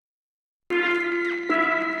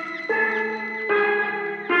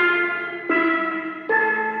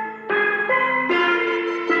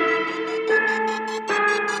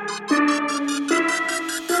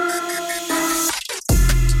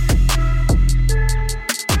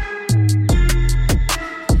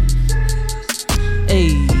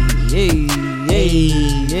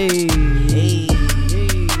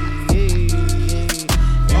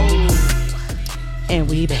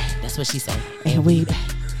And we back.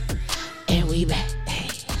 And we back.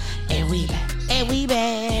 Hey. And we back. And we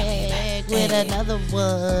back with another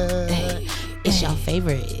one. Hey. It's your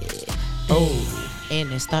favorite. Oh.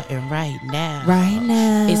 And it's starting right now. Right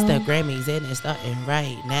now. It's the Grammys and it's starting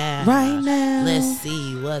right now. Right now. Let's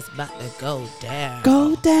see what's about to go down.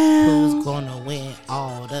 Go down. Who's gonna win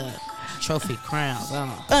all the trophy crowns?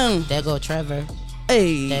 There go Trevor.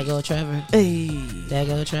 Hey. There go Trevor. Hey. There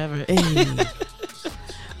go Trevor. Hey.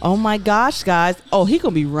 Oh my gosh, guys. Oh, he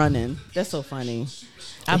gonna be running. That's so funny.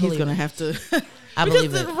 He's gonna have to. I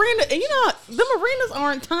believe it. Arena, and you know, them arenas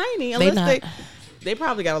aren't tiny unless they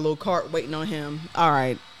probably got a little cart waiting on him. All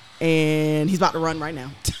right. And he's about to run right now.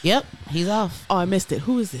 Yep. He's off. Oh, I missed it.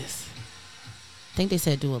 Who is this? I think they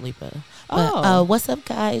said Dua Lipa. But, what's up,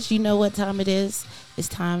 guys? You know what time it is. It's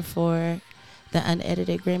time for the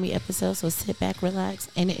Unedited Grammy episode. So sit back, relax,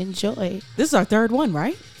 and enjoy. This is our third one,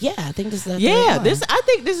 right? Yeah, I think this is our third one. I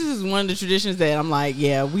think this is one of the traditions that I'm like,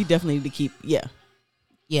 yeah, we definitely need to keep. Yeah.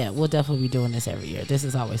 Yeah, we'll definitely be doing this every year. This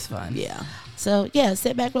is always fun. Yeah. So, yeah,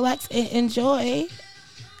 sit back, relax, and enjoy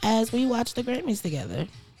as we watch the Grammys together.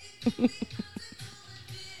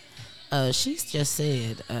 She's just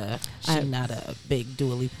said she's not a big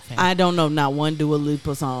Dua Lipa fan. I don't know not one Dua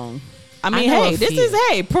Lipa song. I mean, hey, this is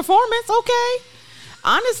performance, okay?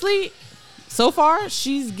 Honestly, so far,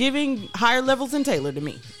 she's giving higher levels than Taylor to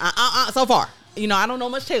me. So far. You know, I don't know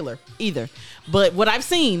much Taylor either. But what I've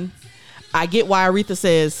seen, I get why Aretha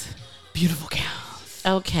says beautiful gowns.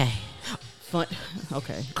 Okay. Fun.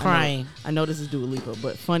 Okay. Crying. I know this is Dua Lipa,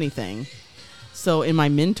 but funny thing. So in my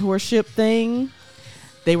mentorship thing,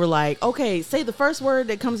 they were like, okay, say the first word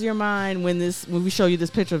that comes to your mind when we show you this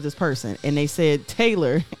picture of this person. And they said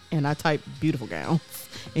Taylor, and I typed beautiful gowns.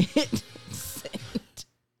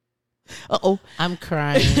 Uh-oh. I'm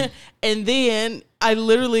crying. And then I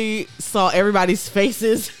literally saw everybody's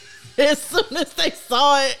faces as soon as they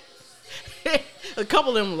saw it. A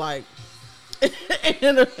couple of them were like,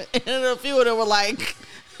 and a few of them were like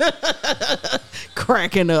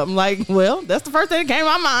cracking up. I'm like, well, that's the first thing that came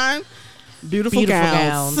to my mind. Beautiful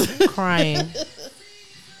gowns. Crying.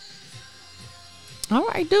 All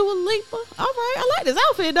right, Dua Lipa. All right, I like this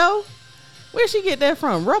outfit though. Where'd she get that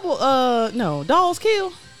from? Dolls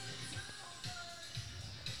Kill.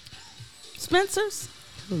 Spencer's.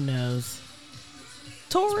 Who knows?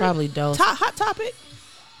 Tory. It's probably Dolls. Hot Topic.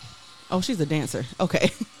 Oh, she's a dancer.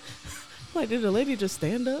 Okay. Like, did the lady just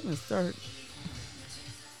stand up and start?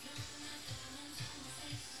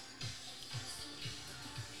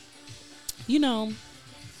 You know,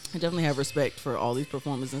 I definitely have respect for all these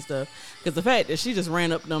performers and stuff. Because the fact that she just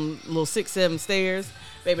ran up them little 6-7 stairs,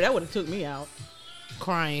 baby, that would have took me out.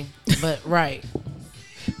 Crying. But, right.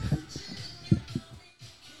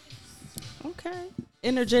 Okay.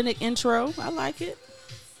 Energetic intro. I like it.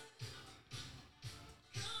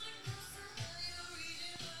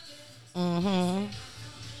 Mm-hmm.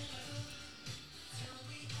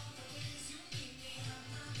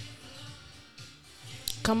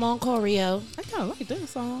 Come on, choreo. I kind of like this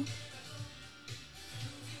song.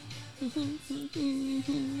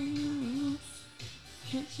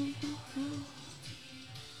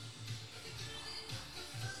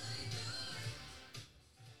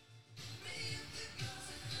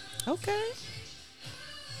 Okay.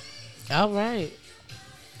 All right.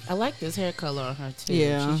 I like this hair color on her too.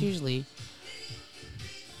 Yeah. She's usually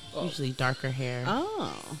darker hair.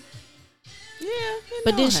 Oh. Yeah.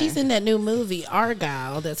 But then she's in that new movie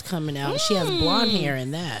Argyle that's coming out. She has blonde hair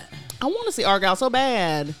in that. I want to see Argyle so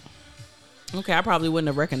bad. Okay, I probably wouldn't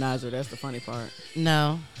have recognized her. That's the funny part.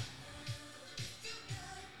 No.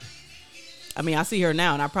 I mean, I see her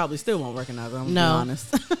now and I probably still won't recognize her. I'm no. be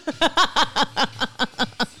honest.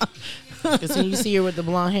 Because when you see her with the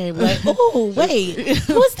blonde hair, you're like, oh, wait,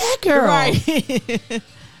 who's that girl? Right.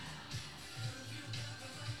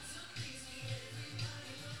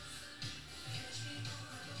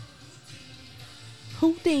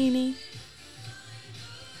 Houdini.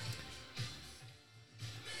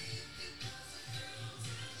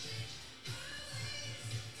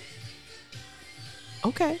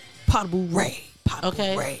 Okay. Potable Ray.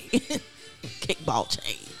 Potable Ray. Kickball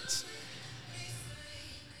change.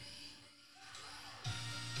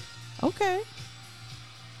 Okay.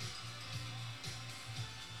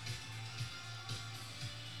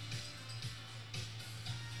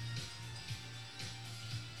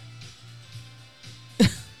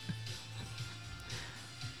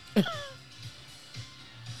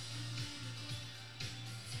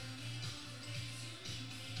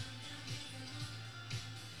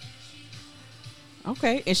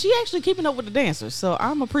 Okay, and she actually keeping up with the dancers, so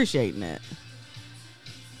I'm appreciating that.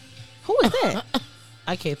 Who is that?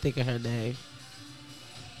 I can't think of her name.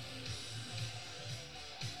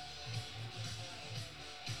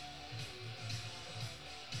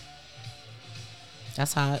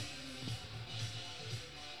 That's hot.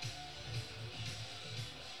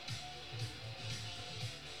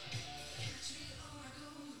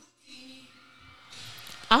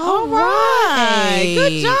 All right.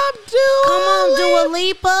 Good job, Dua. Come on, Dua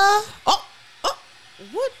Lipa. Oh,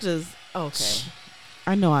 what does... Okay.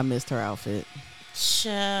 I know I missed her outfit.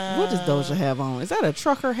 What does Doja have on? Is that a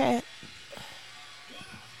trucker hat?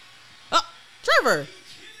 Oh, Trevor.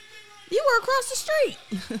 You were across the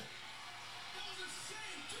street.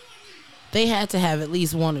 They had to have at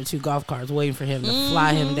least 1 or 2 golf carts waiting for him to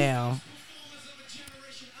fly him down.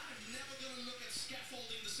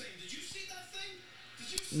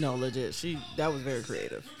 No, legit. That was very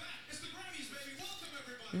creative.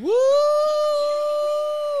 Woo!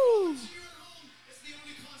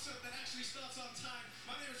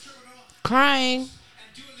 Crying.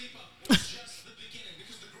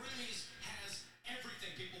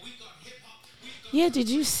 Yeah, did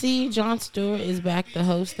you see Jon Stewart is back the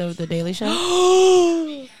host of The Daily Show?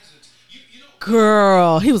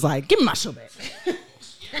 Girl, he was like, give me my show back.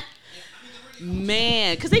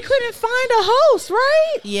 Man, because they couldn't find a host,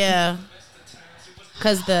 right? Yeah.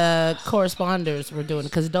 Because the corresponders were doing it.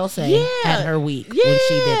 Because Dulce had her week when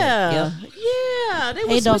she did it. Yep. Yeah. They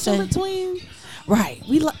were switching between. Right.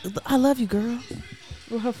 I love you, girl.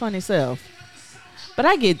 With her funny self. But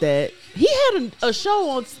I get that. He had a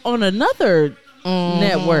show on another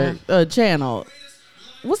network channel.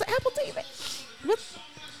 Was it Apple TV? What?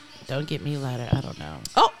 Don't get me louder. I don't know.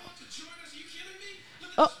 Oh.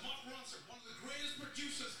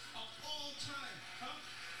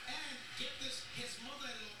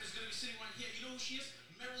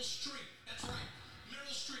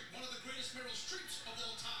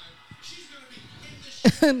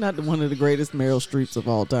 Not one of the greatest Meryl Streeps of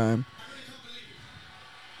all time.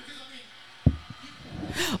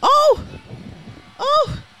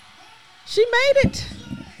 Oh, she made it.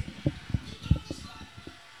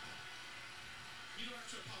 You don't have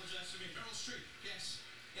to apologize to me. Meryl Streep, yes.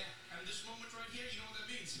 Yeah. And this moment right here, you know what that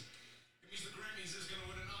means? It means the Grammys is going to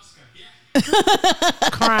win an Oscar. Yeah.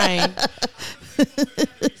 Crying. Thank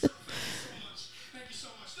you so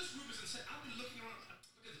much. This room is insane. I've been looking around.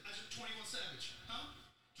 Look at I just 21 Savage. Huh?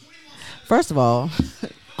 21 Savage. First of all,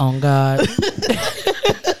 On God.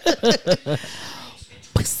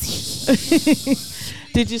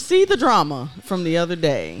 did you see the drama from the other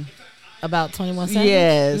day? About 21 Savage?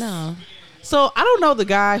 Yes. No. So I don't know the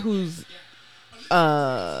guy who's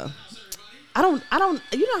I don't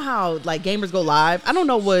you know how like gamers go live? I don't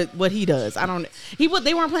know what he does. They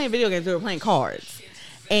weren't playing video games, they were playing cards.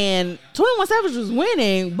 And 21 Savage was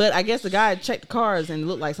winning, but I guess the guy checked the cards and it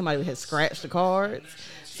looked like somebody had scratched the cards.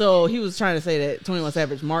 So he was trying to say that 21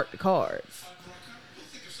 Savage marked the cards.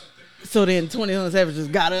 So then 21 Savage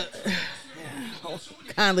just got up,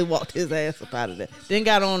 kindly walked his ass up out of there. Then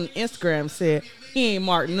got on Instagram and said he ain't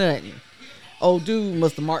marked nothing. Old dude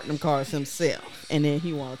must have marked them cards himself. And then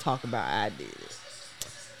he want to talk about I did it.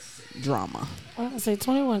 Drama. I was going to say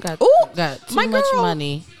 21 got too my much girl.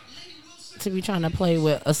 money to be trying to play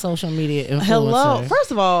with a social media influencer. Hello.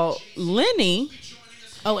 First of all, Lenny.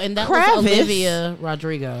 Oh, and that Kravis. was Olivia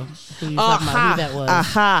Rodrigo. Who you talking about? Who that was?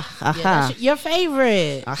 Aha. Yeah, that's your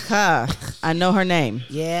favorite. Aha. I know her name.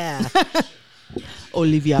 Yeah.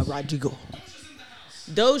 Olivia Rodrigo.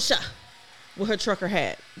 Doja with her trucker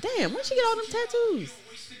hat. Damn, where'd she get all them tattoos?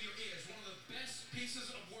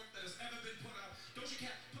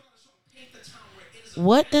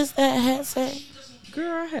 What does that hat say?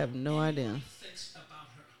 Girl, I have no idea.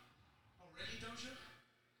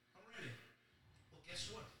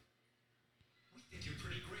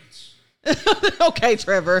 Okay,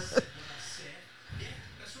 Trevor. Yeah,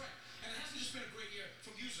 that's right. And it hasn't just been a great year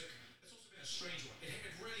for music. It's also been a strange one. It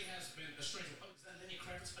really has been a strange one. Oh, is that Lenny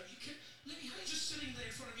Kravitz? Are you kidding? Lenny, how are you just sitting there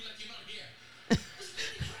in front of me like you're not here? It's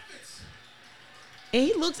Lenny Kravitz. And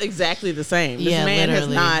he looks exactly the same. This Yeah, man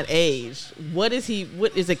literally. has not aged. What is he?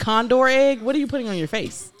 What is it? Condor egg? What are you putting on your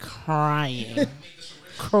face? Crying.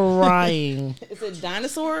 Crying. Is it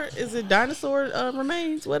dinosaur? Is it dinosaur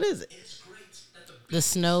remains? What is it? The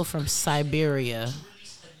snow from Siberia.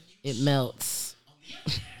 It melts. On the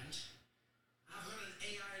other hand, I've heard an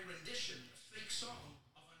AI rendition, a fake song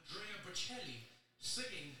of Andrea Bocelli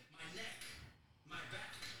singing My Neck, My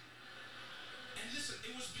Back. And listen,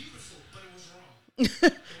 it was beautiful, but it was wrong.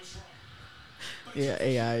 It was wrong. But Yeah,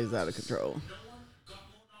 AI is out of control. no one got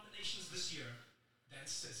more nominations this year than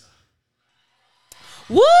SZA.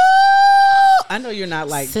 Woo! I know you're not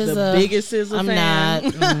like the SZA. biggest SZA I'm fan.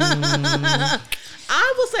 not.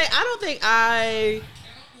 I will say I don't think I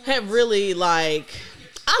have really like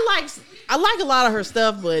I like a lot of her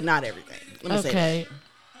stuff, but not everything. Let me say Okay.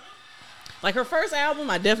 Like her first album,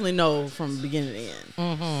 I definitely know from beginning to end.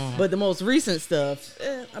 Mm-hmm. But the most recent stuff,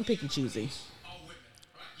 I'm picky choosy. All women,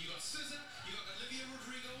 right? You got SZA, you got Olivia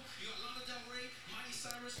Rodrigo, you got Lana Del Rey, Miley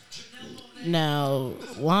Cyrus, Janelle Monáe. Now,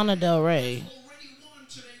 Lana Del Rey. Already one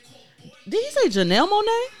today called Boy. Did he say Janelle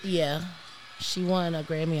Monáe? Yeah. She won a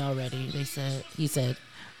Grammy already, he said.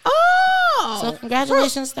 Oh. So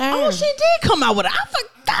congratulations to her. Oh, she did come out with it. I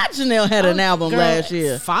forgot Janelle had an album Girl, last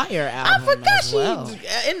year. Fire I album. forgot as she. well.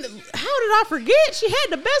 And how did I forget? She had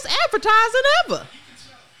the best advertising ever.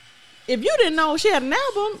 If you didn't know she had an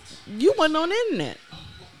album, you wasn't on the internet.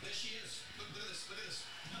 There she is. Look at this. Look at this.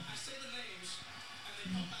 I say the names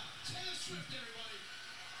and they pop out. Taylor Swift,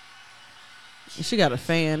 everybody. She got a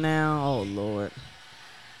fan now. Oh Lord.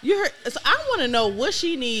 You heard? So I want to know what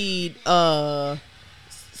she need.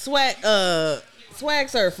 Swag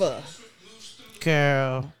surfer.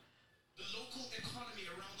 Girl. The local economy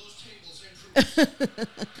around those tables improves.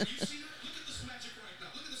 You see that? Look at this magic right now.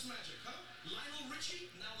 Look at this magic, huh? Lionel Richie,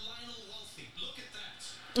 now Lionel Wealthy. Look at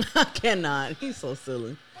that. I cannot. He's so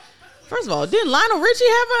silly. First of all, didn't Lionel Richie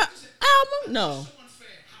have an album? No. So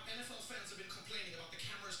unfair how NFL fans have been complaining about the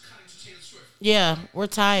cameras cutting to Taylor Swift. Yeah, we're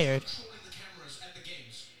tired. Controlling the cameras at the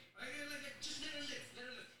games. Right? Like, just let her live. Let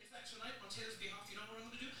her live. In fact, tonight on Taylor's behalf, you know what I'm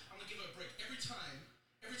going to do? I'm going to give her a break. Every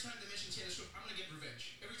time they mention Taylor Swift, I'm going to get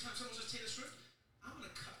revenge. Every time someone says Taylor Swift, I'm going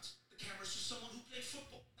to cut the cameras to someone who played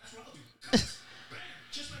football. That's what I'll do. Cut it. Bam.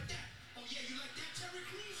 Just like that. Oh, yeah, you like that, Terry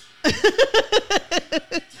Crews?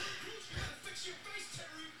 Terry Crews, you got to fix your face,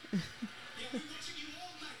 Terry. Yeah, we're watching you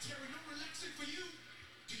all night, Terry. No relaxing for you.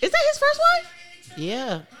 Is that his first wife?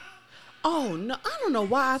 Yeah. Oh no, I don't know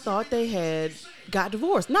why I thought they had got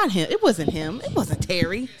divorced. Not him. It wasn't him. It wasn't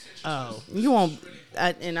Terry. Oh. You won't.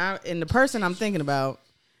 And the person I'm thinking about,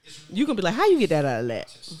 you can be like, how you get that out of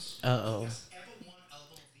that? Uh-oh.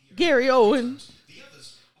 Gary Owen.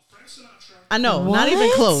 I know. Not even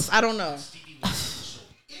What? close. I don't know.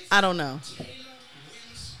 I don't know.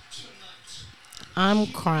 I'm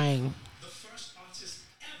crying. The first artist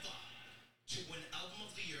ever to win Album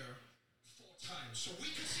of the Year 4 times. So we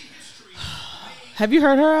can see history. Have you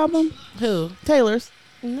heard her album? Who? Taylor's.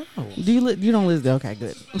 No. Do you? You don't listen? Okay,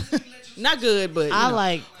 good. Not good, but you I know.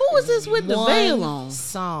 like Who was this with the veil on?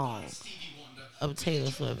 song of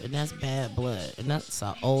Taylor Swift, and that's Bad Blood, and that's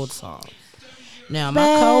an old song. Now my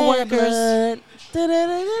coworkers,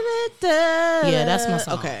 yeah, that's my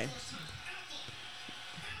song. Okay.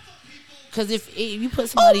 Because if you put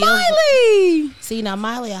somebody else, Miley. see now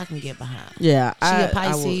Miley, I can get behind. Yeah, She a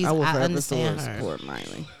Pisces. I will I forever understand her. support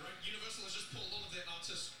Miley. Universal has just pulled all of their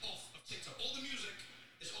artists off of TikTok. All the music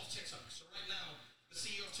is off TikTok. So right now, the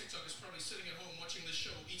CEO of TikTok is probably sitting at home watching this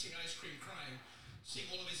show, eating ice cream, crying, seeing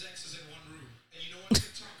all of his exes in one room. And you know what,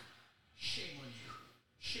 TikTok? Shame on you.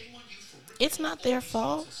 Shame on you for ripping It's not their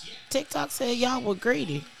fault. TikTok said y'all were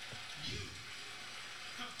greedy.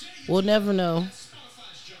 How dare you? We'll never know.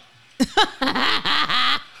 Spotify's job.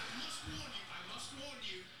 I must warn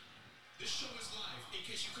you, this show is live. In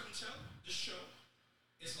case you couldn't tell, this show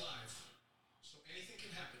is live. So anything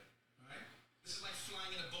can happen, all right? This is like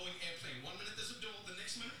flying in a Boeing airplane. 1 minute there's a door, the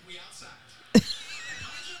next minute we outside. And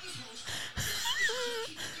my job as host is to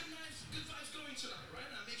keep the good vibes going tonight, right?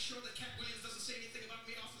 And I make sure that Cat Williams doesn't say anything about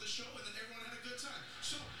me after the show, and then everyone had a good time.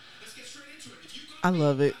 So let's get straight into it. If you got I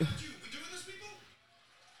love it. we doing this, people?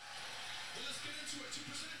 Well, let's get into it. To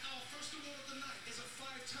present our first award of the night is a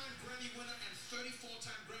 5-time Grammy winner and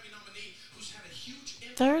 34-time Grammy nominee who's had a huge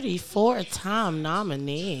impact. 34-time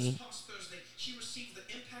nominee. Past Thursday, she received the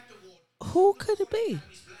Impact Award. Who could it be?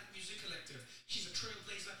 Grammy's Black Music Collective. She's a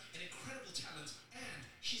trailblazer, an incredible talent, and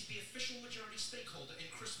she's the official majority stakeholder in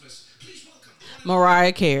Christmas. Please welcome the one and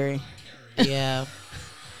Mariah Carey. only Carey. Yeah.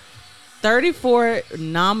 34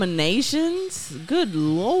 nominations. Good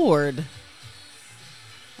Lord.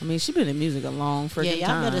 I mean, she's been in music a long freaking Yeah, y'all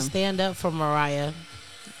time. better stand up for Mariah.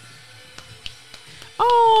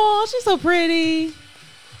 Oh, she's so pretty.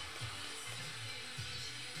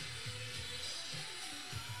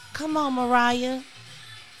 Come on, Mariah.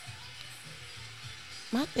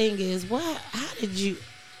 My thing is, what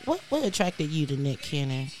attracted you to Nick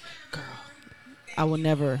Cannon? I will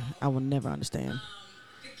never understand.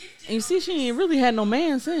 And you see, she ain't really had no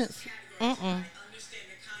man since.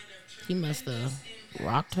 He must have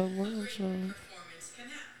rocked her world, so. Performance can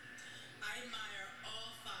have. I admire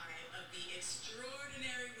all 5 of the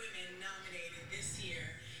extraordinary women nominated this year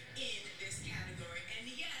in this category. And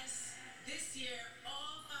yes, this year,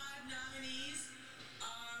 all 5 nominees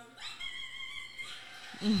are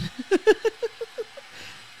women.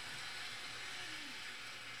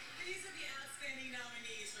 These are the outstanding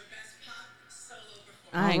nominees for Best Pop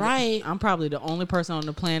All right. I'm probably the only person on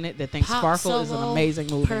the planet that thinks Pop Sparkle is an solo amazing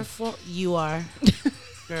movie. You are.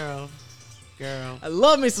 Girl. I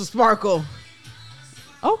love me some Sparkle.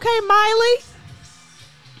 Okay, Miley.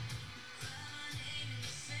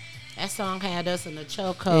 That song had us in the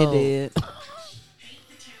chokehold. It did.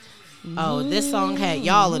 Oh, this song had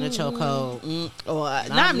y'all in the chokehold.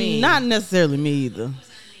 Not necessarily me either.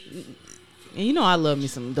 And you know I love me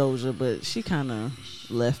some Doja, but she kind of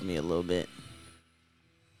left me a little bit.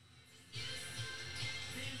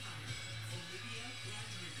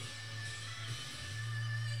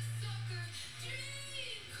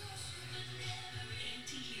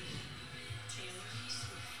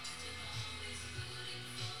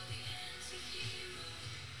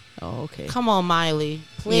 Oh, okay. Come on, Miley.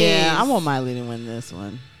 Please. Yeah, I want Miley to win this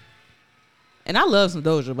one. And I love some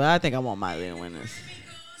Doja, but I think I want Miley to win this.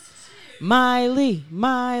 Miley.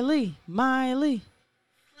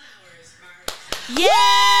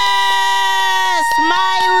 Yes,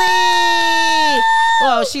 Miley.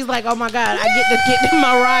 Oh, she's like, oh my God, I get to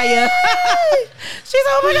Mariah. She's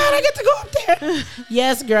like, oh my God, I get to go up there.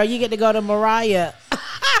 Yes, girl, you get to go to Mariah.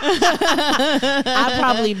 I'd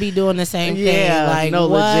probably be doing the same thing. Yeah, like, no,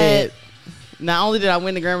 what? legit. Not only did I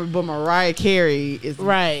win the Grammy, but Mariah Carey is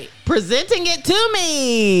presenting it to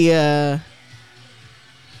me.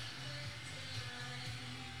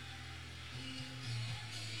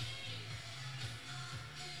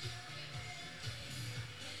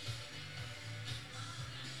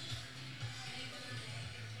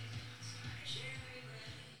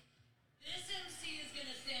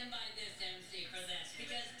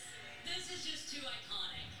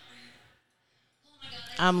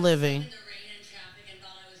 I'm living.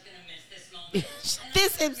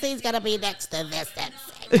 This MC's gonna be next to this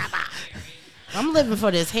MC. Come on. I'm living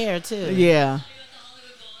for this hair too. Yeah.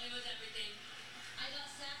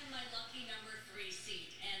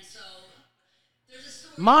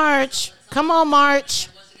 March. Come on, March.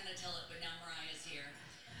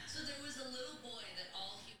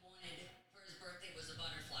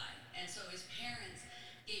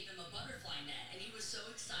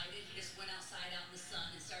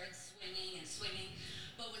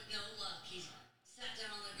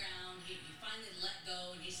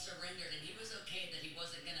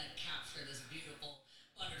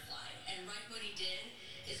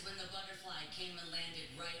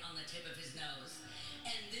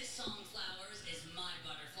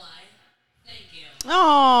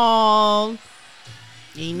 Oh,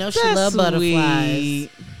 you know she love butterflies.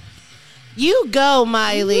 You go,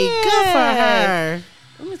 Miley. Yeah. Good for her.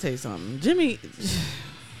 Let me tell you something.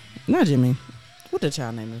 Not Jimmy. What the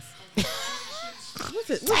child name is?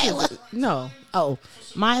 Tyler. No. Oh,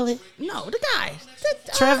 Miley. No, the guy.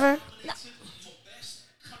 Trevor. No.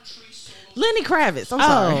 Lenny Kravitz. I'm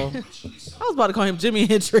sorry. I was about to call him Jimi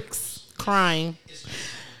Hendrix. Crying.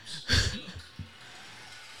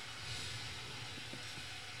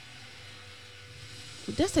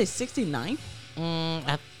 Did that say 69?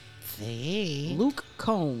 I think. Luke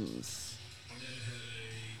Combs. My dad had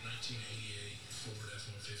a 1988 Ford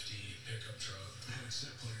F-150 pickup truck. I had a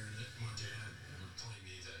cassette player in it. My dad would play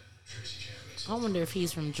me that Tracy Chapman I song. wonder if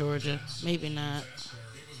he's from Georgia. Maybe not. It was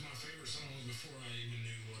my favorite song before I even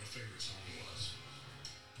knew what a favorite song was.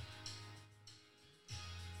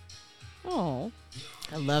 Oh.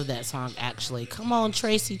 I love that song, actually. Come on,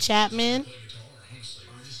 Tracy Chapman. Play guitar,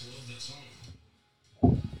 honestly. I just love that song.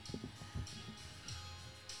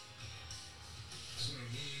 So I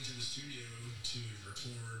went into the studio to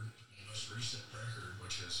record my most recent record,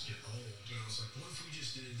 which is Get Old. And I was like, what if we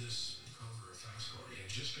just did this cover of Fast Car? Yeah,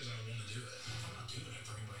 just because I want to do it. I'm not doing it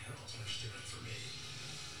for anybody else. I'm just doing it for me.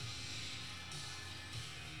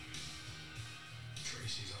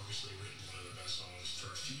 Tracy's obviously written one of the best songs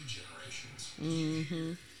for a few generations.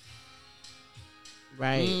 Mm-hmm.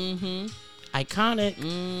 Right. Mm-hmm. Iconic.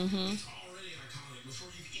 Mm-hmm. It's already iconic before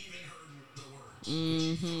you've even heard the words.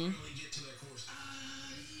 Mm-hmm. You finally get to that chorus.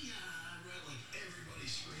 Right, like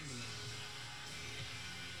everybody's screaming it.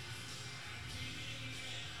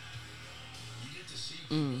 You get to see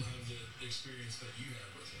people have the experience that you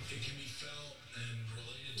have with it. It can be felt and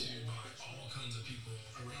related to by all kinds of people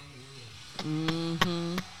around the world.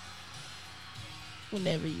 Mm-hmm.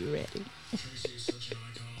 Whenever you're ready. Tracy is such an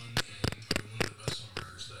icon and one of the best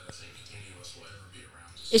songwriters that I think any of us will ever be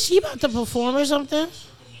around. Just Is she about to perform or something?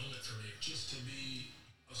 a moment for me just to be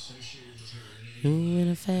associated with her in any You in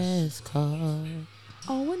a fast car.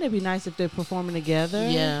 Oh, wouldn't it be nice if they're performing together?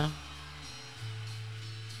 Yeah.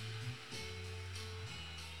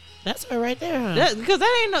 That's her right there, huh? Because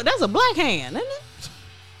that's a black hand, isn't it?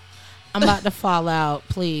 I'm about to fall out,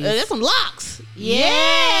 please. There's some locks. Yeah.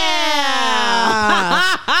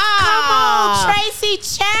 Come on, Tracy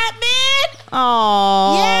Chapman.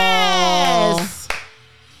 Oh. Yes.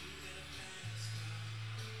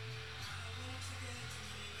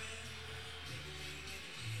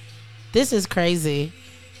 This is crazy.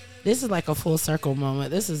 This is like a full circle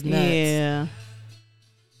moment. This is nuts. Yeah.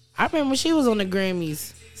 I remember when she was on the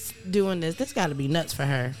Grammys doing this. This got to be nuts for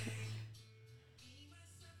her.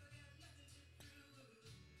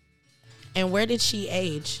 And where did she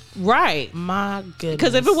age? Right. My goodness.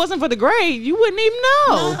 Because if it wasn't for the grade, you wouldn't even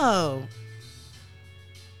know. No.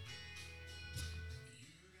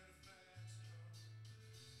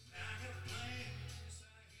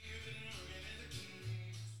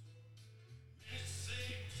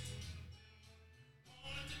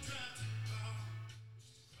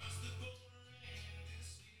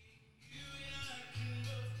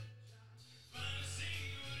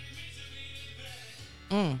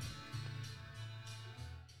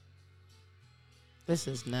 This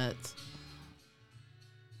is nuts.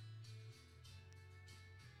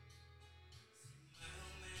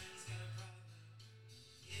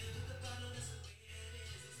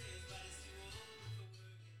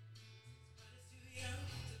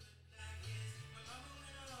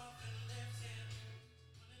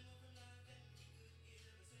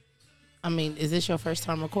 I mean, is this your first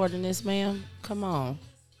time recording this, ma'am? Come on.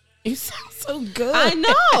 You sound so good. I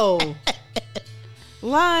know.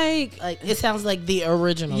 Like it sounds like the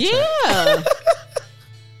original track. yeah.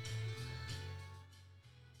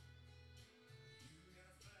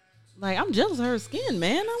 Like, I'm jealous of her skin,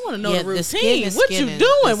 man. I want to know Yeah, the the skin routine. is What you skinning.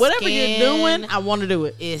 doing? The Whatever you're doing, skin I want to do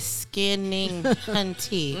it. Is skinning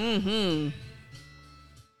hunty. Mm-hmm.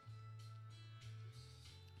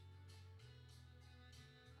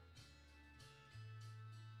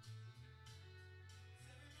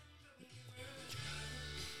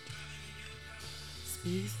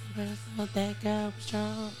 Speaks the person that girl was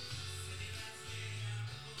strong.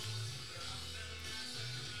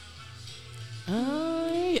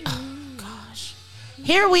 Oh, gosh.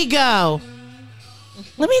 Here we go.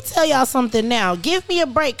 Let me tell y'all something now. Give me a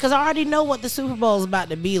break, because I already know what the Super Bowl is about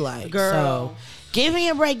to be like. Girl. So give me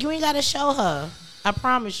a break. You ain't got to show her. I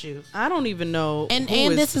promise you. I don't even know. And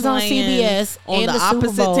who this is on playing CBS. On And the the Super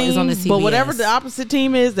opposite Bowl team, is on the but whatever CBS. the opposite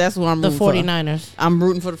team is, that's what I'm The rooting 49ers. for. I'm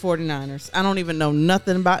rooting for the 49ers. I don't even know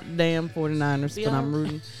nothing about the damn 49ers, but I'm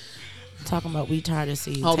rooting. Talking about we tired of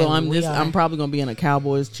seeing. Although Taylor. I'm probably gonna be in a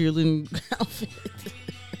Cowboys cheerleading outfit.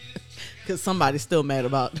 Because somebody's still mad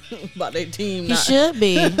about their team. He should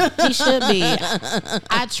be. He should be.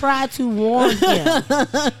 I tried to warn him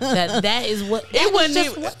that is what. It wasn't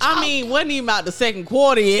even. Wasn't even out the second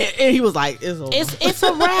quarter yet, and he was like, "It's over." It's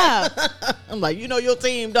a wrap. I'm like, you know your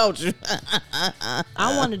team, don't you?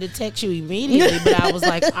 I wanted to text you immediately, but I was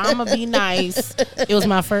like, I'm gonna be nice. It was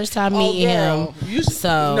my first time meeting him.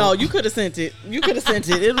 No, you could have sent it. You could have sent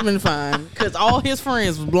it. It'd have been fine because all his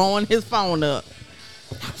friends was blowing his phone up.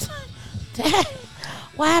 Dad,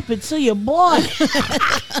 what happened to your boy?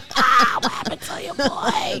 What happened to your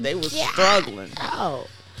boy? They were struggling. Oh.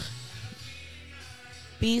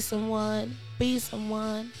 Be someone. Be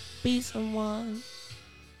someone. Be someone.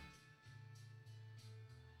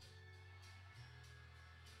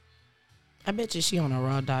 I bet you she on a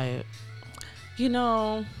raw diet. You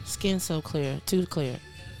know, Skin so clear. Too clear.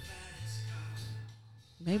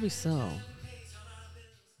 maybe so.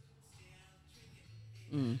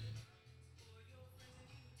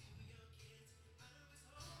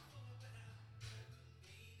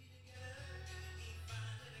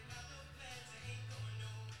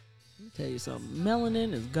 Let me tell you something.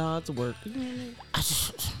 Melanin is God's work.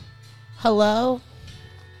 Hello?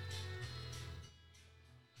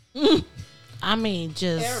 I mean,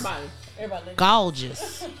 just Everybody.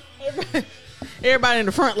 gorgeous. Everybody in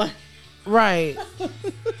the front line. Right.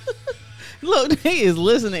 Look, he is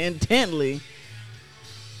listening intently.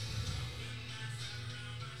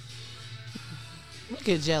 Look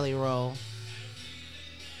at Jelly Roll.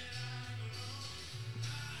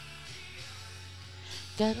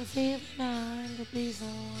 Gotta feel fine to be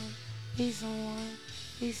someone, be someone,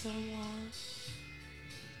 be someone.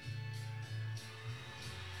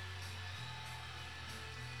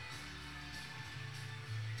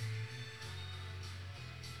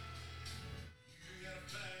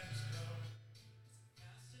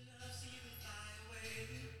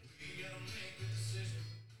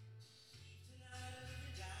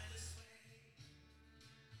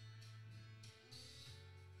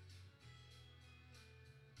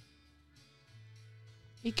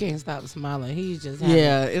 He can't stop smiling. He's just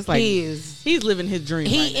It's like he's living his dream.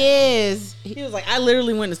 He is. He was like, I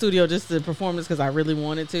literally went in the studio just to perform this because I really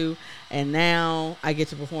wanted to, and now I get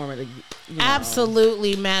to perform it.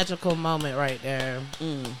 Absolutely magical moment right there.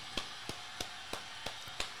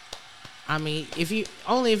 I mean, if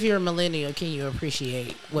you're a millennial can you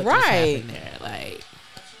appreciate what just happened there. Like,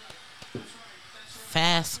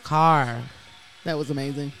 fast car. That was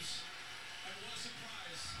amazing.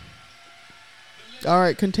 All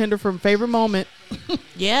right, contender from favorite moment.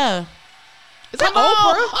 Yeah. Is that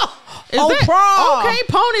Oprah? Is Oprah. That, okay,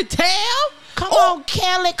 ponytail. Come on,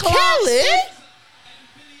 Kelly Clarkson.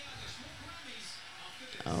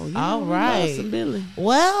 Oh, all right. Billy.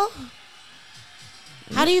 Well,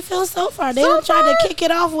 how do you feel so far? They tried to kick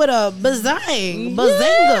it off with a bazinga.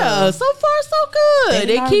 Yeah, so far so good.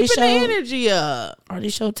 They keeping the energy up. Already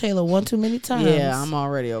showed Taylor one too many times. Yeah, I'm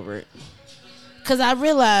already over it. Because I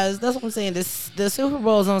realized, that's what I'm saying, the Super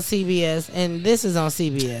Bowl's on CBS and this is on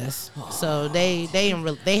CBS. So they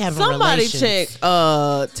have somebody relations.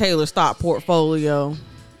 check Taylor's stock portfolio.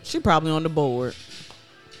 She probably on the board.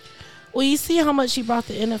 Well, you see how much she brought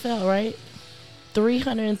the NFL, right?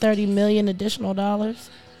 $330 million additional dollars.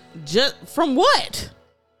 Just from what?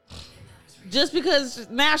 Just because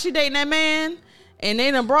now she dating that man and they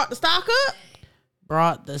done brought the stock up?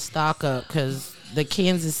 Brought the stock up because the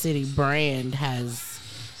Kansas City brand has.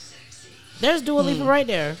 There's Dua Lipa right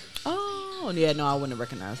there. Oh yeah, no, I wouldn't have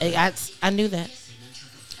recognized that. I knew that.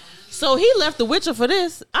 So he left The Witcher for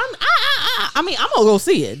this. I mean, I'm gonna go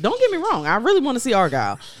see it. Don't get me wrong. I really want to see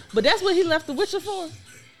Argyle, but that's what he left The Witcher for.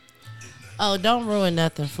 Oh, don't ruin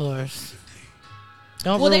nothing for us.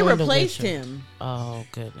 Well, they replaced him. Oh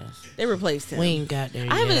goodness, they replaced him. We ain't got there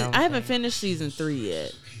yet. I haven't finished season 3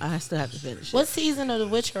 yet. I still have to finish it. What season of The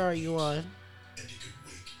Witcher are you on,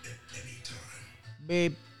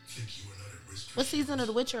 babe? What season of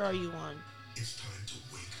The Witcher are you on?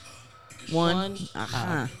 One.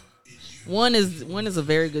 One is a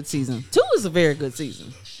very good season. 2 is a very good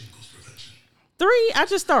season. 3, I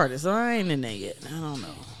just started, so I ain't in there yet. I don't know.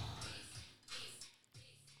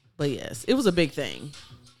 But yes, it was a big thing.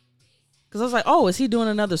 Because I was like, oh, is he doing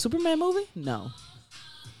another Superman movie? No.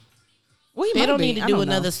 Well, they don't need to do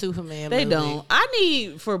another Superman movie. They don't. I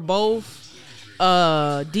need for both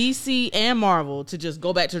DC and Marvel to just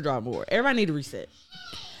go back to the drawing board. Everybody need to reset.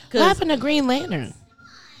 What happened to Green Lantern?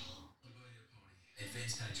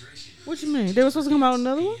 What you mean? They were supposed to come out with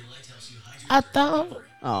another one? I thought.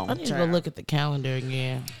 Oh, I need to go look at the calendar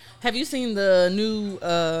again. Have you seen the new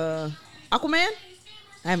Aquaman?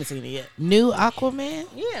 I haven't seen it yet. New Aquaman?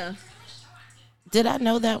 Yeah. Did I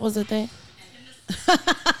know that was a thing?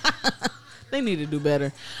 They need to do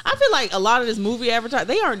better. I feel like a lot of this movie advertising,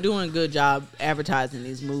 they aren't doing a good job advertising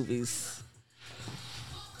these movies.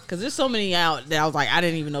 Because there's so many out that I was like, I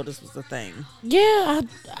didn't even know this was a thing. Yeah,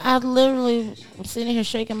 I literally am sitting here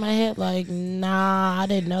shaking my head like, nah, I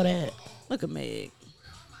didn't know that. Look at Meg.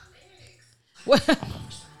 What?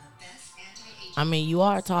 I mean, you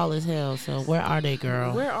are tall as hell, so where are they,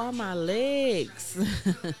 girl? Where are my legs?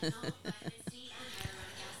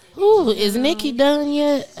 Ooh, is Nikki done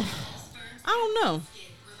yet? I don't know.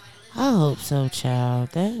 I hope so, child.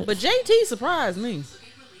 But JT surprised me.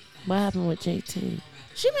 What happened with JT?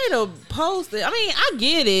 She made a post. I mean, I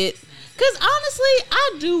get it. Because honestly,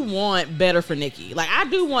 I do want better for Nikki. Like, I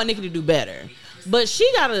do want Nikki to do better. But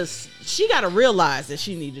she gotta realize that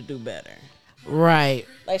she need to do better. Right.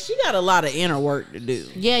 Like, she got a lot of inner work to do.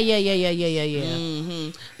 Yeah.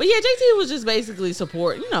 Mm-hmm. But yeah, JT was just basically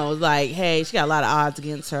support, like, hey, she got a lot of odds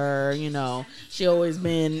against her, she always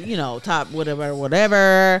been, top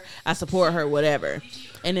whatever. I support her, whatever.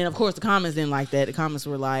 And then, of course, the comments didn't like that. The comments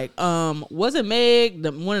were like, wasn't Meg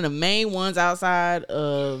one of the main ones outside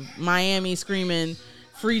of Miami screaming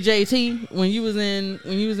free JT when you was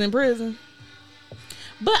in prison?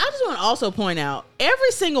 But I just want to also point out,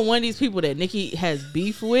 every single one of these people that Nikki has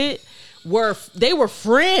beef with were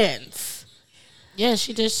friends. Yeah,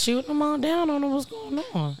 she just shooting them all down. I don't know what's going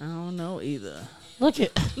on. I don't know either. Look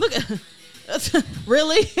at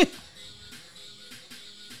really?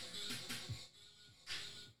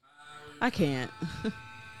 I can't.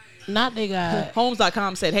 Not they got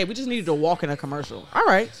Homes.com said, hey, we just needed to walk in a commercial. All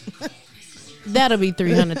right. That'll be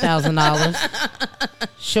 $300,000.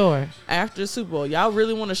 Sure. After the Super Bowl, y'all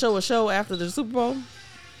really want to show a show after the Super Bowl?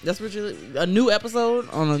 That's what a new episode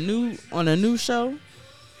on a new show.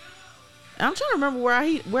 I'm trying to remember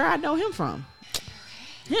where I know him from.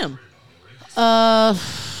 Him. Girl,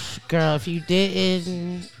 if you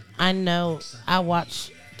didn't, I know I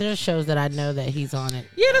watch. There's shows that I know that he's on it.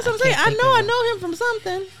 Yeah, that's what I'm saying. I know him from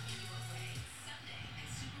something.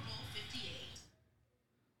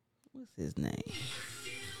 his name?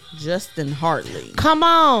 Justin Hartley. Come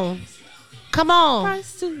on. Come on.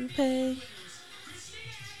 Price to pay.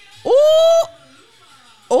 Ooh.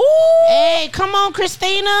 Ooh. Hey, come on,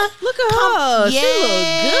 Christina. Look at her.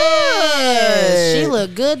 Yes. She She look good.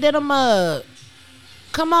 look good than a mug.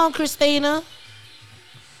 Come on, Christina.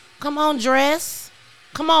 Come on, dress.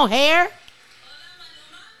 Come on, hair. Hola,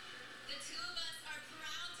 Maluma. The two of us are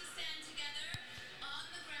proud to stand together on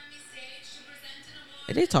the Grammy stage to present an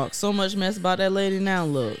award. They talk so much mess about that lady now.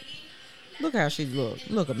 Look how she look.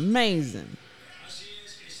 Look amazing. Así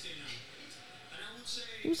es, Cristina. And I would say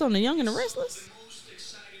He was on The Young and the some of Restless. the most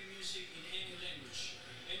exciting music in any language,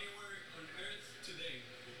 anywhere on earth today.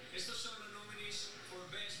 Estos son los nominees for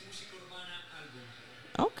Best Música Urbana Album.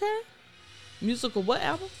 Okay. Musical what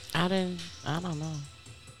album? I don't know.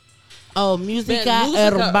 Oh, Musica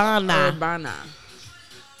Musica Urbana. Urbana.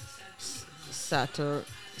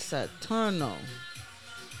 Saturno.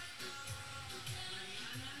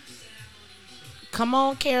 Come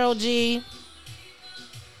on, Carol G.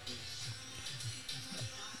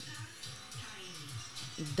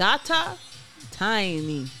 Data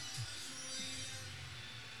Tiny.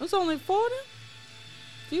 It's only 4 of them?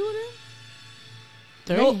 Few of them?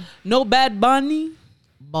 3. No Bad Bunny.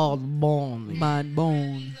 Bald Bone. Bad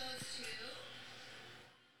Bone.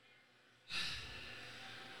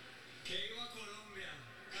 Que iba a Colombia,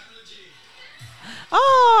 Karol G.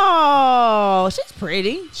 Oh, she's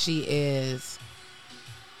pretty. She is.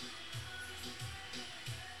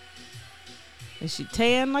 And she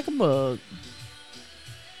tan like a bug.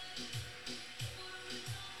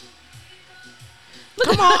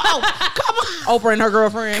 Come on. Oh, come on. Oprah and her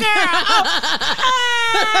girlfriend.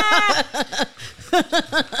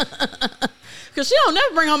 Cause she don't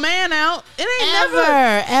never bring her man out. It ain't Ever.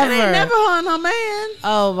 It ain't never her and her man.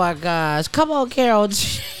 Oh, my gosh. Come on, Carol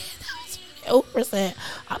G. Oprah said,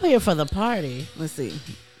 I'm here for the party. Let's see.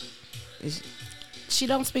 She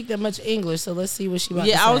don't speak that much English, so let's see what she about to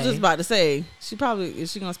say. Yeah, I was just about to say.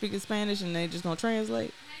 Is she gonna speak in Spanish and they just gonna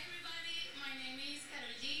translate? Hi everybody, my name is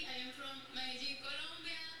Karol G. I am from Medellin,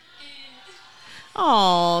 Colombia, and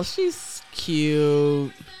Oh, she's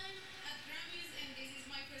cute. first time at Grammys, and this is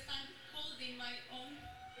my first time holding my own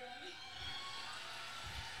Grammy.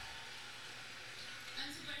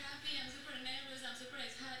 I'm super happy, I'm super nervous, I'm super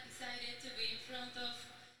excited to be in front of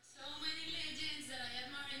so many legends that I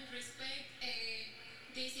admire and respect.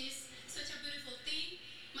 This is such a beautiful thing.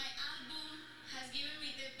 My album has given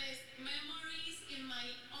me the best memories in my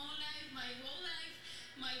own life, my whole life.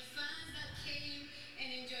 My fans that came and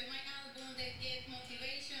enjoyed my album, that get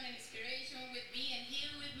motivation and inspiration with me and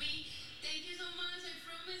heal with me. Thank you so much. I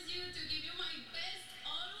promise you to give you my best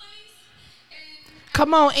always. And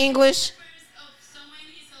Come on, English. first of so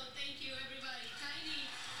many, so thank you everybody. Tiny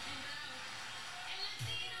and Brown and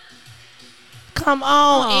Latina. Come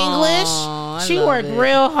on, Aw, English. I She love worked it.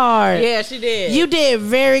 real hard. Yeah, she did. You did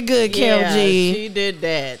very good, Carol Yeah, G. she did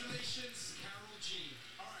that. Congratulations, Karol G.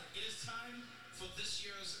 All right, it is time for this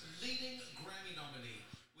year's leading Grammy nominee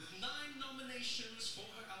with 9 nominations for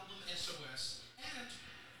her album SOS, and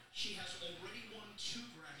she has already won 2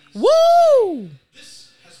 Grammys. Woo!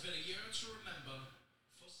 This has been a year to remember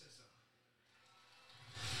for SZA.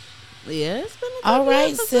 Yeah, it's been a All good year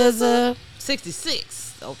right, for SZA. 66.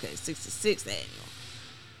 Okay, 66th annual.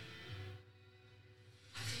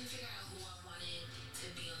 I couldn't figure out who I wanted to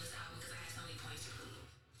be on this album because I had so many points to prove.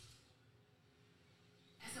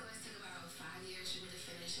 SOS took about 5 years for me to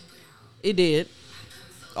finish and put out. It did. I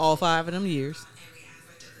come so All 5 of them years. every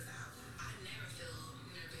aspect of this album. I never feel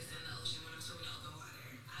nervous in the ocean when I'm swimming in open water.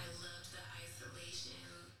 I loved the isolation,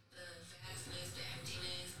 the vastness, the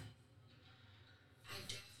emptiness. I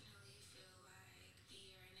definitely feel like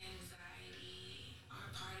fear and anxiety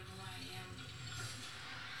are part of who I am.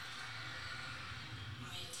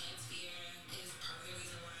 My intense fear is part of the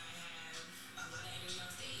reason why I have a lot of energy on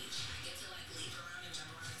stage. I get to like leap around and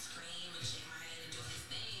jump around and scream and shake my head and do all these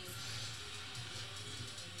things.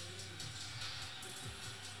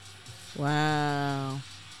 Wow.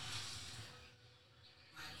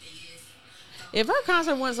 My biggest If her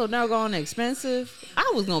concert wasn't so doggone expensive,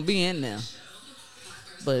 I was gonna be in there.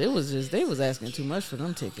 But it was just they was asking too much for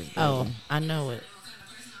them tickets. Baby. Oh, I know it. what kind of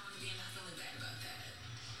person I want to be, and not feeling bad about that.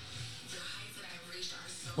 The heights that I've reached are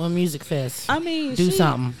so Well, Music Fest. I mean, Do she-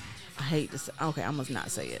 something. I hate to say. Okay, I must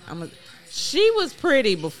not say it. She was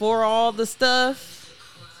pretty before all the stuff,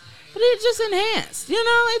 but it just enhanced. You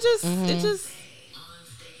know, it just Mm-hmm. on stage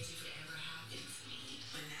if it ever happened to me.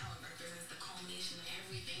 But now it represents the culmination of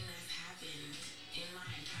everything that's happened in my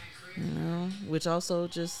entire career. you know, which also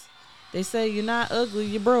just they say you're not ugly,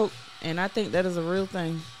 you're broke, and I think that is a real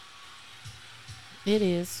thing. It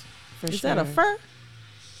is. Is sure. that a fur?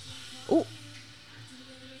 Ooh.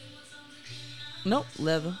 Nope,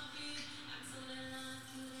 leather.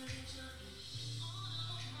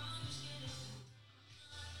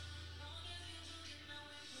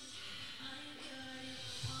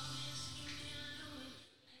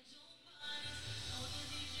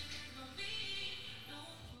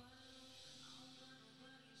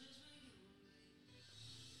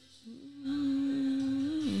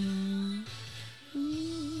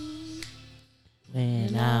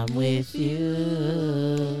 When I'm with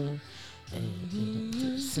you,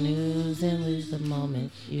 snooze and lose the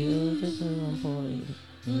moment. You're the so important.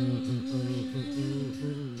 When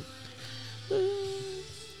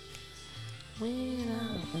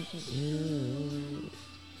I'm with you.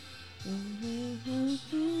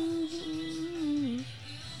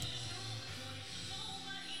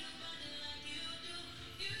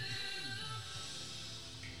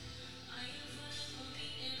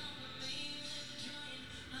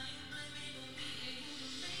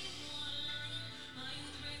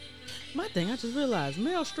 My thing, I just realized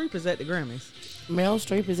Meryl Streep is at the Grammys. Meryl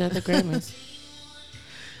Streep is at the Grammys.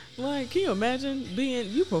 Like, can you imagine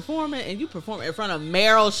you performing and you perform in front of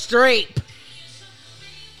Meryl Streep?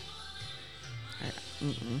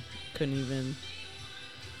 Couldn't even.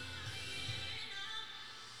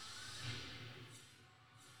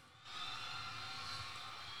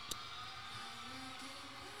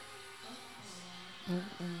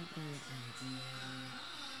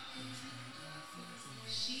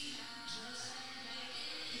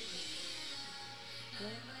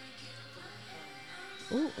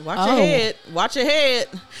 Ooh, watch your head. Watch your head.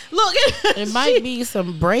 Look. It might be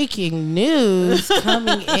some breaking news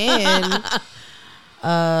coming in.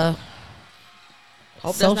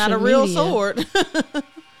 Hope that's not a real sword.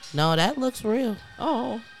 No, that looks real.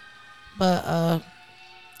 Oh. But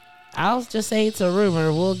I'll just say it's a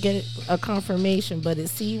rumor. We'll get a confirmation, but it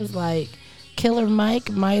seems like Killer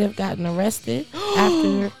Mike might have gotten arrested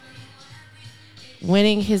after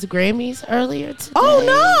winning his Grammys earlier today. Oh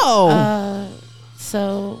no!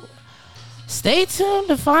 So stay tuned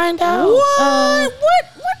to find out. What?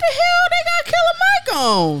 What the hell they got Killer Mike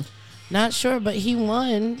on? Not sure, but he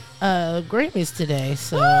won Grammys today.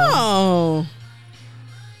 So oh.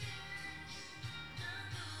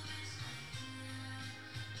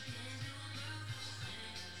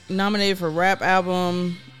 Nominated for rap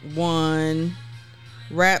album 1,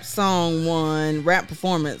 rap song 1, rap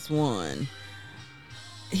performance 1.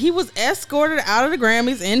 He was escorted out of the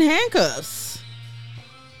Grammys in handcuffs.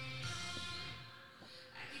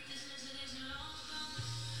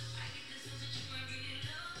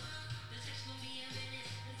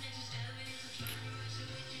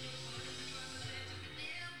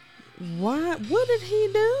 What did he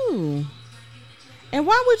do? And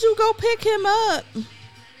why would you go pick him up at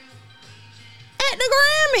the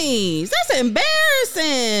Grammys? That's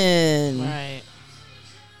embarrassing. right.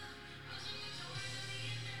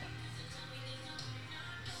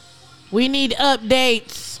 We need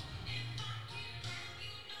updates.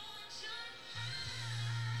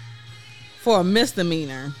 For a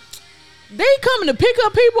misdemeanor. They coming to pick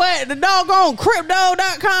up people at the doggone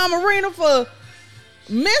crypto.com arena for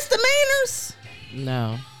misdemeanors?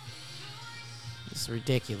 No. It's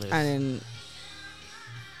ridiculous. I didn't.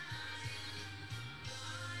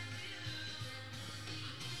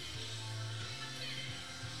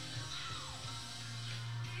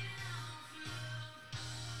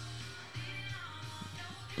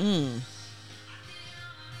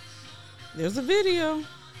 There's a video.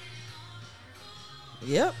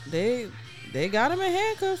 Yep, they got him in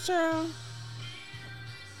handcuffs, child.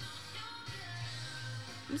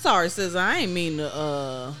 I'm sorry, sis. I ain't mean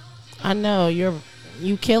to. I know you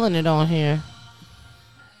killing it on here.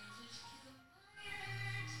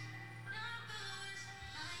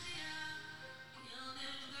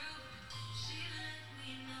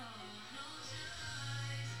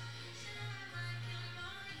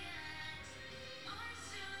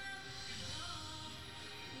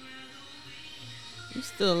 You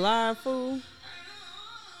still alive, fool?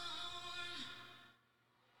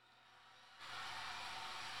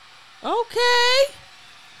 Okay.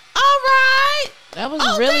 All right. That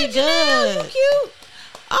was really Janelle, good. you cute.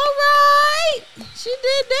 All right. She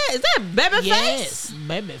did that. Is that Babyface? Yes,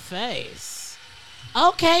 Babyface.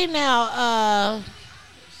 Okay, now,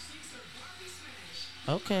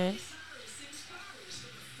 okay.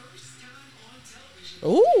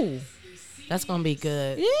 Ooh. That's gonna be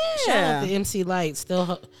good. Yeah. Shout out to MC Light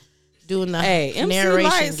still doing the Hey, MC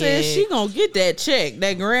narration Light says gig. she gonna get that check,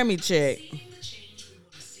 that Grammy check.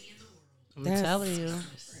 I'm telling you.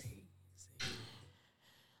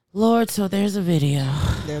 Lord, so there's a video.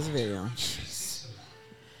 There's a video.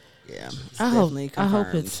 Yeah, I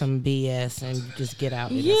hope it's some BS and just get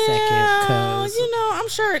out in a second. Cause I'm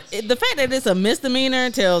sure the fact that it's a misdemeanor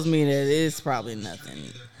tells me that it's probably nothing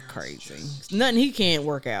crazy. It's nothing he can't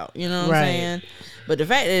work out. You know what I'm saying? But the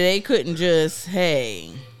fact that they couldn't just,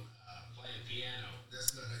 hey,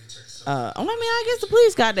 I guess the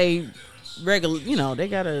police got they regular, they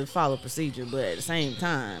got to follow procedure, but at the same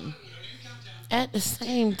time,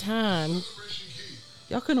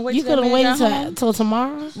 y'all couldn't wait. You couldn't wait until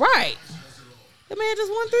tomorrow, right? The man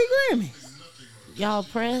just won 3 Grammys. Y'all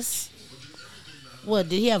press. What,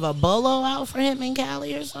 did he have a bolo out for him in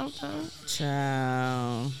Cali or something?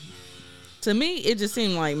 Child. To me, it just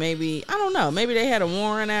seemed like maybe, I don't know, maybe they had a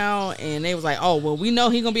warrant out and they was like, oh, well, we know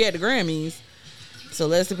he gonna be at the Grammys, so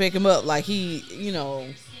let's pick him up like he, you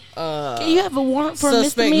have a warrant for a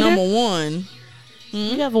suspect misdemeanor? number 1.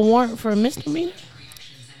 You have a warrant for a misdemeanor?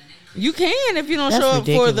 You can if you don't That's show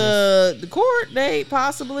ridiculous. up for the court date,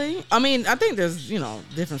 possibly. I mean, I think there's,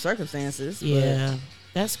 different circumstances. Yeah,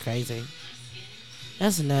 that's crazy.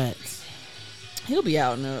 That's nuts. He'll be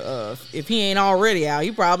out in if he ain't already out,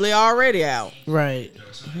 he probably already out. Right.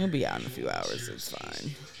 He'll be out in a few hours. It's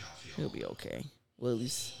fine. He'll be okay. Well, at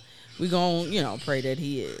least we gonna, pray that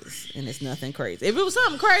he is, and it's nothing crazy. If it was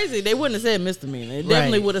something crazy, they wouldn't have said misdemeanor. It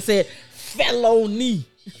definitely would have said felony.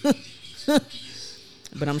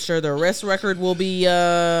 But I'm sure the arrest record will be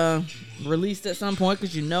released at some point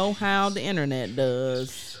because you know how the internet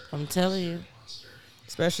does. I'm telling you.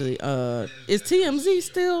 Especially, is TMZ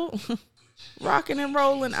still rocking and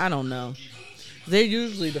rolling? I don't know. They're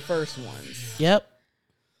usually the first ones. Yep.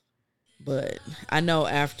 But I know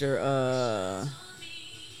after,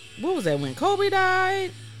 what was that, when Kobe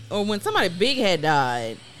died? Or when somebody big had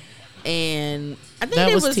died. And I think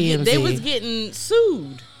That was TMZ. they was getting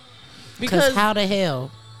sued. Because how the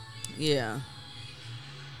hell? Yeah.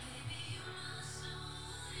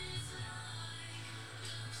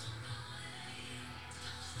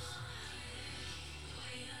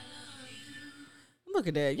 Look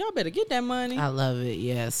at that. Y'all better get that money. I love it,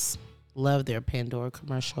 yes. Love their Pandora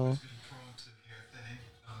commercial.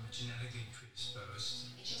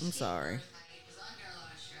 I'm sorry.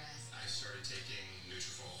 I started taking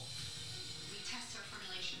Nutrafol.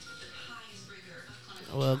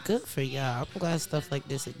 Well, good for y'all. I'm glad stuff like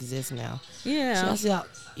this exists now. Yeah. So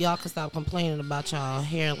y'all can stop complaining about y'all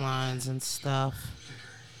hairlines and stuff.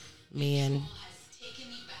 Men.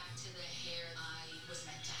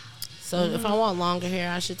 So if I want longer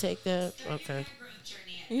hair, I should take that? Okay.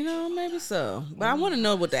 Maybe so. But I want to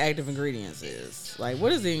know what the active ingredients is. Like,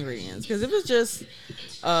 what is the ingredients? Because if it's just,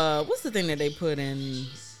 what's the thing that they put in?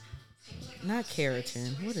 Not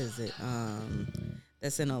keratin. What is it?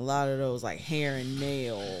 That's in a lot of those like hair and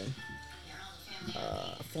nail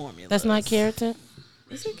formulas. That's not keratin?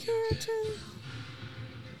 Is it keratin?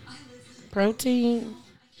 Protein?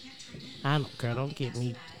 Girl, don't get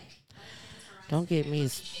me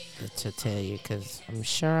to tell you, because I'm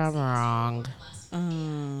sure I'm wrong. Save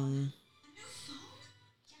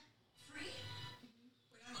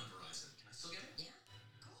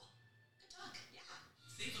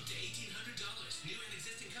up to $1,800. New and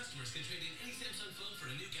existing customers can trade in any Samsung phone for a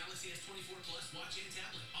new Galaxy S24 Plus watch and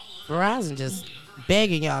tablet. All on Verizon just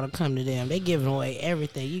begging y'all to come to them. They giving away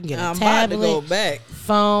everything. You can get a I'm tablet, about to go back.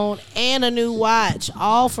 phone, and a new watch,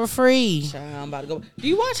 all for free. Child, I'm about to go. Do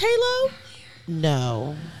you watch Halo?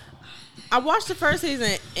 No. I watched the first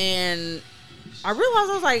season and I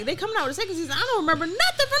realized I was like, they coming out with the second season. I don't remember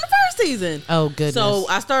nothing from the first season. Oh, goodness. So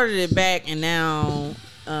I started it back, and now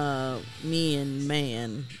me and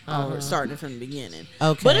Man are starting it from the beginning.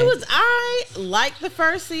 Okay. But I liked the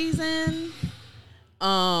first season.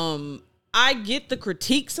 I get the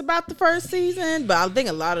critiques about the first season, but I think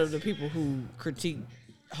a lot of the people who critique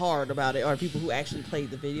hard about it are people who actually played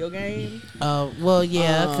the video game. Oh, well,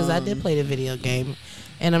 yeah, because I did play the video game,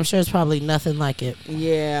 and I'm sure it's probably nothing like it.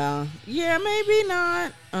 Yeah, maybe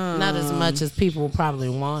not. Not as much as people probably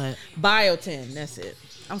want. Biotin, that's it.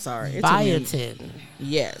 I'm sorry. It's Biotin.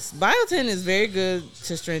 Yes. Biotin is very good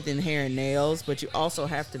to strengthen hair and nails, but you also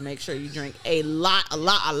have to make sure you drink a lot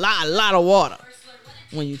of water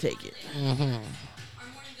when you take it. Mm-hmm.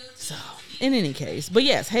 So, in any case, but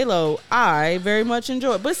yes, Halo, I very much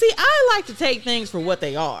enjoy it. But see, I like to take things for what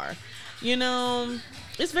they are.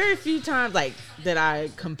 It's very few times like that I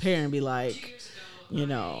compare and be like,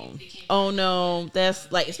 oh no,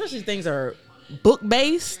 that's like, especially things are book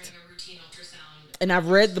based. And I've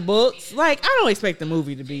read the books. Like, I don't expect the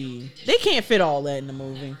movie to be... They can't fit all that in the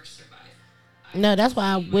movie. No, that's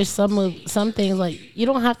why I wish some things, like, you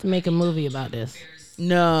don't have to make a movie about this.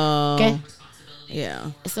 No. Okay?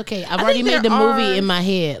 Yeah. It's okay. I've I already think made the there movie are- in my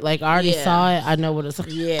head. Like I already Yeah. saw it. I know what it's.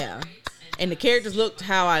 Yeah. And the characters looked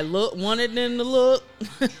how I wanted them to look.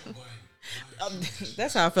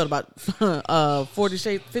 That's how I felt about 50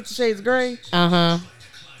 Shades of Grey. Uh-huh.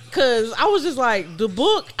 Cause I was just like, the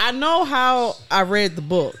book, I know how I read the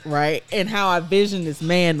book, right? And how I visioned this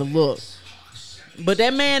man to look. But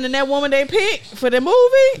that man and that woman they picked for the movie,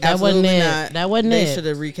 That wasn't absolutely it. not. That wasn't They it. should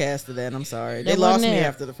have recasted that. I'm sorry. That They lost wasn't me it.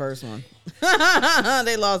 after the first one.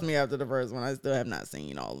 They lost me after the first one. I still have not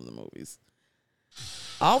seen all of the movies.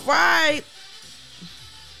 All right.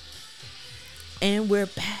 And we're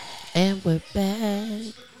back. And we're back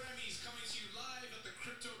The Grammys coming to you live at the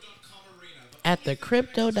Crypto.com Arena. at the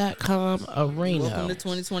Crypto.com Arena. Welcome to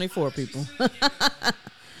 2024, people.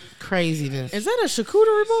 Craziness. Is that a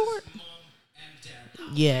charcuterie board?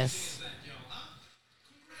 Yes.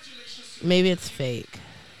 Maybe it's fake.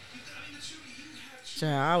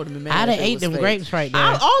 Child, I would have been mad. I'd if have it ate was them fake. grapes right there.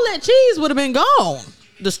 All that cheese would have been gone.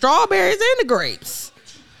 The strawberries and the grapes.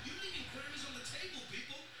 You're leaving Grammys on the table,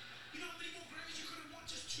 people. You know how many more Grammys you could have won?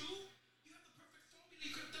 Just 2? You have the perfect formula. You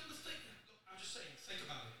could have done the thing. Look, I'm just saying, think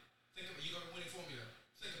about it. You got a winning formula.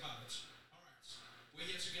 Think about it. All right. We're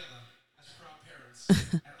here together as proud parents.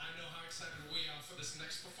 And I know how excited we are for this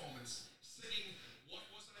next performance. Singing What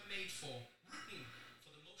Was I Made For? Written for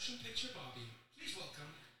the motion picture Barbie. Please welcome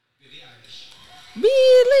Billie Eilish.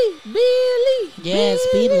 Billy. Yes,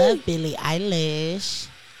 we Billie. love Billie Eilish.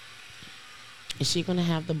 Is she gonna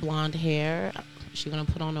have the blonde hair? Is she gonna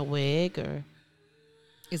put on a wig or?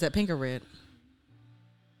 Is that pink or red?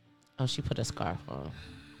 Oh, she put a scarf on.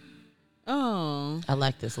 Oh. I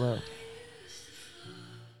like this look.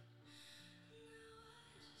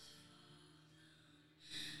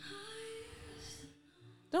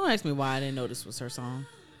 Don't ask me why I didn't know this was her song.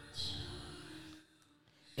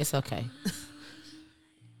 It's okay.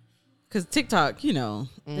 Because TikTok, you know,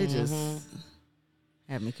 they just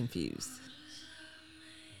have me confused.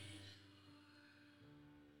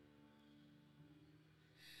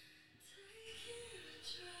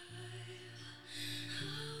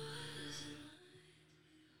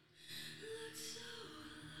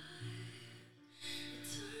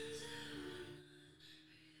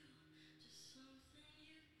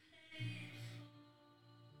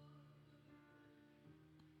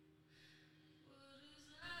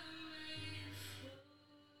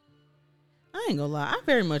 I ain't gonna lie. I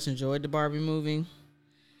very much enjoyed the Barbie movie.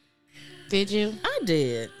 Did you? I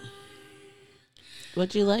did.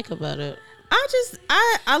 What'd you like about it?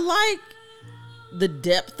 I like the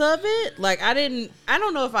depth of it. Like I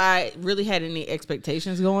don't know if I really had any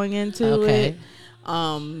expectations going into it.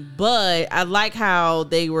 But I like how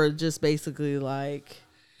they were just basically like,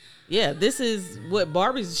 yeah, this is what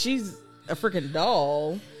she's a freaking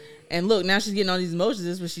doll. And look, now she's getting all these emotions.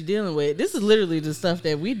 This is what she's dealing with. This is literally the stuff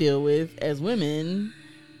that we deal with as women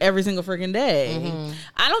every single freaking day.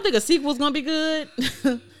 I don't think a sequel's gonna be good.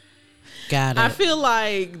 Got it. I feel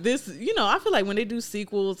like this, I feel like when they do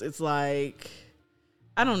sequels, it's like,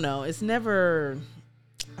 I don't know. It's never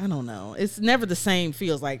the same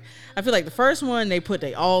feels. Like, I feel like the first one, they put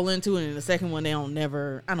they all into it, and the second one, they don't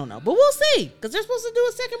never, I don't know. But we'll see, because they're supposed to do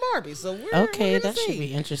a second Barbie. So we're Okay, gonna that see. should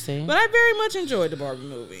be interesting. But I very much enjoyed the Barbie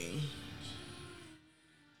movie.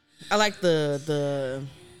 I like the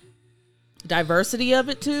diversity of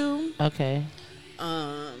it, too. Okay.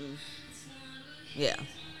 Yeah.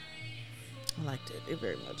 I liked it. It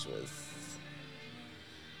very much was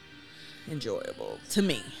enjoyable to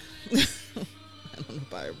me. I don't know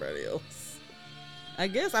about everybody else. I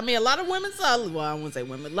guess. I mean, a lot of women saw it. Well, I wouldn't say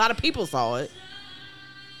women. A lot of people saw it.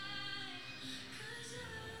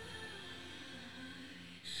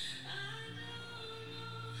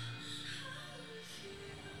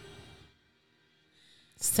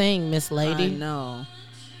 Sing, Miss Lady. I know.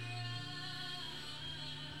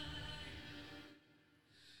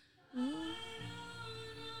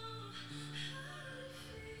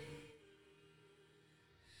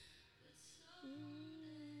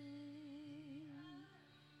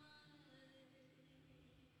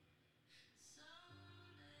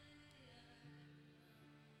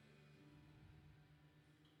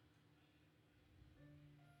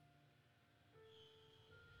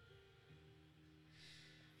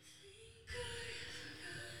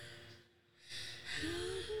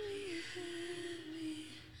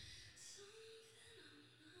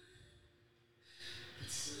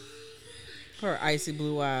 Her icy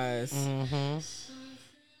blue eyes. Mm-hmm.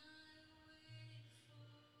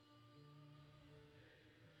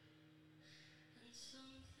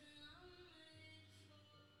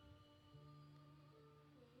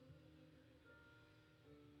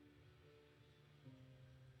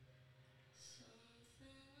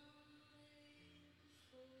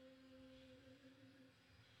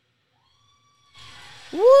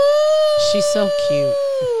 She's so cute.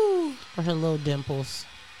 For her little dimples.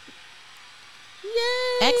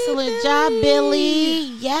 Yay, Excellent job, Billy.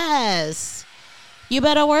 Yes. You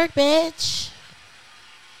better work, bitch.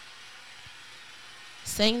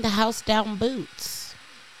 Sing the house down boots.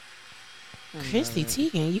 Christy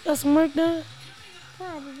Teigen, you got some work done?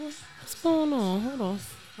 Probably. What's going on? Hold on.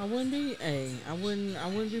 I wouldn't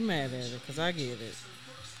be mad at it because I get it.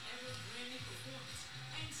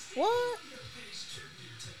 What?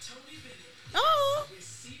 Oh.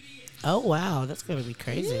 Oh, wow. That's going to be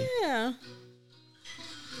crazy. Yeah. What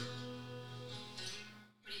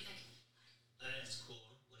do you think? That's cool.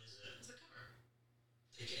 What is it? It's the cover.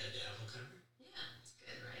 Like the album cover? Yeah, it's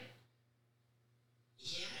good, right?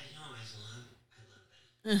 Yeah, I know. I love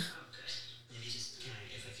that. Oh, good. Maybe just can I,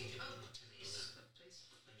 if I can get one more to me, please.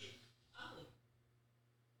 Let me. Oh.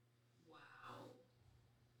 Wow.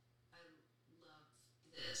 I love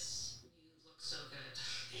this. You look so good.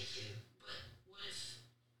 Thank you. But what if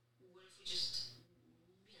we just,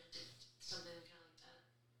 did something kind of like that?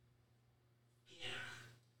 Yeah,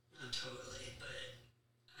 not totally, but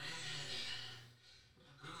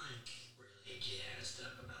I'm like really jazzed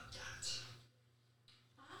up about that.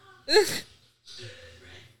 Good,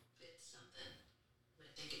 right? It's something. But I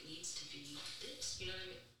think it needs to be this, you know what I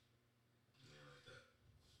mean? Yeah, I like that.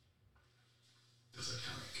 That's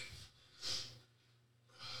iconic.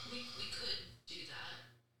 We could do that.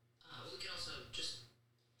 We could also just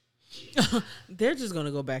They're just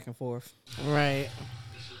gonna go back and forth. Right.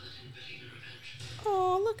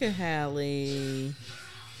 Oh, look at Hallie.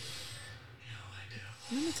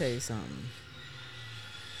 Let me tell you something.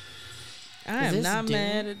 I Is am this not Dune?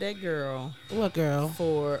 mad at that girl What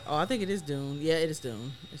girl? I think it is Dune. Yeah, it is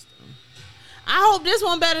Dune. It's Dune. I hope this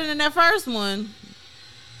one better than that first one.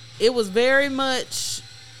 It was very much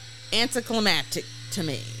anticlimactic to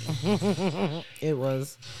me. It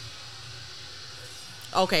was.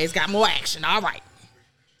 Okay, it's got more action. All right.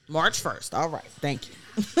 March 1st. All right. Thank you.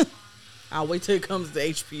 I'll wait till it comes to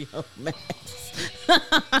HBO Max.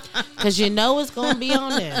 Because you know it's going to be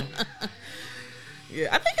on there. Yeah,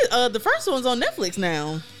 I think the first one's on Netflix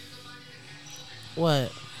now.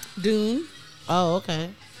 What? Dune. Oh, okay.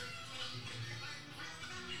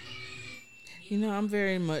 You know, I'm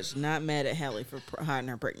very much not mad at Hallie for hiding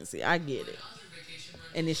her pregnancy. I get it.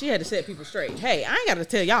 And then she had to set people straight. Hey, I ain't got to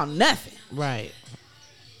tell y'all nothing. Right.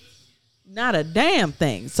 Not a damn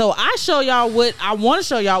thing. So I show y'all what I want to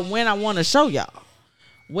show y'all when I want to show y'all.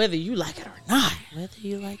 Whether you like it or not. Whether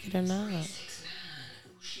you like it or not.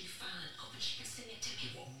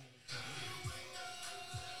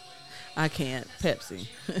 I can't. Pepsi.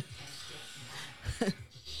 Life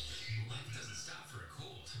doesn't stop for a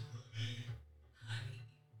cold. Honey.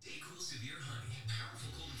 Daycool Severe Honey.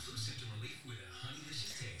 Powerful cold and flu symptom relief with a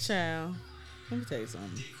honeylicious taste. Child, let me tell you something.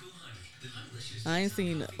 Daycool Honey. The honeylicious. I ain't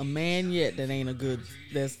seen a man yet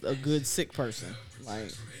that's a good sick person.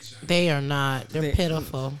 Like, They are not. They're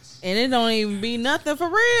pitiful. and it don't even be nothing for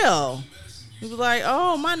real. He was like,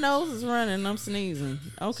 oh, my nose is running. I'm sneezing.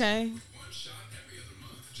 Okay.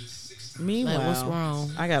 Meanwhile, Like, what's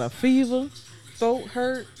wrong? I got a fever, throat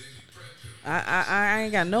hurt. I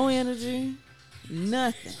ain't got no energy,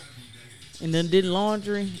 nothing. And then did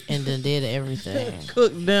laundry, And then did everything.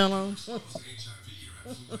 cooked dinner.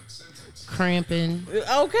 Cramping.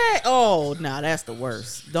 Okay. Oh, nah, that's the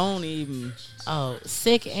worst. Don't even. Oh,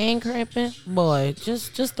 sick and cramping? Boy,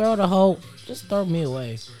 just throw the whole, just throw me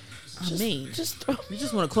away. Just throw. You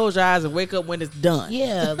just want to close your eyes and wake up when it's done.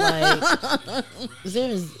 Yeah, like, is there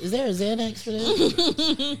a Xanax for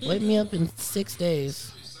this? Wake me up in 6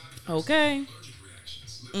 days. Okay.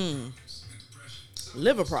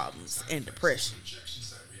 Liver problems and depression.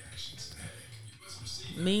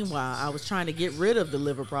 Meanwhile, I was trying to get rid of the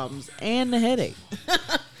liver problems and the headache.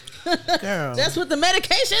 Girl. That's what the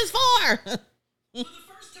medication is for. For the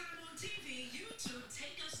first time on TV, YouTube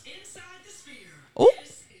take us inside the sphere. Ooh.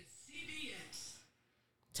 This is CBS.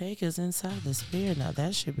 Take us inside the sphere. Now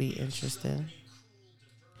that should be interesting.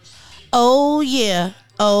 Oh yeah.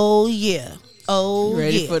 Oh yeah. Oh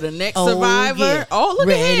Ready yeah. for the next Oh, Survivor? yeah. Oh, look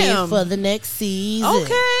Ready at him. for the next season.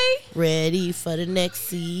 Okay. Ready for the next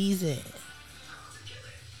season.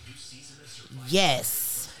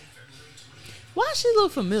 Yes. Why she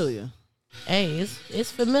look familiar? Hey,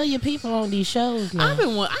 it's familiar people on these shows now.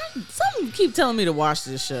 Some keep telling me to watch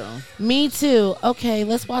this show. Me too. Okay,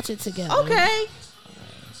 let's watch it together. Okay.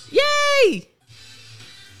 Yay.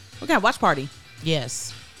 Okay, watch party.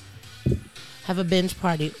 Yes. Have a binge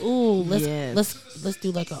party. Ooh, Yes. let's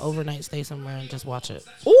do like an overnight stay somewhere and just watch it.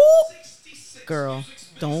 Ooh. Girl,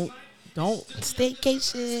 don't.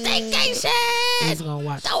 Staycation. Staycation. He's gonna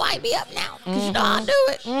watch. Don't wipe me up now, because you know I'll do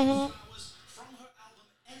it. Mm-hmm.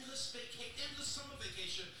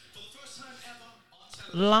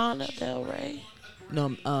 Lana Del Rey. No,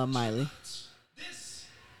 Miley. This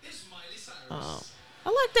is Miley Cyrus. Oh, I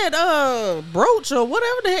like that brooch or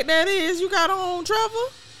whatever the heck that is you got on, Trevor.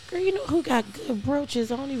 girl, you know who got good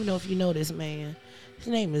brooches? I don't even know if you know this man. His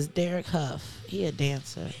name is Derek Huff. He a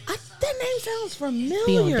dancer. That name sounds Be on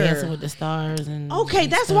familiar. Dancing with the Stars and Okay,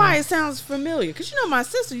 and that's stuff. why it sounds familiar. Cause you know my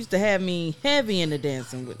sister used to have me heavy into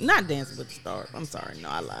not Dancing with the Stars. I'm sorry, no,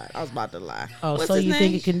 I lied. I was about to lie. Oh, What's so his you name?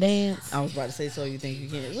 think it can dance? I was about to say, so you think you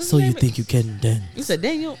can? What's So his you name? think you can dance? You said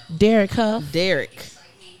Daniel? Derek Huff. Derek.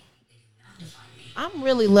 I'm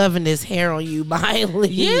really loving this hair on you, Miley.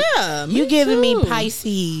 Yeah, me You giving too. me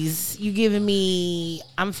Pisces. You giving me.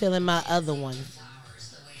 I'm feeling my other one.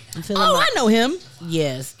 I'm feeling Oh, my. I know him.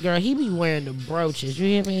 Yes, girl. He be wearing the brooches. You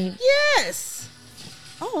hear me? Yes.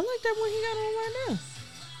 Oh, I like that one he got on right now.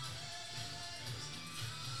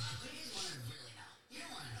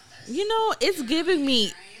 You know, it's giving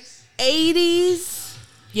me 80s.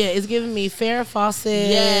 Yeah, it's giving me Farrah Fawcett.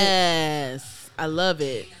 Yes, I love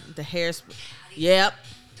it. The hairspray. Yep.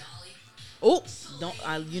 Oh,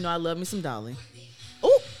 I love me some Dolly.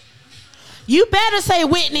 Oh, You better say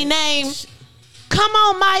Whitney name. Come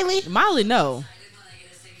on, Miley. Miley, no. I didn't want to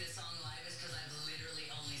get to sing this song live is because I've literally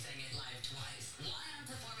only sang it live twice. Why I'm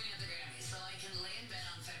performing at the Grammys, so I can lay in bed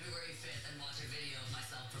on February 5th and watch a video of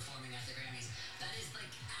myself performing at the Grammys. That is like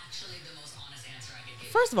actually the most honest answer I could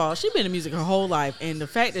give. First of all, she's been in music her whole life, and the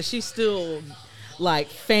fact that she's still like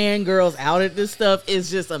fangirls out at this stuff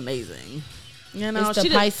is just amazing. You know, It's the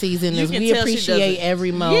Pisces in you us. can We tell she appreciate doesn't-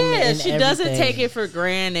 every moment. Yeah, and she doesn't everything. take it for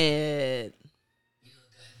granted.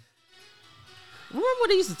 Remember when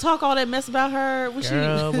they used to talk all that mess about her? When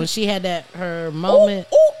Girl, she when she had her moment.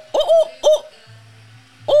 oh,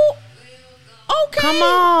 okay. Come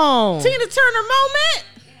on. Tina Turner moment.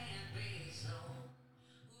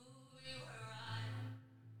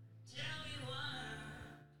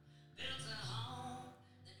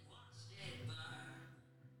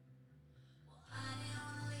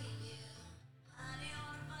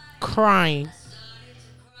 Crying.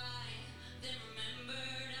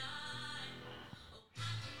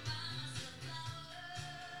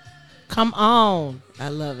 Come on. I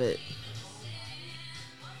love it.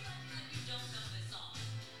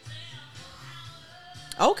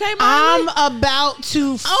 Okay, Miley. I'm about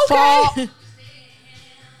to fall.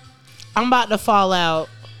 I'm about to fall out.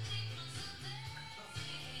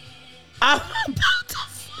 I'm about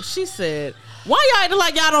to She said, "Why y'all acting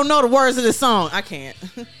like y'all don't know the words of this song?" I can't.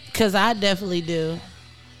 Cause I definitely do.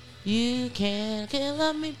 You can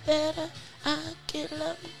love me better. I can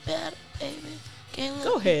love me better, baby. Can love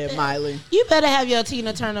Go me ahead, better. Miley. You better have your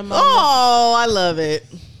Tina Turner moment. Oh, I love it.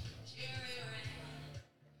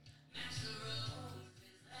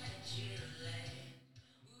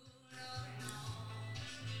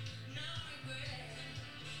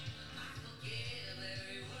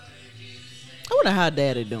 I wonder how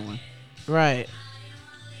Daddy doing. Right.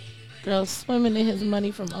 Girl swimming in his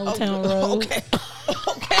money from Old Town Road. Okay.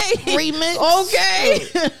 Okay. Remix.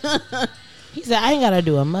 Okay. He said, I ain't gotta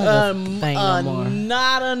do a mother thing no more.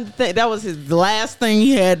 Not that was his last thing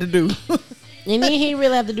he had to do. And then he didn't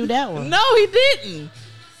really have to do that one. No, he didn't.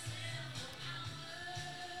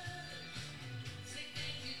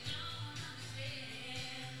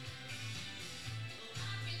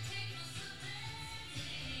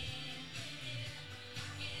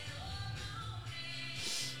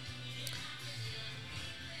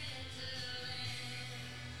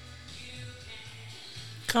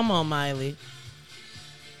 Come on, Miley.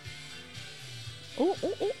 Ooh, ooh, ooh,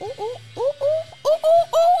 ooh, ooh, ooh, ooh,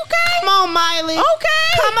 ooh, okay. Come on, Miley.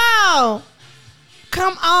 Okay. Come on.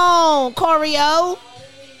 Come on, choreo.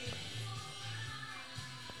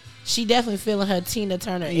 She definitely feeling her Tina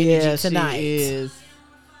Turner energy tonight. She is.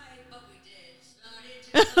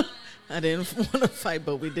 I didn't want to fight,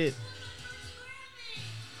 but we did.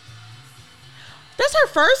 That's her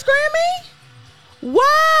first Grammy?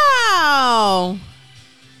 Wow.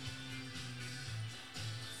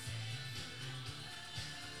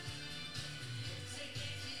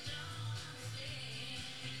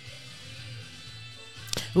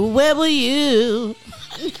 Where were you?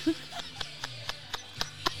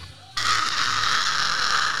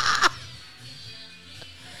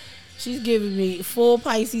 She's giving me full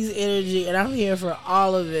Pisces energy, and I'm here for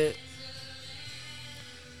all of it.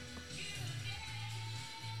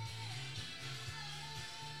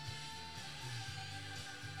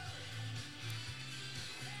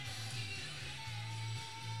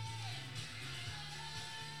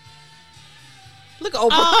 Look at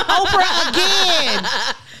Oprah. Oprah again.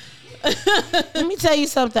 Let me tell you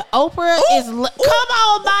something. Oprah is. Come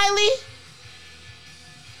on, Miley.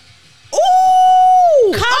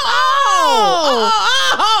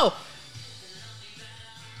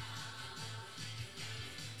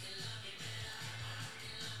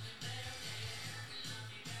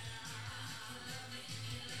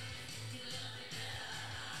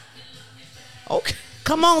 Okay.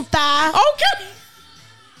 Come on, thigh. Okay.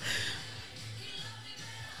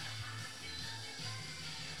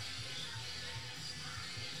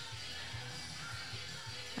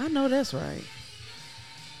 I know that's right.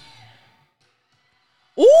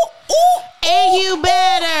 Ooh, ooh. And you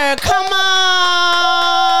better. Come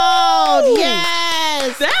on.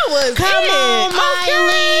 Yes. That was Come it. on,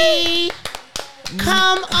 Miley.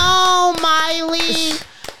 Come on, Miley.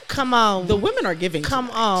 Come on. The women are giving. Come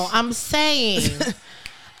tonight. on. I'm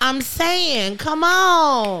saying. Come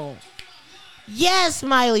on. Yes,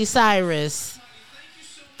 Miley Cyrus.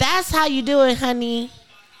 That's how you do it, honey.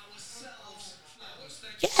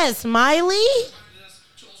 Yes, Miley.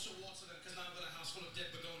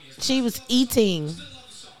 She was eating. Before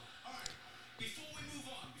we move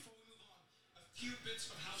on, a few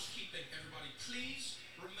bits of housekeeping, everybody. Please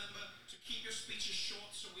remember to keep your speeches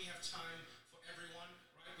short so we have time for everyone,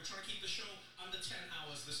 right? We're trying to keep the show under 10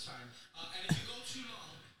 hours this time. And if you go too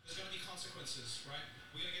long, there's going to be consequences, right?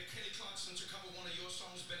 We're going to get Kelly Clarkson to cover one of your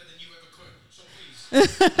songs better than you ever could. So please.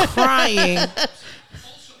 Crying.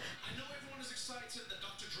 Also, I know everyone is excited that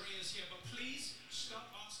Dr. Dre is here, but please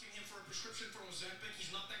stop asking him for a prescription for Ozempic.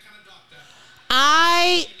 He's not that kind of doctor.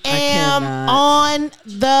 I am cannot. on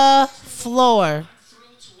the floor. I'm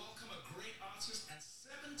thrilled to welcome a great artist and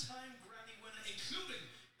 7-time Grammy winner, including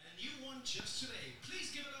a new one just today. Please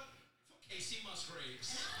give it up for Casey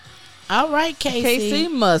Musgraves. All right, Casey. Casey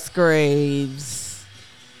Musgraves.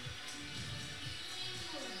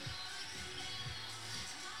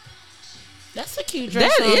 That's a cute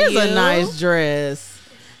dress. That on is you. a nice dress.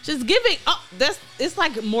 Just giving. Oh, it's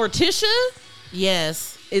like Morticia.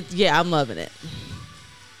 Yes. Yeah, I'm loving it. 10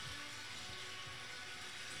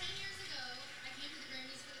 years ago, I came to the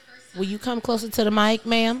Grammys for the first time. Will you come closer to the mic,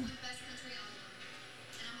 ma'am? Best country album.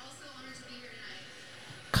 And I'm also honored to be here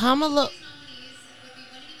tonight. Come a little. These nominees would be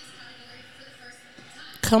winning in this category for the first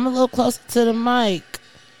time. Come a little closer to the mic.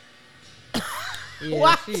 Yeah,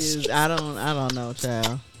 Why she is. she- I don't know,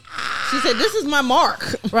 child. She said, "This is my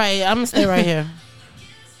mark." Right, I'm gonna stay right here.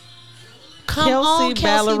 Come Kelsey on,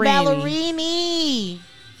 Kelsey Ballerini. Ballerini.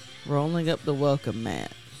 Rolling up the welcome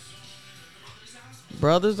mat.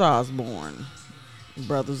 Brothers Osborne.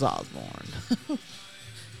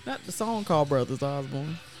 Not the song called Brothers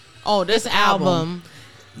Osborne. Oh, this This album. album.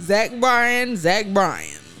 Zach Bryan.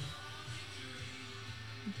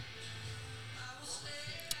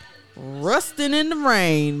 Rustin' in the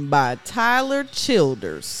Rain by Tyler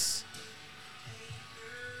Childers.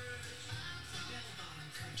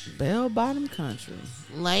 Bell Bottom Country.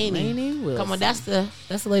 Lainey Wilson. Come on, that's the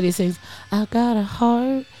lady that sings, I got a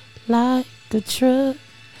heart like a truck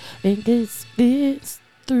and it spits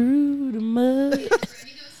through the mud. Grammy goes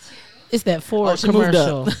to It's that Ford she moved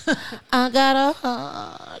commercial. up. I got a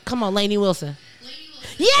heart. Come on, Lainey Wilson. Lainey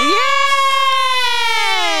Wilson.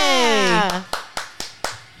 Yeah!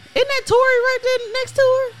 Isn't that Tori right there next to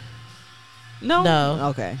her? No. No.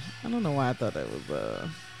 Okay. I don't know why I thought that was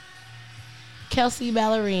Kelsey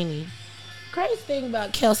Ballerini. Crazy thing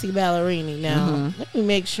about Kelsey Ballerini. Now, let me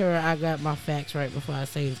make sure I got my facts right before I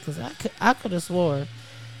say this, because I could have swore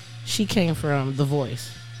she came from The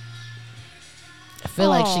Voice. I feel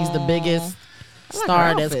like she's the Aw. biggest I like star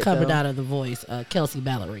her that's outfit, coming though. out of The Voice. Kelsey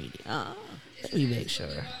Ballerini. uh Let me make sure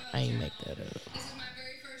I ain't make that up. This is my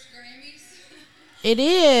very first Grammys. It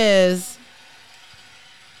is.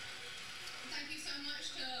 Thank you so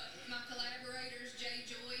much to my collaborators, Jay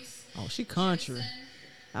Joyce. Oh, she country. Jason,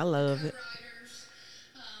 I love it. co-writers,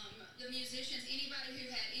 the musicians, anybody who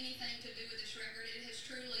had anything to do with this record. It has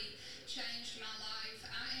truly changed my life.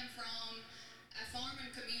 I am from a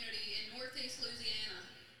farming community in northeast Louisiana,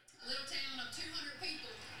 a little town of 200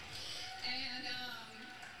 people,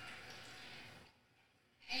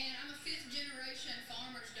 and I'm a fifth generation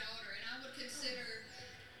farmer's daughter, and I would consider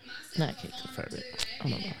myself No, I a can't farmer confirm too. it. And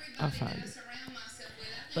Hold on. I'll everybody find that I it. surround myself with,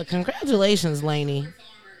 I think But congratulations, Lainey. we're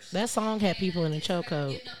farmers. That song had people in the It's about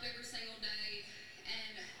chokehold. getting up every single day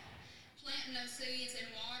and planting those seeds and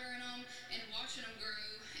watering them and watching them grow.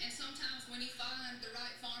 And sometimes when you find the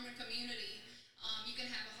right farming community, you can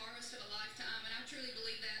have a harvest of a lifetime. And I truly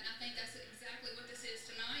believe that. And I think that's exactly what this is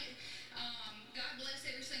tonight. God bless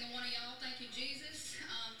every single one of y'all. Thank you, Jesus.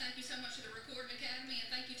 Thank you so much to the Recording Academy, and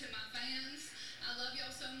thank you to my fans. I love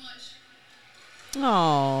y'all so much.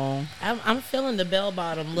 Oh. I'm feeling the bell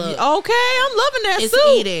bottom look. Okay, I'm loving that It's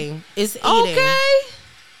suit. eating. It's eating. Okay.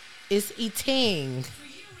 It's eating. For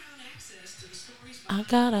year-round access to the stories I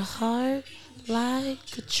got a heart like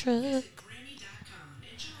a truck. Grammy.com.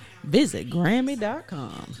 Enjoy our Visit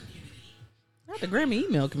Grammy.com. Not the Grammy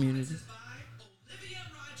email community. by Olivia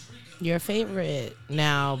Rodrigo, Your favorite.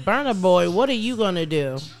 Now, Burna Boy, what are you going to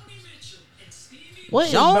do? Joni Mitchell, and What?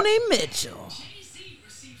 Joni Mitchell. Jay-Z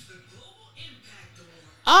receives the Global Impact Award.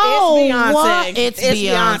 Oh, It's Beyonce. what? It's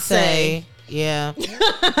Beyonce. Yeah.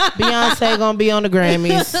 Beyonce gonna be on the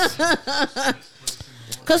Grammys.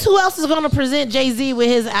 Cause who else is gonna present Jay-Z with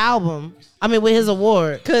his album? I mean, with his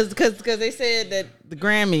award. Cause they said that the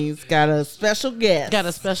Grammys got a special guest. Got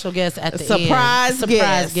a special guest at the surprise end.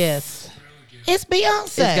 guest. Surprise guest. It's Beyonce.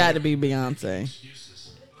 It's got to be Beyonce.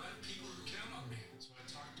 Useless. I have people who count on me, so I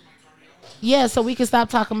talk to my cardiologist. Yeah, so we can stop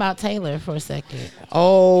talking about Taylor for a second.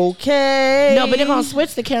 Okay. No, but they're gonna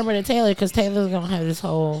switch the camera to Taylor because Taylor's gonna have this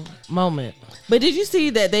whole moment. But did you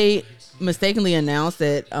see that they mistakenly announced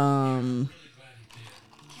that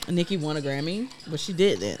Nicki won a Grammy? But she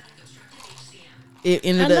didn't. It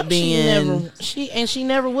ended up being she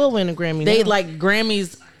never will win a Grammy. they now. like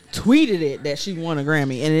Grammys tweeted it that she won a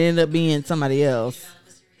Grammy, and it ended up being somebody else.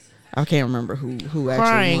 I can't remember who actually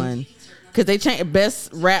Crying. won, because they changed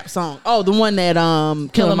best rap song. Oh, the one that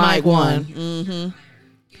Killer Mike won. Mm-hmm.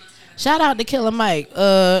 Shout out to Killer Mike.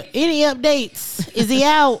 Any updates? Is he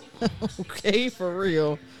out? Okay, for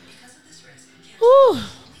real. Whew.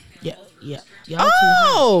 Yeah. Y'all too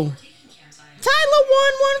hot. Oh, Tyler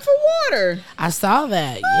won one for Water. I saw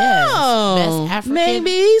that. Yes. Oh, Best African. Make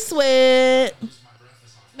me sweat.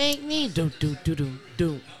 Make me do.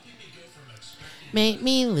 Make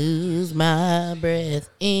me lose my breath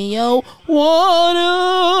in your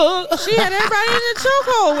water. She had everybody in the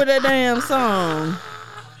chokehold with that damn song.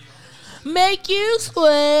 Make you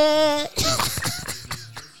sweat.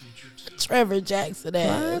 Trevor Jackson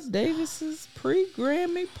ass. Clive Davis's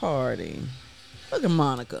pre-Grammy party. Look at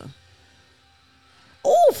Monica.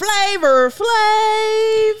 Ooh, Flavor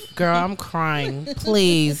Flav. Girl, I'm crying.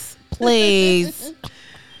 Please. Please.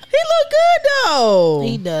 He look good though.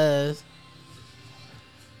 He does.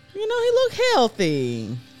 You know, he look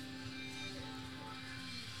healthy.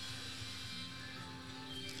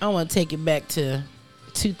 I want to take it back to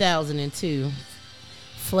 2002.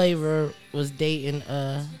 Flavor was dating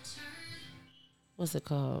what's it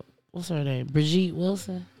called? What's her name? Brigitte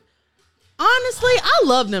Wilson. Honestly, I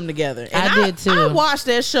love them together. And I did too. I watched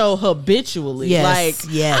that show habitually. Yes,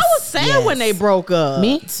 like, yes, I was sad when they broke up.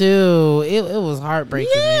 Me too. It was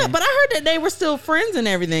heartbreaking. Yeah, man. but I heard that they were still friends and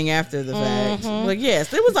everything after the fact. Like,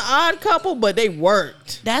 yes, it was an odd couple, but they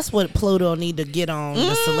worked. That's what Pluto need to get on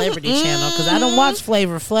the Celebrity Channel, because I don't watch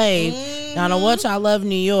Flavor Flav. I don't watch I Love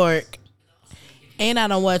New York, and I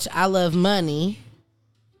don't watch I Love Money.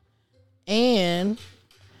 And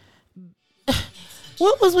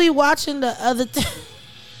what was we watching the other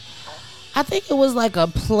I think it was like a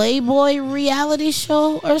Playboy reality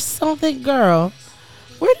show or something. Girl,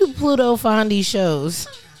 where do Pluto find these shows?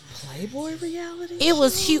 Playboy reality? It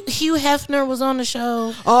was Hugh Hefner was on the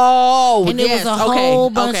show. Oh, And yes. it was a whole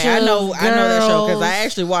bunch I know of that show because girls. I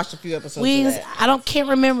actually watched a few episodes of that. I can't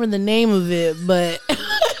remember the name of it, but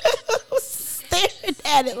I was staring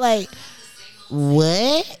at it like,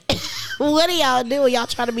 what? What are y'all doing? Y'all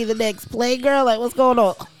trying to be the next Playgirl? Like, what's going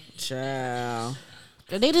on? Child.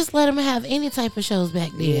 They just let him have any type of shows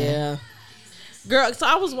back then. Yeah. Girl, so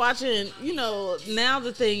I was watching, you know, now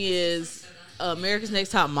the thing is America's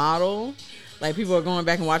Next Top Model. Like, people are going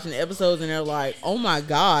back and watching the episodes and they're like, oh my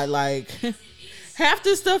God, like, half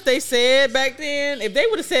the stuff they said back then, if they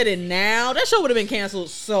would have said it now, that show would have been canceled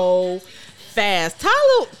so fast.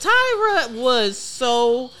 Tyra was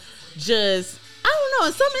so just, I don't know,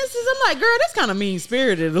 in some instances, I'm like, girl, that's kind of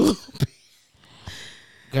mean-spirited a little bit.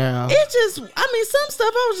 Girl. It just, I mean, some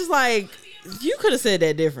stuff I was just like, you could have said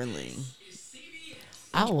that differently.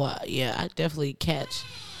 I definitely catch.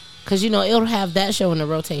 Because, you know, it'll have that show in the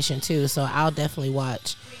rotation, too. So I'll definitely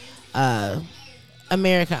watch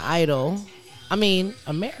American Idol.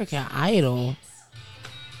 American Idol.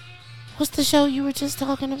 What's the show you were just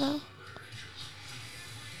talking about?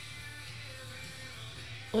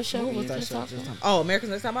 What show was that talking about? Oh, America's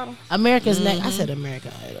Next Top Model? America's Next. I said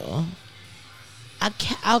American Idol.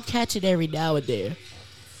 I'll catch it every now and then.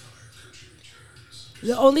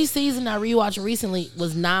 The only season I rewatched recently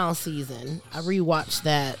was Nile's season. I rewatched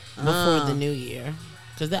that before the new year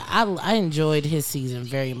because I enjoyed his season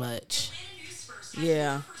very much.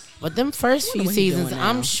 Yeah. But them first few what he seasons, doing now.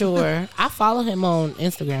 I'm sure I follow him on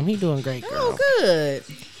Instagram. He doing great, girl.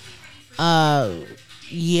 Oh, good.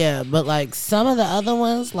 Yeah, but like some of the other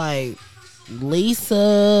ones, like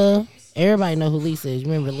Lisa. Everybody know who Lisa is. You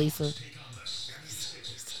remember Lisa?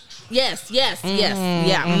 Yes. Yeah.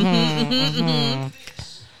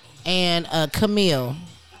 And Camille.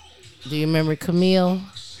 Do you remember Camille?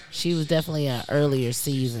 She was definitely an earlier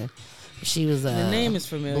season. She was a The name is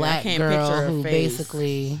familiar. I black can't picture girl her who face.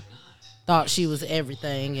 basically thought she was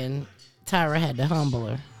everything, and Tyra had to humble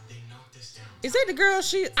her. Is that the girl?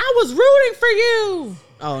 I was rooting for you.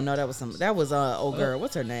 Oh no, that was old girl.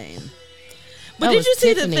 What's her name? But That did was you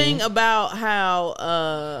see Tiffany. the thing about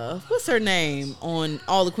how what's her name on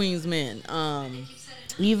All the Queen's Men?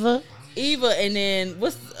 Eva, And then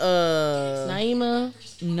what's Naima,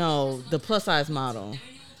 no, the plus size model.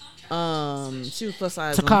 She was plus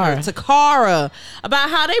size. Takara. Takara. About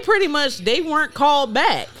how they pretty much they weren't called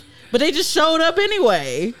back, but they just showed up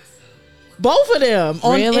anyway. Both of them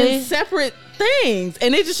Really? in separate things,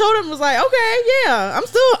 and they just showed up and was like, okay, yeah,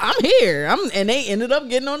 I'm here. And they ended up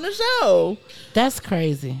getting on the show. that's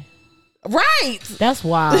crazy. Right. That's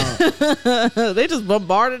wild. They just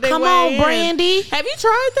bombarded their Come way on, in. Brandy. Have you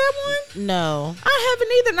tried that one? No, I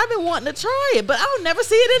haven't either, and I've been wanting to try it, but I'll never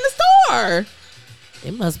see it in the store.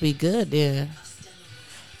 it must be good then.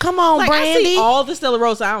 Come on, Like, I Brandy. see all the Stella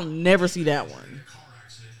Rosa. I'll never see that one.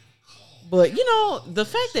 But, you know, the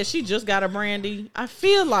fact that she just got a Brandy, I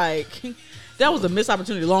feel like that was a missed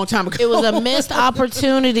opportunity a long time ago. It was a missed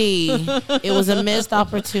opportunity. It was a missed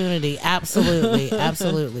opportunity. Absolutely.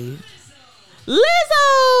 Absolutely.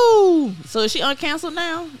 Lizzo. So is she uncanceled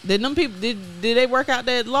now? Did them people did they work out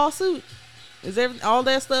that lawsuit? Is there all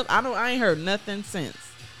that stuff? I ain't heard nothing since.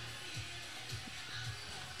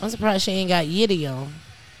 I'm surprised she ain't got Yitty on.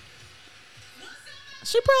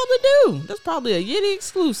 She probably do. That's probably a Yitty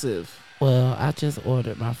exclusive. Well, I just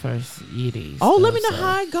ordered my first Yitty. Oh, let stuff, me know so-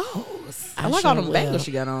 how it goes. I I like all sure them bangles will.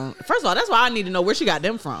 she got on. First of all, that's why I need to know where she got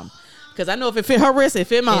them from. Because I know if it fit her wrist, it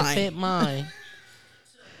fit mine. It fit mine. To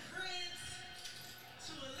Prince,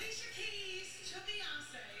 to Alicia Keys, to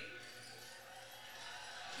Beyonce.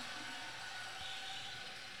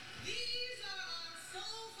 These are our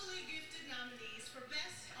soulfully gifted nominees for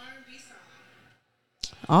Best R&B Song.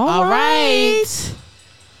 All right.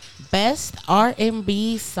 Best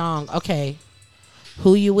R&B song. Okay.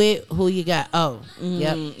 Who you with? Who you got? Oh,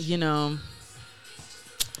 yep. You know.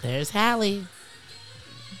 There's Hallie.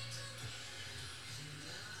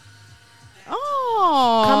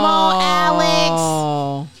 Oh. Come on,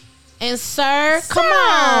 Alex. And Sir, come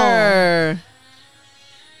on. Sir.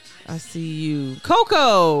 I see you.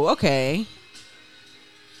 Coco. Okay.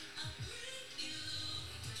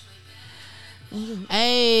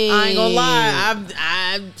 Hey. I ain't gonna lie.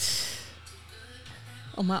 I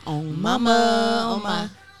on my own Mama, oh my.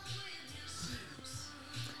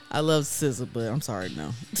 I love SZA, but I'm sorry,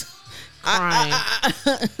 no. Crying.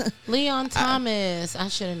 Leon Thomas. I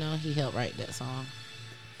should have known he helped write that song.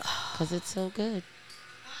 Because it's so good. And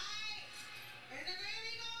the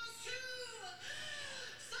Grammy goes to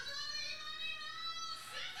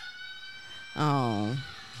somebody. Oh,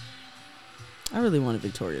 I really wanted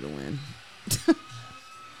Victoria to win.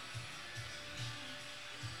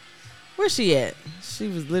 Where's she at? She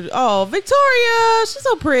was literally. Oh, Victoria, she's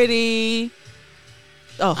so pretty.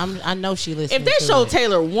 Oh, I know she listened if they to show it.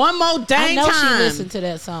 Taylor one more I dang know time, she listened to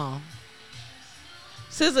that song.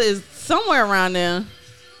 SZA is somewhere around there.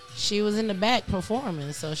 She was in the back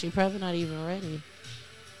performing, so she probably not even ready.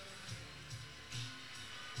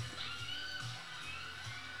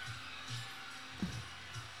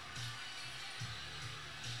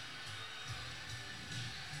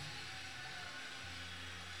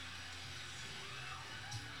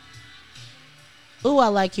 Ooh, I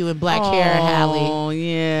like you in black hair, Hallie. Oh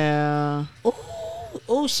yeah.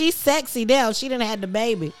 Ooh, she's sexy now. She done had the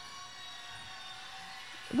baby.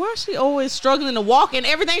 Why is she always struggling to walk in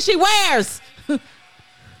everything she wears? I'm out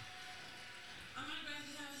of breath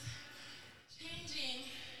because I was changing.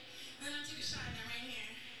 And then I took a shot and I'm right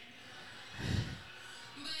here.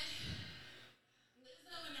 But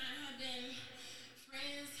Lizzo and I have been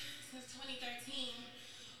friends since 2013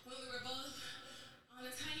 when we were both on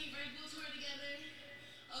a tiny Red Bull tour together,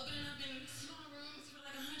 opening up in small rooms for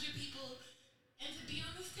like 100 people. And to be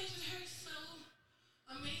on this stage with her is so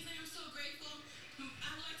amazing. I'm so grateful.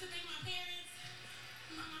 I would like to thank my parents,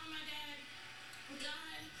 my mom, my dad,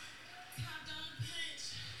 God, Top Dog Punch,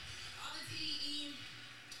 all the TDE,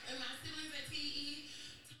 and my siblings at TDE,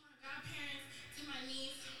 to my godparents, to my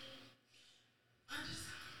niece.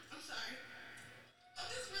 I'm sorry. I'm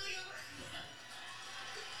just really over.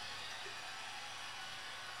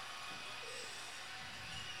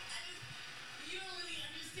 You don't really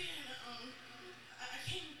understand. I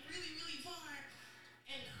came really, really far,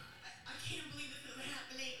 and I can't believe this is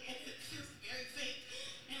happening, and it feels very fake.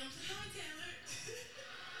 And I'm so hi, Taylor.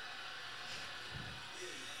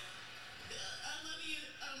 I love you.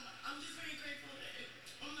 I'm just very grateful that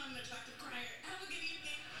I'm not an attractive crier. Have a good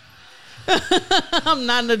evening. I'm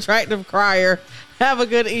not an attractive crier. Have a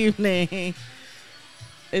good evening.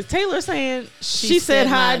 Is Taylor saying she said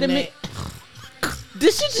hi to me?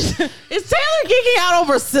 This shit just, is Taylor geeking out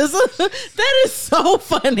over SZA? That is so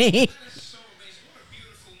funny. That is so amazing. What a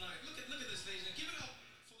beautiful night. Look at this, ladies. And give it up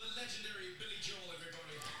for the legendary Billy Joel,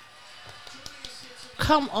 everybody. Joining us here tonight.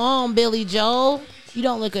 Come on, Billy Joel. You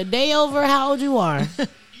don't look a day over how old you are. New single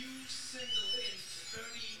in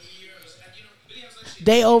 30 years. And you know, Billy has actually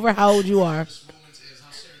Day over how old you are. this moment is how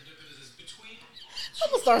serendipitous it is between I'm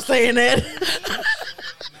gonna start saying that.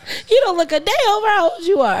 You don't look a day over how old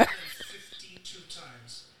you are. 52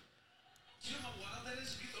 times. Do you know how wild that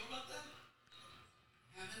is? Have you thought about that?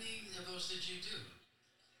 How many of those did you do?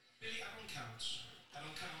 Billy, I don't count. I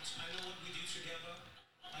know what we do together.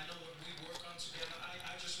 I know what we work on together. I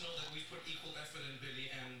just know that we put equal effort in,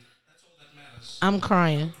 Billy, and that's all that matters. I'm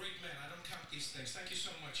crying. Great man. I don't count these things. Thank you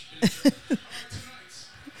so much, Billy Joel. All right,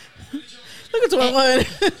 tonight, Billy Joel, Look at 21. new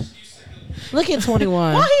single. Look at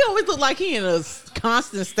 21. Why he always look like he in a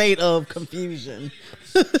constant state of confusion?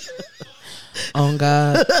 Oh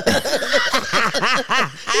God. He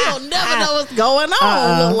don't never know what's going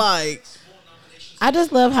on. Look like. I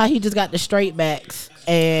just love how he just got the straight backs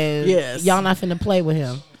and Yes. y'all not finna play with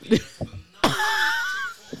him.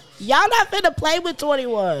 Y'all not finna play with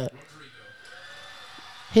 21.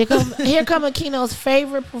 Here come Akino's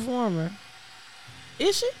favorite performer,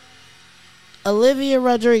 Is she? Olivia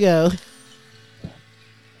Rodrigo.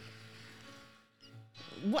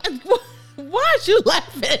 Why are you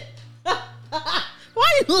laughing? Why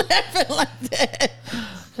are you laughing like that?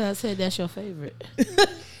 Cause I said that's your favorite.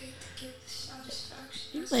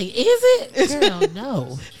 You like, is it? Girl,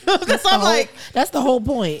 no. Because I'm like, That's the whole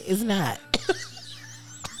point. It's not.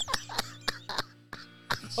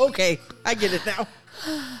 okay, I get it now.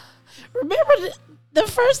 Remember the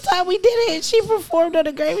first time we did it and she performed on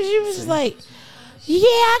the Grammy, she was just like, yeah,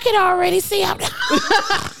 I can already see I'm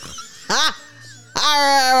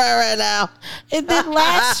All right now. And then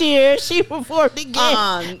last year she performed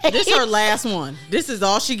again. This is her last one. This is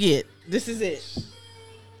all she get. This is it.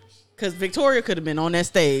 Because Victoria could have been on that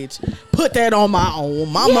stage. Put that on my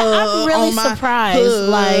own mama. Yeah, I'm really on my surprised. hood.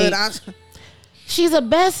 Like, she's a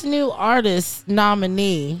Best New Artist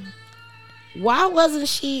nominee. Why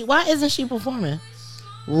isn't she performing?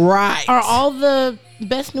 Right. Are all the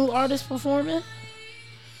Best New Artists performing?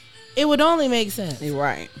 It would only make sense. You're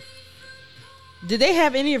right. Did they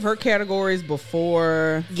have any of her categories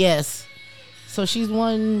before? Yes. So she's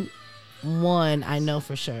won one, I know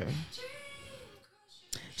for sure.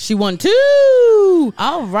 She won 2.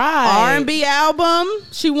 All right. R&B album,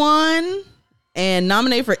 she won. And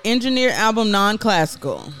nominated for Engineer Album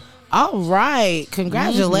Non-Classical. All right.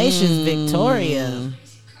 Congratulations, Victoria.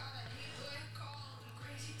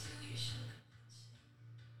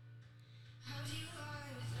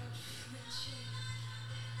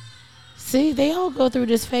 See, they all go through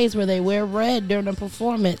this phase where they wear red during a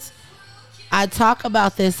performance. I talk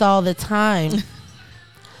about this all the time.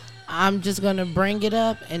 I'm just going to bring it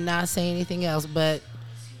up and not say anything else. But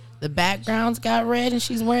the background's got red and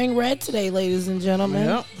she's wearing red today, ladies and gentlemen.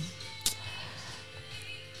 Yep.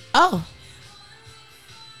 Oh.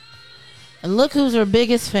 And look who's her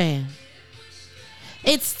biggest fan.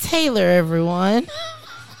 It's Taylor, everyone.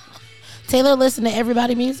 Taylor listen to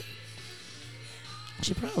everybody music?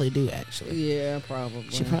 She probably do, actually. Yeah, probably.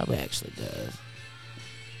 She probably actually does.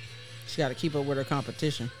 She got to keep up with her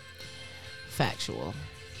competition. Factual.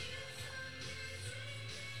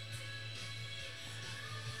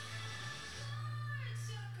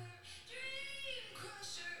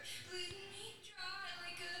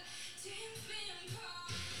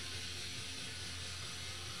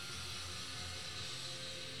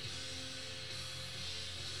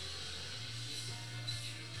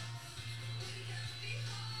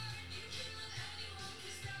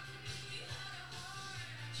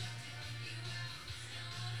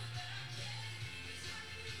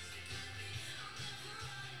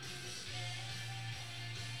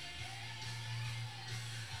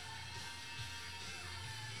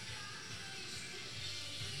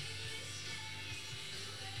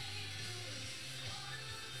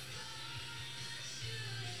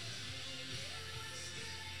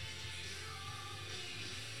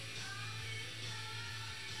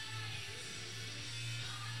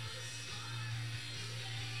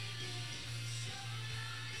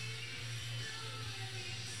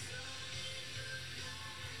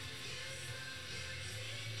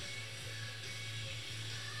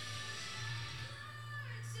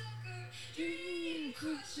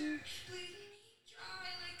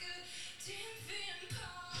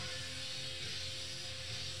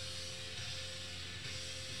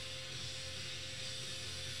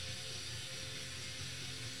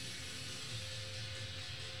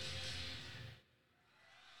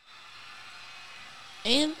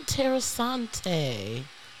 Interessante.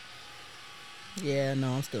 Yeah,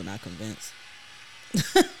 no, I'm still not convinced.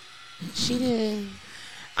 She didn't.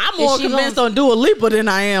 I'm more convinced on Dua Lipa than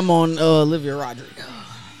I am on Olivia Rodrigo.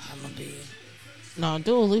 I'm a big. No,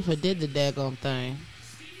 Dua Lipa did the daggone thing.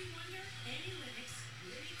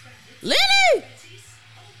 Lenny!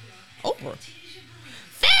 Oprah.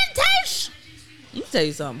 Fantasia! Let me tell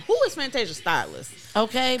you something. Who is Fantasia's stylist?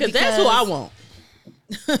 Okay, Because that's who I want.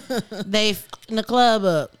 They f***ing the club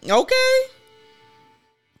up. Okay.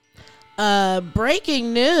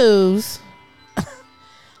 Breaking news.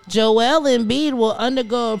 Joel Embiid will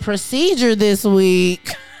undergo a procedure this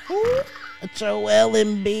week. Joel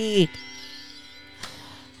Embiid.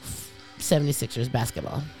 76ers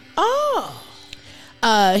basketball. Oh.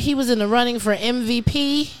 He was in the running for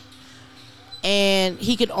MVP, and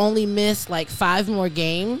he could only miss like 5 more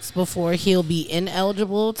games before he'll be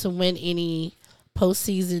ineligible to win any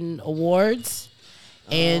postseason awards.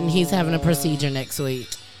 And he's having a procedure next week.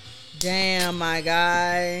 Damn, my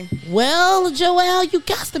guy. Well, Joel, you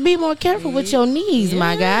got to be more careful with your knees,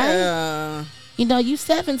 my guy. You know, you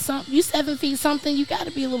 7 feet something. You got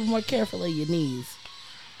to be a little more careful of your knees.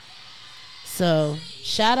 So,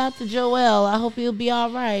 shout out to Joel. I hope he'll be all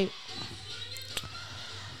right.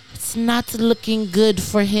 It's not looking good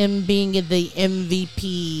for him being the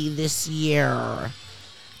MVP this year.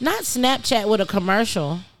 Not Snapchat with a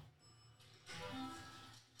commercial.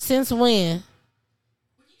 Since when? When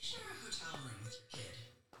you share a hotel room with your kid,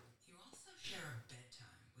 you also share a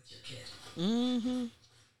bedtime with your kid. Mm-hmm.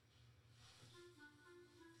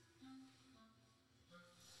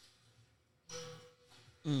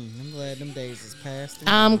 I'm glad them days is past.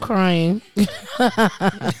 I'm crying.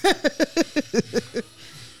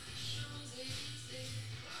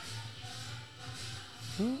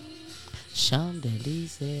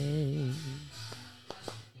 Champs-Élysées.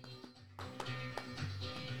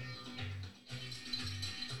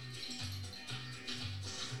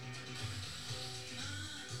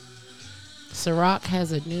 Ciroc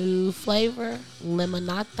has a new flavor,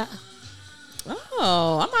 limonata.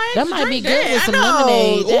 Oh, I might. That might be drink good that. with some I know.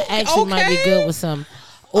 lemonade. That actually might be good with some.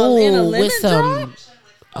 Oh, in a lemon with some. drop?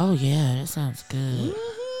 Oh yeah, that sounds good.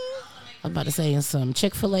 I'm about to say in some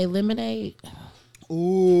Chick-fil-A lemonade.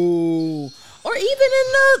 Ooh. Or even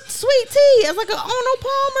in the sweet tea as like an Arnold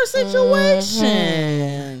Palmer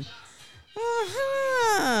situation.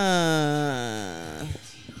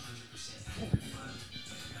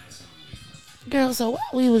 Girl, so while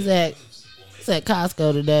we was at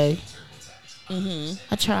Costco today,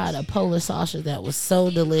 I tried a Polish sausage that was so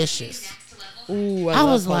delicious. Ooh, I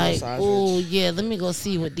was like, oh yeah, let me go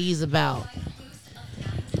see what these about.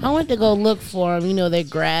 I went to go look for them. You know, they're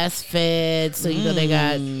grass fed, so you know they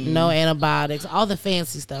got no antibiotics, all the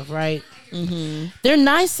fancy stuff, right? They're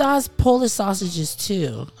nice sized Polish sausages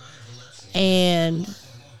too, and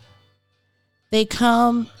they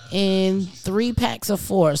come in 3 packs of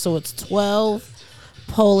 4, so it's 12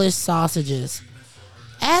 Polish sausages.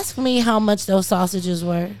 Ask me how much those sausages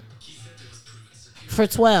were for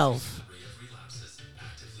 12.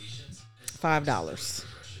 $5.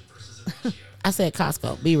 I said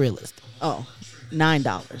Costco. Be realistic. Oh, $9.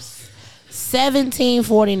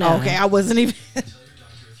 $17.49. Okay, I wasn't even.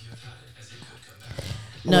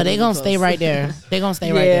 No, they gonna stay right there. They gonna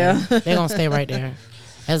stay right Yeah. there. They gonna stay right there.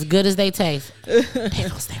 As good as they taste, they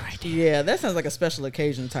gonna stay right there. Yeah, that sounds like a special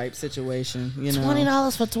occasion type situation. You know,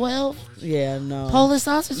 $20 for 12 Yeah, no. Polish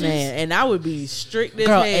sausages. Man, and I would be strict as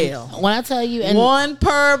Girl, hell. and when I tell you, and One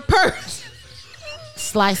per person.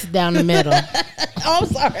 slice it down the middle. Oh, I'm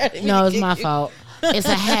sorry. I didn't No, mean it's to my kick you. fault. It's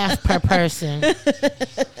a half per person.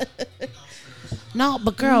 No,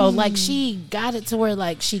 but girl, like she got it to where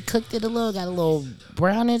like she cooked it a little, got a little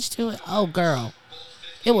brown edge to it. Oh, girl,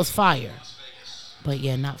 it was fire. But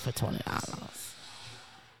yeah, not for $20.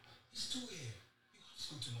 It's 2 a.m. You have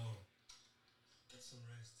school tomorrow. Get some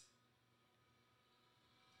rest.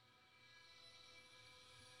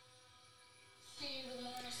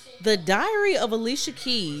 The Diary of Alicia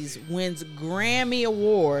Keys wins Grammy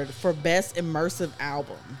Award for Best Immersive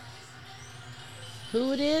Album.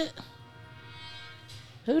 Who did?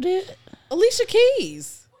 Who did? Alicia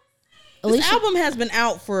Keys. This Alicia? album has been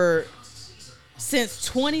out since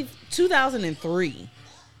 2003.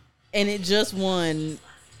 And it just won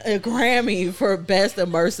a Grammy for Best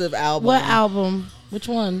Immersive Album. What album? Which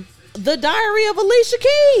one? The Diary of Alicia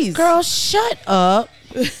Keys. Girl, shut up.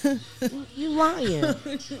 You lying.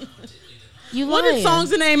 You What lying. did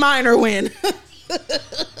Songs in A Minor win?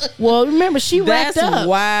 Well, remember, she racked That's up.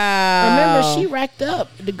 wow. Remember, she racked up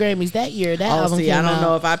the Grammys that year. That Oh, album see, came I don't out.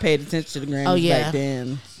 know if I paid attention to the Grammys Oh, yeah. back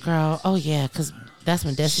then. Girl, oh yeah, because That's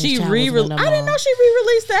when Destiny's She Child was one of I didn't them know she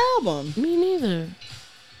re-released the album. on. Me neither.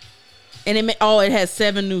 And it has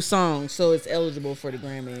 7 new songs, so it's eligible for the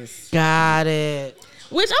Grammys. Got it.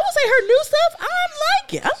 Which I would say her new stuff, I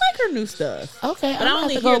like it. I like her new stuff. Okay, But I I'm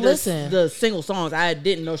only have to hear go listen. the single songs. I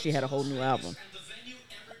didn't know she had a whole new album. And the venue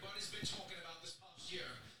everybody's been talking about this past year.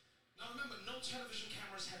 Now remember, no television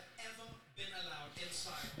cameras have ever been allowed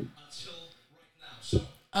inside until right now. So,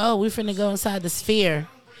 Oh, we finna go inside the Sphere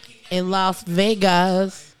in Las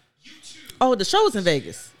Vegas. Oh, the show's in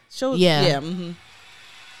Vegas. Yeah. Yeah. Mm-hmm.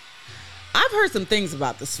 I've heard some things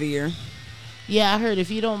about the Sphere. Yeah, I heard if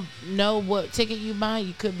you don't know what ticket you buy,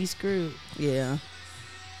 you could be screwed. Yeah.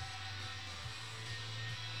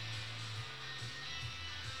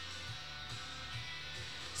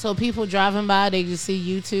 So people driving by, they just see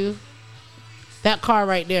you two. That car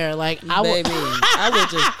right there, like I would. Baby, I would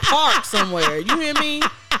just park somewhere. You hear me?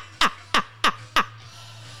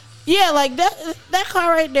 Yeah, like that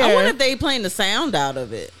car right there. I wonder if they playing the sound out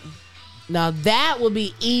of it. Now that would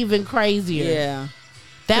be even crazier. Yeah.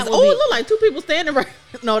 That would Oh, be. it look like 2 people standing right.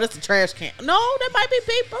 No, that's a trash can. No, that might be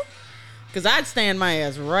people. Because I'd stand my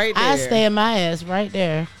ass right there. I stand my ass right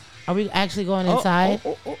there. Are we actually going inside?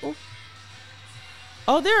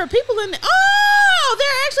 Oh, there are people in there. Oh,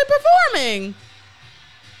 they're actually performing.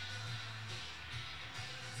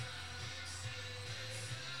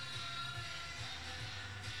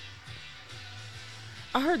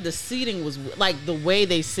 I heard the seating was like the way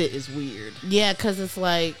they sit is weird. Yeah, because it's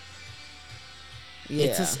like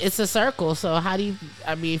Yeah, it's a circle. So how do you?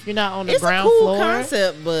 I mean, if you're not on the it's a ground cool floor,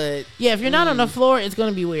 concept, but yeah, if you're not on the floor, it's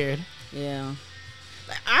gonna be weird. yeah,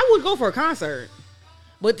 I would go for a concert,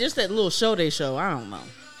 but just that little show they show, I don't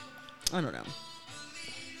know.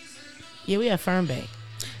 Yeah, we have Fernbank.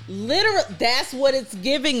 Literally, that's what it's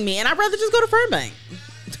giving me, and I'd rather just go to Fernbank.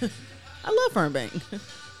 I love Fernbank.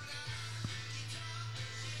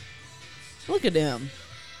 Look at them.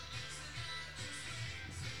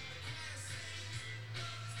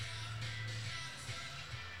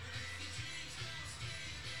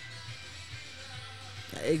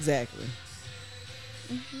 Exactly.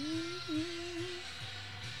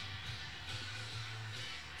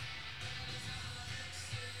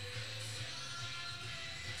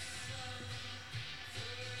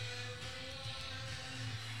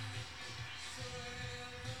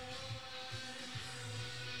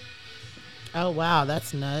 Oh wow,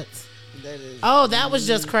 that's nuts. That is. Oh, that was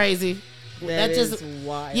just crazy. That just is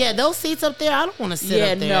wild. Yeah, those seats up there, I don't want to sit Yeah,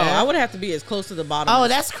 up there. no, I would have to be as close to the bottom. Oh, as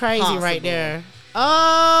that's crazy possible. right there.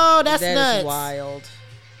 Oh, that's That nuts. is wild.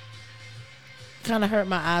 Kind of hurt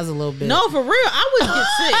my eyes a little bit. No, for real, I would get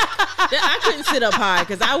sick. I couldn't sit up high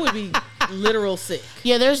because I would be literal sick.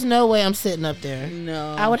 Yeah, there's no way I'm sitting up there.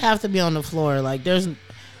 No, I would have to be on the floor. Like there's,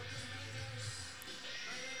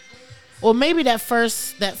 or maybe that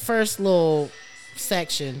first little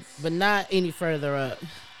section, but not any further up.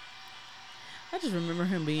 I just remember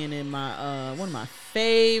him being in my one of my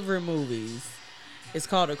favorite movies. It's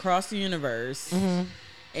called Across the Universe,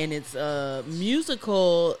 and it's a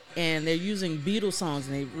musical, and they're using Beatles songs,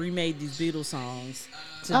 and they remade these Beatles songs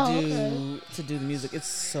to do the music. It's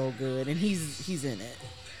so good, and he's in it.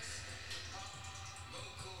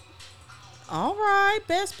 All right,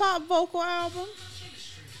 best pop vocal album,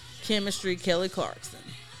 Chemistry, Kelly Clarkson.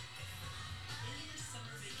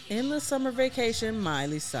 Endless Summer Vacation,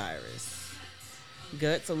 Miley Cyrus.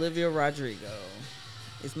 Guts, Olivia Rodrigo.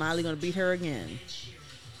 Is Miley gonna beat her again?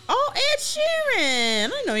 Oh, Ed Sheeran. I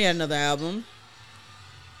didn't know he had another album.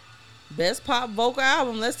 Best pop vocal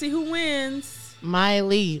album. Let's see who wins.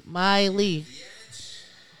 Miley.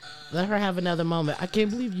 Let her have another moment. I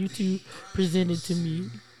can't believe you two presented to me.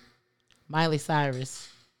 Miley Cyrus.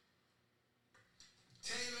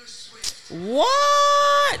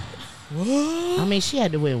 What? I mean, she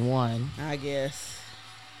had to win one. I guess.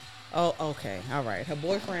 Oh, okay. All right. Her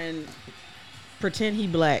boyfriend pretend he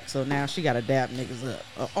black, so now she got to dap niggas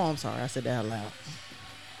up. Oh, I'm sorry. I said that out loud.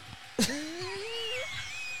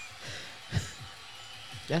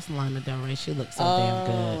 That's Lana Del Rey. She looks so damn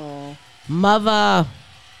good. Oh. Mother.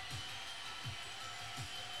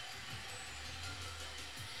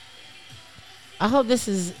 I hope this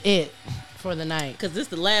is it for the night. Cause this is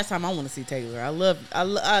the last time I want to see Taylor.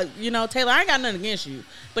 You know, Taylor, I ain't got nothing against you,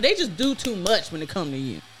 but they just do too much when it come to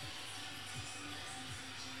you.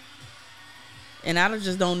 And I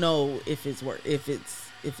just don't know if it's you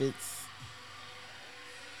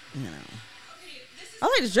know. I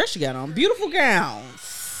like this dress she got on. Beautiful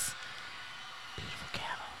gowns.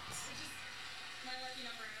 My lucky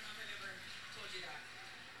number, I don't know if I've ever told you that.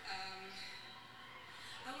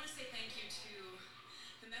 I want to say thank you to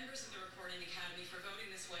the members of the Recording Academy for voting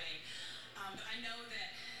this way. But I know that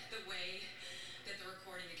the way that the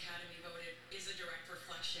Recording Academy voted is a direct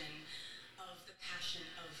reflection of the passion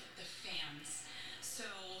of the fans. So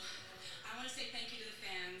I want to say thank you to the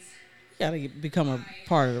fans. You gotta become a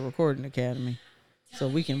part of the Recording Academy so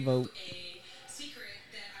we can vote. A secret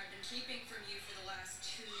that I've been keeping from you for the last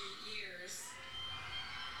 2 years,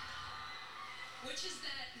 which is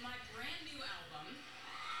that my brand new album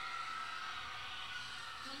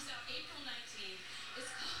comes out April 19th.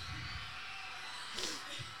 It's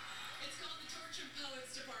called The Tortured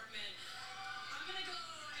Poets Department. I'm gonna go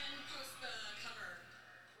and post the cover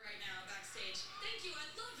right now backstage. Thank you. I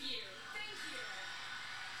love you. Thank you.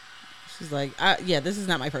 She's like, yeah, this is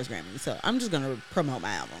not my first Grammy, so I'm just gonna promote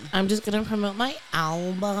my album. I'm just gonna promote my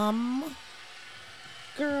album.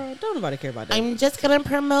 Girl, don't nobody care about that. I'm just gonna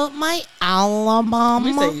promote my album. Let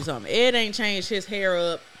me tell you something. Ed ain't changed his hair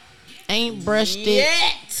up Ain't brushed it.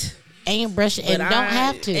 yet. Ain't brushed it. And don't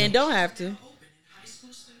have to. And don't have to. Open and high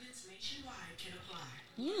school students nationwide can apply.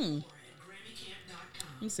 Or at GrammyCamp.com.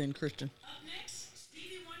 I'm saying Christian. Up next,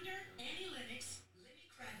 Stevie Wonder, Annie Lennox, Lenny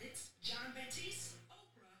Kravitz, John Batiste,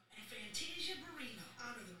 Oprah, and Fantasia Barrino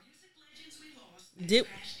honor the music legends we lost this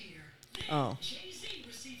past year. Then Oh. Jay-Z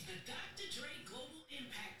receives the Dr. Dre Global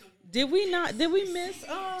Impact Award. Did we miss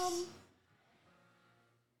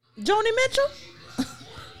Joni Mitchell?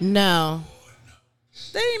 No.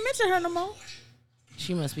 They ain't mention her no more.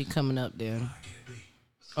 She must be coming up then.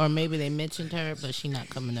 Or maybe they mentioned her, but she not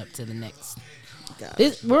coming up to the next.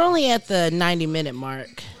 We're only at the 90-minute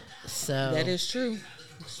mark. So That is true.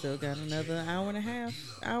 Still got another hour and a half.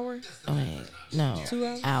 Hour? Oh, wait. No. 2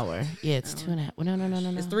 hours? Hour. Yeah, it's 2.5.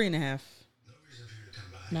 No. It's 3.5.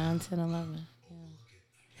 9, 10, 11. Yeah.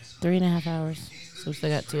 3.5 hours. So we still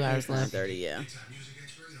got 2 hours left. 9:30, yeah. Music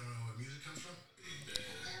expert, you don't know where music comes from?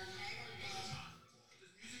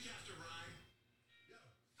 Does music have to rhyme? Yo,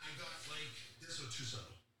 I got like this or too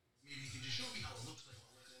subtle. Maybe you can just show me how it looks like.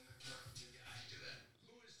 Yeah, I do that.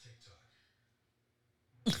 Who is TikTok?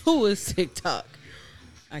 Who is TikTok?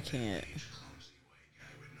 I can't. Clumsy white guy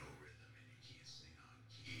with no rhythm and you can't sing on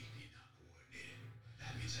key. You're not coordinated.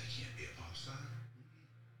 That means I can't be a pop star.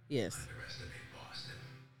 Yes. Underestimate Boston.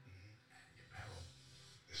 And your barrel.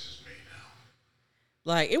 This is me now.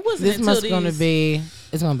 Like, it wasn't This until must these...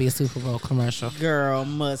 it's gonna be a Super Bowl commercial. Girl,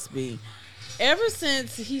 must be. Ever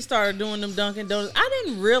since he started doing them Dunkin' Donuts, I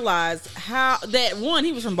didn't realize how that one,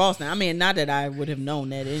 he was from Boston. I mean, not that I would have known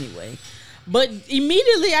that anyway. But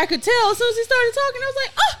immediately I could tell as soon as he started talking, I was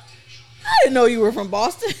like, oh, I didn't know you were from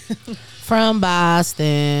Boston. From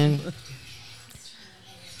Boston.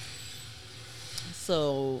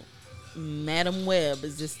 So, Madam Web,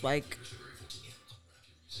 is this like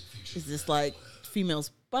female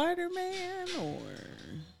Spider-Man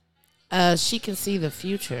or? She can see the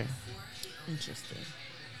future Interesting.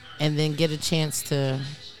 and then get a chance to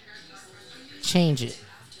change it.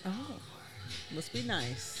 Oh, must be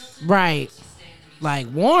nice. Right. Like,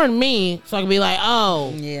 warn me so I can be like,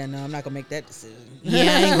 oh, Yeah, no, I'm not gonna make that decision. yeah,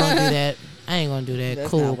 I ain't gonna do that. I ain't gonna do that.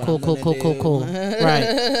 That's Cool, not what cool, I'm cool, gonna cool, cool, do. cool.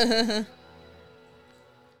 Right.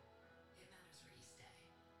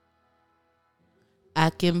 I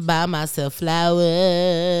can buy myself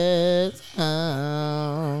flowers.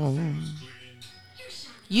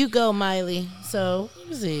 You go, Miley. So, let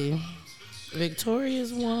me see.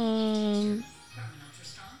 Victoria's one.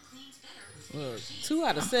 Look, 2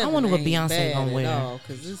 out of 7. I wonder what ain't Beyonce bad gonna at wear. all,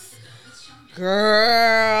 'cause this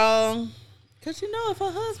girl, 'cause you know if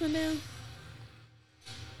her husband now.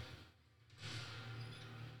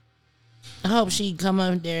 I hope she come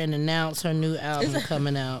up there and announce her new album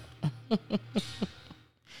coming out.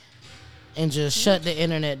 And just shut the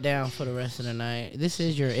internet down for the rest of the night. This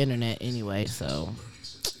is your internet anyway, so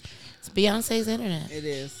it's Beyonce's internet. It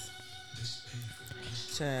is.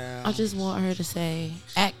 Child. I just want her to say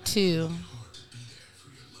Act 2,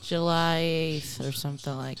 July 8th or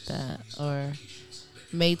something like that, or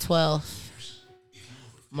May 12th,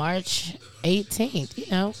 March 18th, you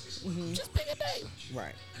know, just pick a day.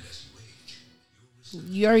 Right.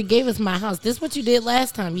 You already gave us My House. This is what you did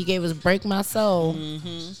last time. You gave us Break My Soul.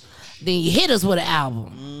 Then you hit us with an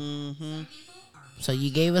album. So you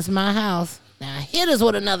gave us My House. Now hit us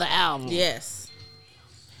with another album. Yes.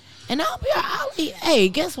 And I'll leave. Hey,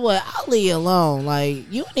 guess what? I'll leave you alone. Like,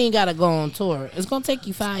 you ain't got to go on tour. It's going to take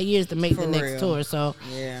you 5 years to make For the next real. tour. So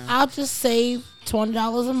Yeah. I'll just save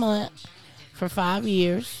 $20 a month for 5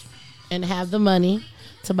 years and have the money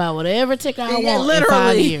to buy whatever ticket I Yeah, want in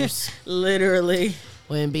 5 years. Literally.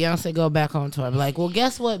 When Beyonce go back on tour, I'll be like, well,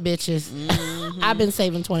 guess what, bitches? I've been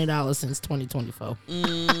saving $20 since 2024.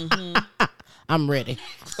 I'm ready.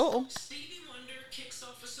 Uh-oh. Stevie Wonder kicks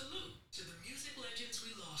off a salute to the music legends we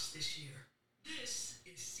lost this year.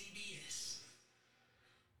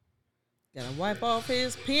 Gotta wipe off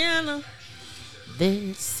his piano.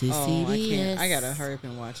 This is Oh, I CBS. can't. I gotta hurry up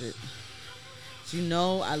and watch it. You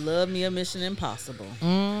know, I love me a Mission Impossible.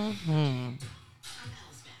 Mm-hmm.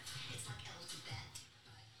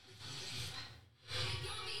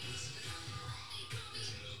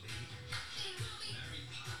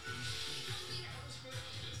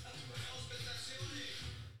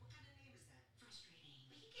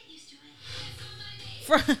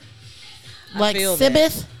 Like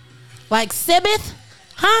Sibith? Like Sibith?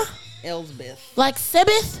 Huh? Elsbeth. Like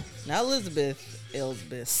Sibith? Not Elizabeth.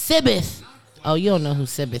 Elsbeth. Sibith. Oh, you don't know who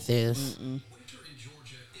Sibith is.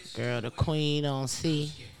 Girl, the queen on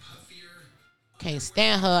C. Can't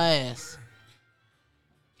stand her ass.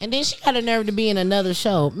 And then she got a nerve to be in another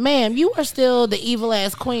show. Ma'am, you are still the evil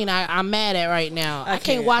ass queen I'm mad at right now. I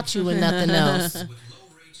can't watch you in nothing else.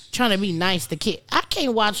 Trying to be nice to kid. I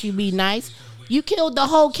can't watch you be nice. You killed the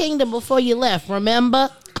whole kingdom before you left, remember?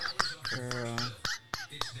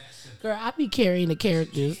 Girl, I be carrying the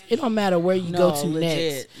characters. It don't matter where you go to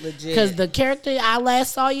next. Legit. Because the character I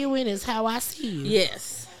last saw you in is how I see you.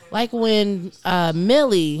 Yes. Like when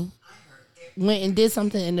Millie went and did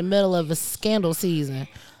something in the middle of a Scandal season.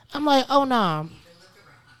 I'm like, oh, no.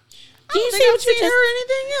 Do you see what you just... or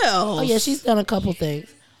anything else? Oh, yeah, she's done a couple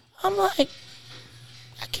things. I'm like,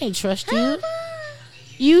 I can't trust you.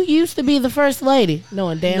 You used to be the first lady.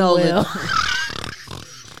 Knowing damn well.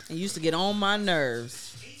 It used to get on my nerves.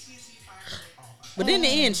 But in the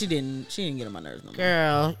end, she didn't get on my nerves no more.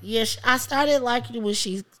 Girl, yeah, I started liking it when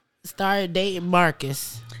she started dating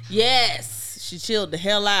Marcus. Yes. She chilled the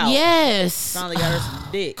hell out. Yes. Finally got her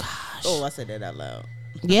some dick. Gosh. Oh, I said that out loud.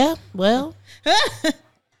 Yeah, well.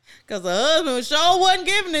 Because her husband sure wasn't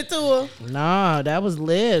giving it to her. Nah, that was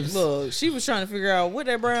Liv's. Look, she was trying to figure out what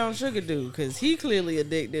that brown sugar do. Because he clearly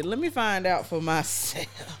addicted. Let me find out for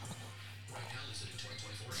myself.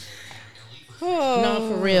 Oh. No,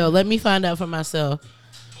 for real. Let me find out for myself.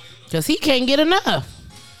 Because he can't get enough.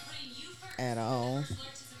 At all.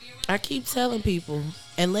 I keep telling people,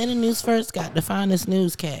 Atlanta News First got the finest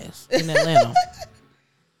newscast in Atlanta.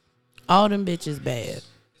 All them bitches bad. Is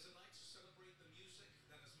a night to celebrate the music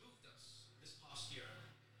that has moved us this past year.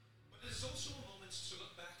 But it is also a moment to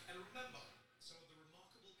look back and remember some of the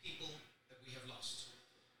remarkable people that we have lost.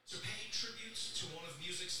 To pay tribute to one of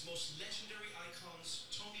music's most legendary icons,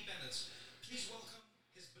 Tony Bennett, please welcome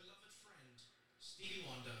his beloved friend, Stevie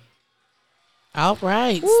Wonder. All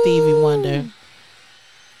right, Stevie Wonder.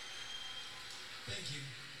 Thank you.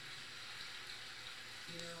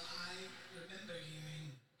 You know, I remember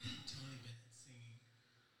hearing Tony Bennett singing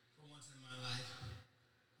for once in my life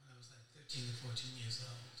when I was like 13 to 14 years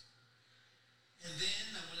old. And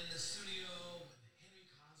then I went in the studio with Henry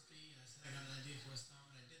Cosby and I said I got an idea for a song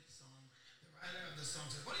and I did the song. The writer of the song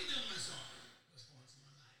said, "What are you doing with my song?" It was for once in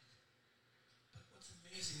my life. But what's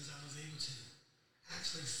amazing is I was able to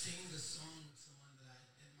actually sing the song with someone that I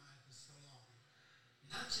admired for so long.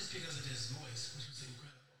 Not just because of his voice, which was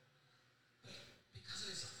incredible, but because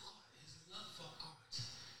of his art, his love for art,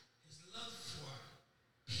 his love for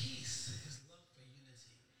peace, his love for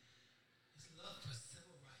unity, his love for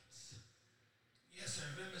civil rights. Yes,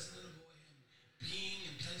 I remember as a little boy him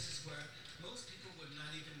being in places where most people would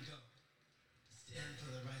not even go to stand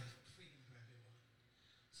for the right of freedom for everyone.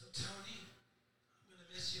 So Tony, I'm going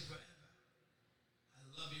to miss you forever. I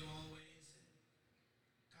love you always, and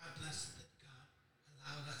God bless that God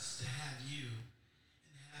allowed us to have you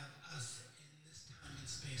and have us in this time and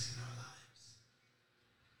space in our lives.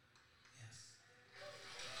 Yes.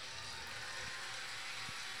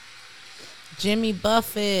 Jimmy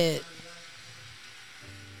Buffett. For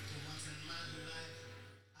once in my life,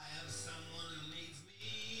 I have someone who needs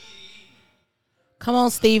me. Come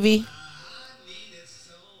on, Stevie. I needed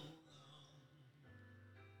so long.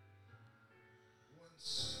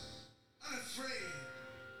 Once unafraid,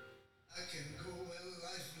 I can go where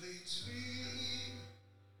life leads me,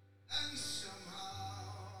 and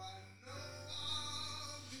somehow I know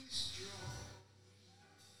I'll be strong.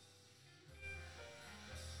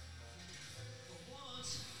 For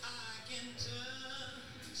once I can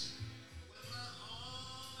touch where my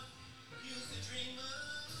heart used to dream of.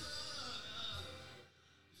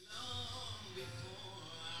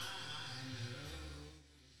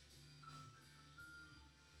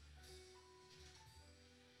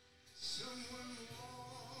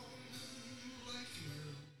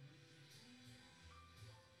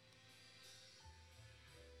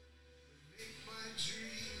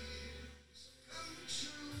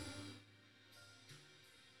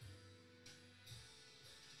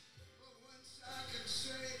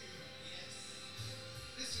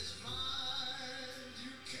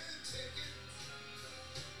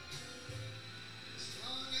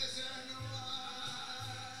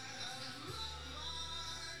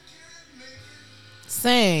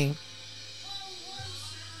 Sing.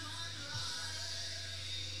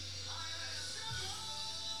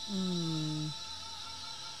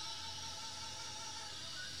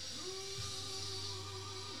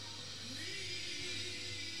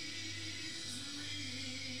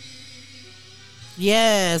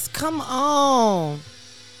 Yes, come on.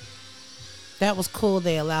 That was cool.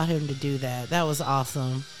 They allowed him to do that. That was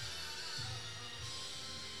awesome.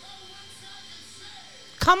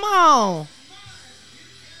 Come on.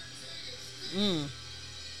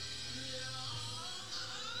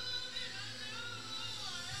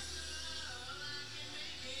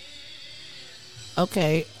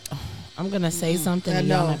 Okay, I'm gonna say something and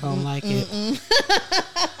y'all not gonna like it.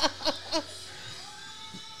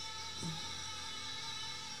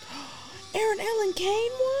 Aaron Allen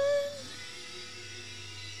Kane won?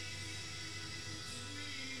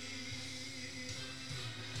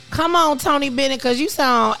 Come on, Tony Bennett, because you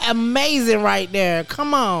sound amazing right there.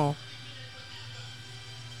 Come on.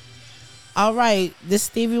 All right, this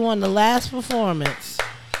Stevie won the last performance.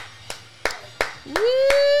 Woo!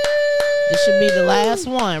 This should be the last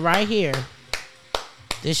one right here.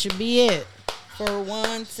 This should be it. For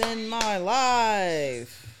once in my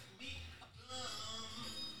life.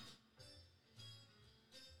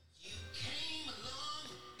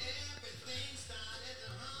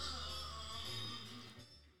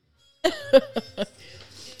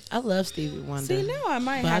 I love Stevie Wonder. See, now I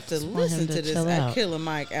might have to listen to this Killer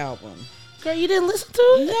Mike album. Girl, you didn't listen to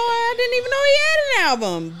it? No, I didn't even know he had an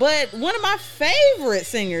album. But one of my favorite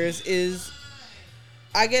singers is,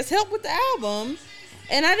 I guess, Help with the album.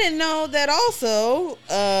 And I didn't know that also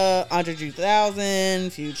Andre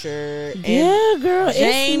 3000, Future, and girl,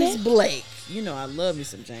 James Blake. You know I love me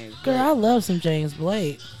some James Blake. Girl, I love some James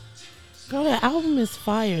Blake. Girl, that album is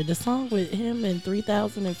fire. The song with him and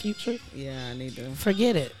 3000 and Future. Yeah, I need to.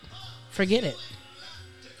 Forget it. Forget it.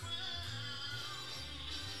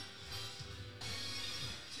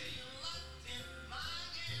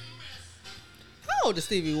 How old is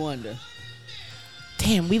Stevie Wonder?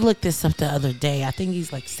 Damn, we looked this up the other day. I think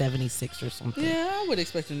he's like 76 or something. Yeah, I would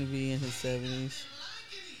expect him to be in his 70s.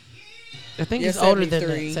 I think he's older than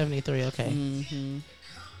 73. that. 73, okay. Mm-hmm.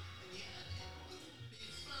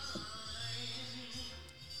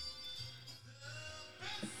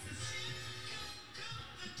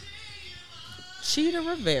 Cheetah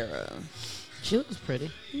Rivera. She looks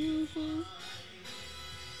pretty. Mm-hmm.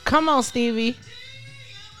 Come on, Stevie.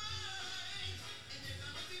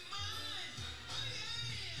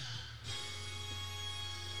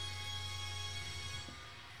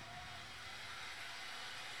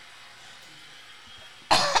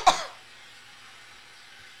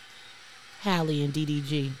 Hallie and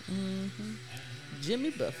DDG. Mm-hmm. Jimmy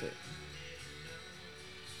Buffett.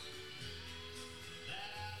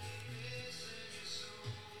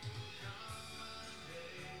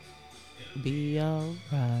 Be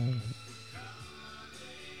alright.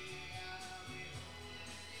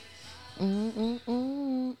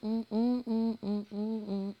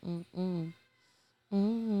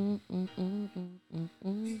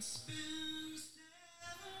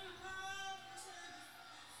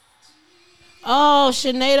 Oh,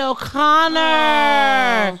 Sinead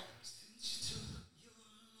O'Connor.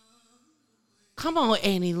 Come on,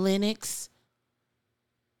 Annie Lennox.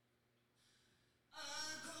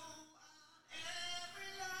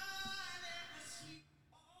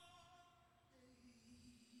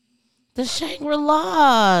 The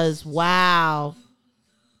Shangri-Las. Wow.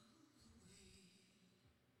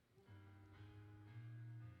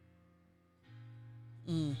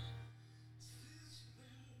 Mm.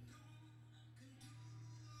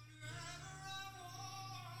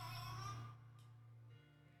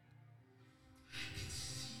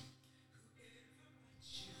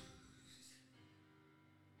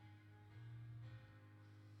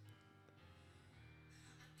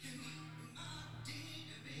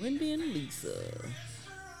 Wendy and Lisa.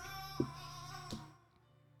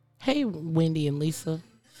 Hey, Wendy and Lisa.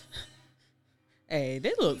 Hey,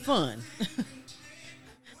 they look fun.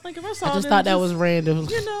 Like if I saw I just them thought that was random.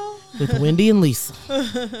 You know. With Wendy and Lisa.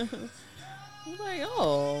 Like,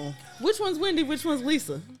 oh. Which one's Wendy? Which one's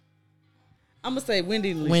Lisa? I'm going to say Wendy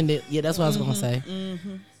and Lisa. Wendy. Yeah, that's what I was going to say.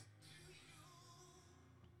 Mm-hmm.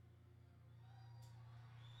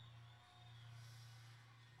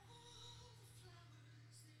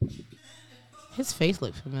 His face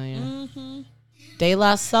looked familiar. Mm-hmm. De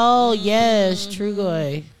La Soul. Yes, True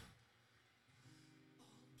Goy.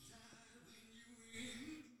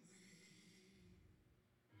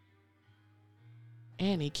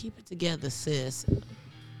 Annie, keep it together, sis.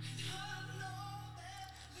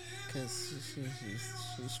 Because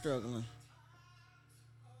she's struggling.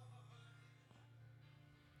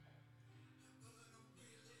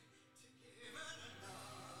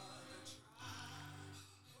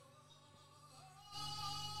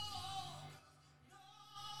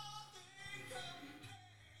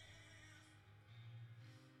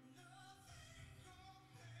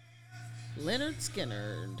 Leonard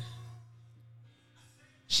Skinnerd.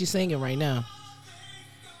 She's singing right now.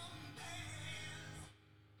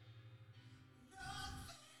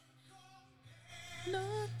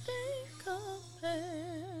 Nothing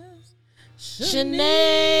compares.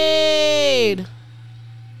 Sinead.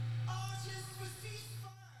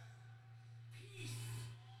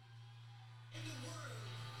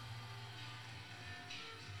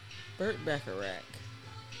 Burt Bacharach.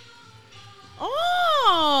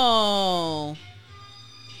 Oh.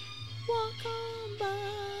 Walk on by.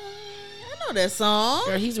 I know that song.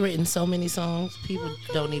 Girl, he's written so many songs, people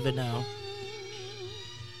don't even know.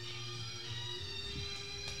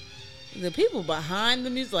 The people behind the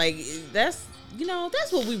music, like, that's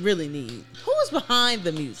what we really need. Who is behind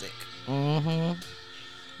the music? Mm-hmm.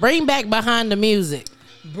 Bring back behind the music.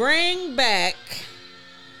 Bring back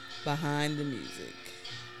behind the music.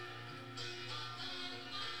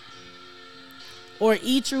 Or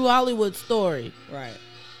E True Hollywood Story. Right.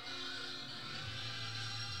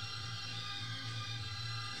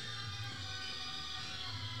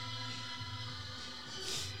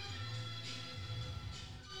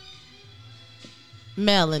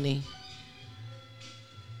 Melanie.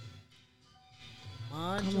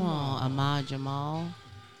 Ahmad Come Jamal. on, Ahmad Jamal.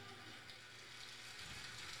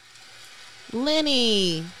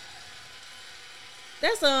 Lenny.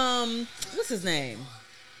 That's what's his name?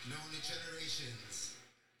 Known in generations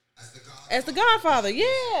as the Godfather. As the Godfather,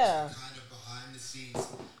 yeah. Kind of behind the scenes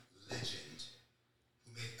legend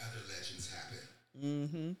who made other legends happen.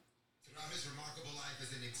 Mm-hmm. Throughout his remarkable life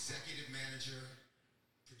as an executive manager,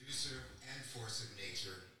 producer, and force of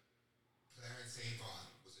nature, Clarence Avant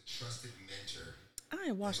was a trusted mentor.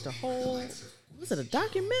 I watched a whole, was it a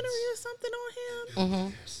documentary or something on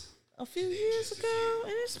him? A few years ago,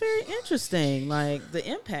 and it's very interesting, like the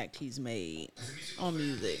impact he's made on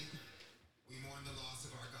music. We mourn the loss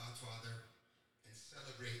of our Godfather and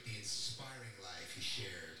celebrate the inspiring life he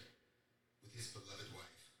shared with his beloved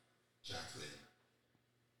wife, Jacqueline.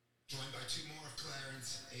 Joined by two more of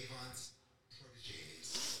Clarence Avant's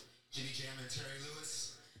proteges, Jimmy Jam and Terry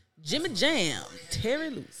Lewis, Jimmy Jam, Terry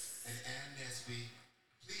Lewis. and Ann Nesby.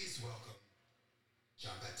 Please welcome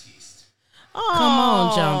John Baptiste. Oh, Come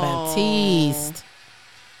on, John Baptiste.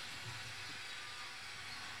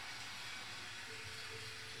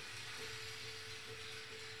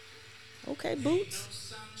 Okay, Boots.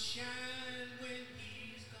 Sunshine when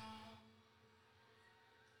he's gone.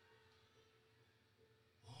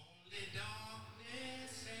 Only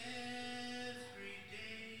darkness every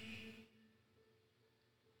day.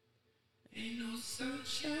 Ain't no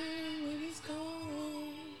sunshine when he's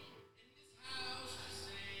gone. In this house this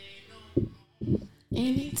ain't no home.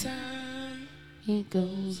 Anytime he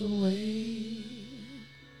goes away.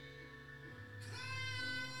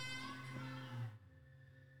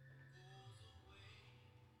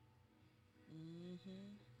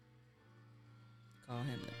 Call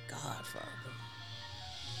him the Godfather.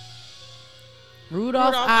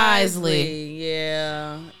 Rudolph Isley.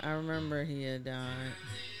 Yeah, I remember he had died.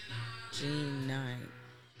 Gene Knight.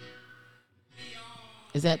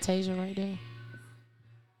 Is that Tasia right there?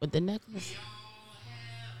 With the necklace?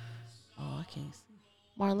 Oh, I can't see.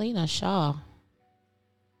 Marlena Shaw.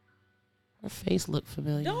 Her face looked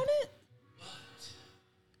familiar. Don't it?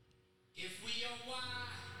 If we are wise,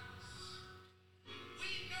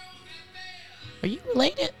 we know that there's Are you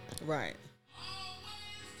related? Right.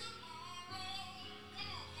 always tomorrow. Come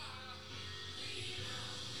on,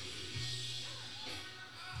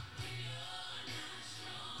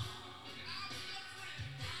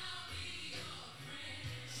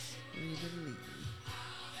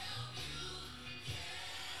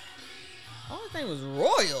 choir. Oh, his name was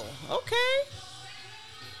Royal. Okay.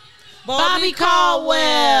 Bobby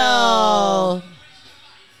Caldwell.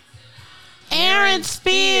 Aaron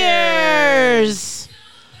Spears.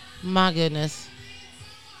 My goodness.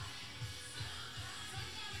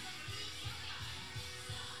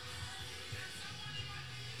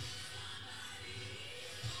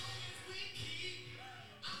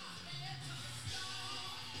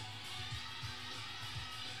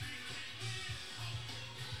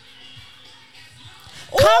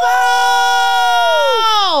 Come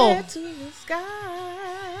on! Head to the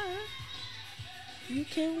sky. You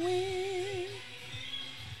can win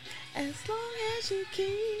as long as you keep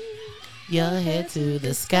Your head to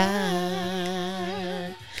the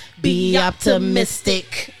sky. Be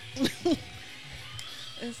optimistic.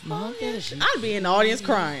 as long as I'd be in the audience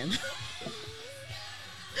crying.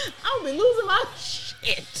 I would be losing my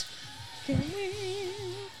shit. Can win.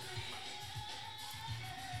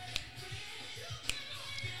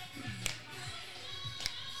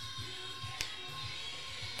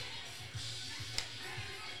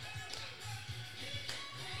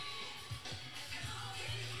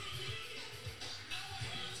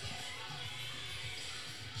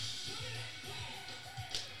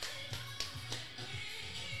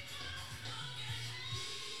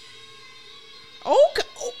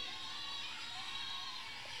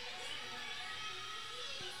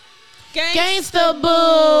 Gangsta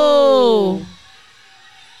Boo.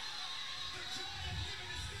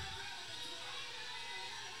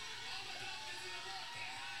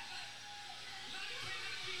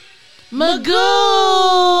 Magoo.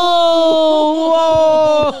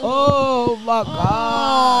 Oh my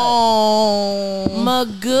God.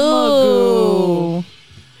 Magoo.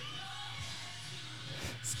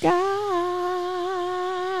 Sky.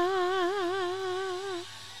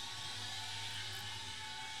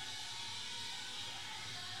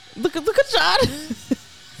 Look at John.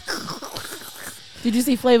 Did you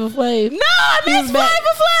see Flavor Flav? No, I missed Flavor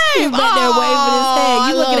Flav. He was back there waving his hand.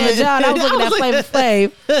 You looking at John? I was looking at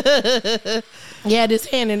Flavor Flav. He had his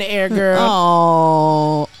hand in the air, girl.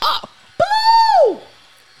 Oh,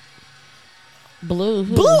 Blue.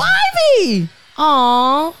 Who? Blue Ivy.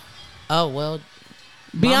 Aw. Oh well.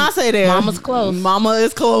 Beyonce there. Mama's close. Mama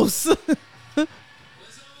is close.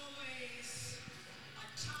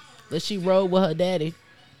 But she rode with her daddy.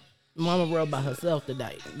 Mama rode by herself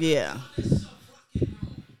tonight. Yeah.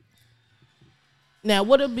 Now,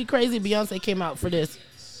 would it be crazy if Beyonce came out for this?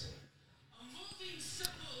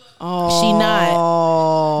 Oh, She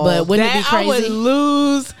not. But wouldn't it be I would crazy?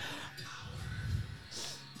 lose.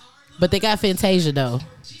 But they got Fantasia though,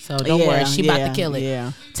 so don't worry. She about to kill it.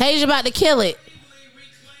 Yeah. Tasia about to kill it.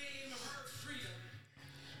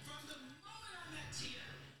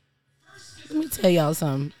 Let me tell y'all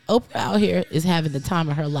something. Oprah out here is having the time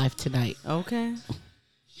of her life tonight. Okay.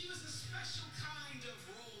 She was a special kind of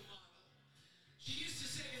role model. She used to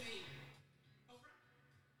say to me,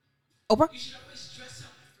 Oprah. you should always dress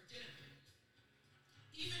up for dinner.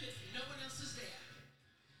 Even if no one else is there.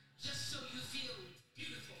 Just so you feel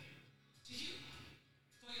beautiful to you,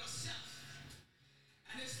 for yourself.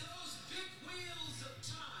 And as those big wheels of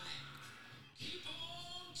time keep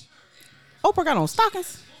on turning, Oprah got on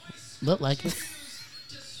stockings. Look like it. to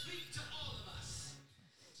speak to all of us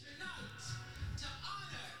tonight to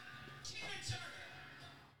honor Tina Turner,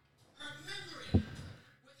 her memory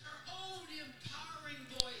with her own empowering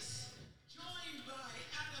voice, joined by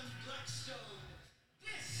Adam Blackstone.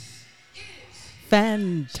 This is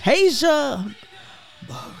Fantasia.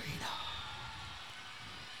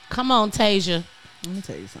 Come on, Tasia. Let me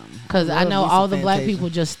tell you something. Because I love know me all some the black Fantasia. people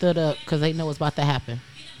just stood up because they know what's about to happen.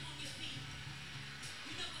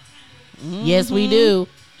 Yes, we do.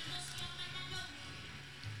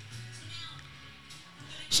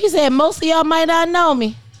 She said, most of y'all might not know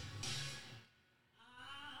me.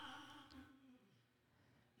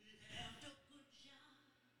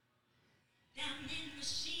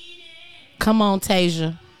 Come on,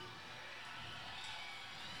 Tasia.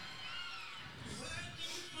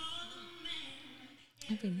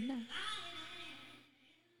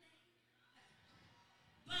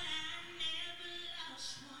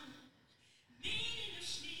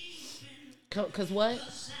 Because what?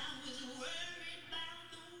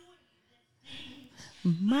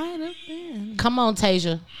 Might have been. Come on,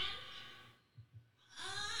 Tasia.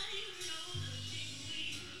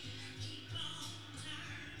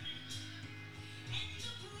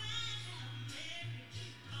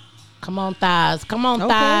 Come on, thighs. Come on, Okay.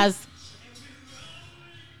 thighs.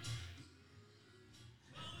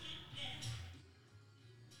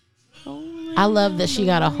 I love that she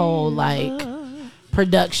got a whole like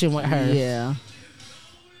production with her. Yeah.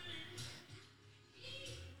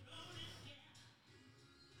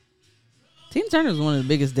 Tina Turner was one of the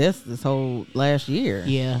biggest deaths this whole last year.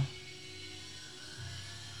 Yeah.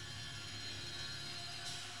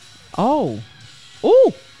 Oh.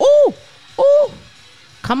 Ooh. Ooh. Ooh.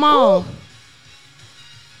 Come on.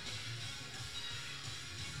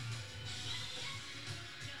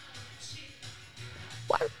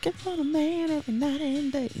 Working for the man every night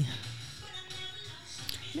and day.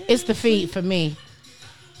 It's the feet for me.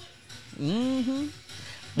 Mm-hmm.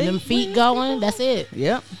 Them feet going, that's it.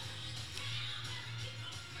 Yep.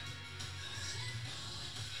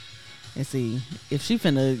 And see, if she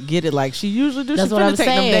finna get it like she usually do, That's she what finna I'm take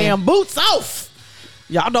saying. them damn boots off.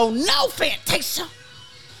 Y'all don't know Fantasia.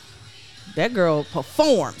 That girl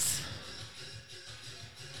performs.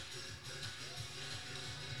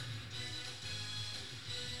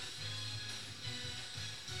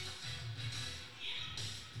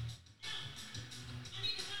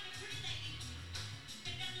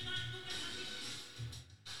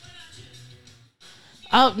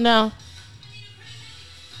 Oh, no.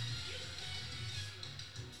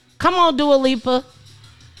 Come on, Dua Lipa.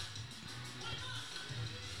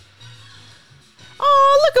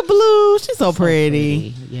 Oh, look at Blue. She's so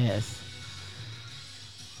pretty. Yes.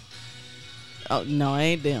 Oh, no, it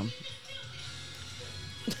ain't them.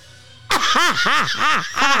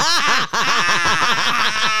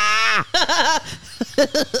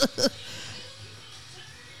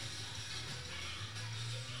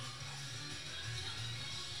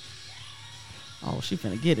 Oh, she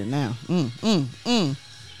finna get it now.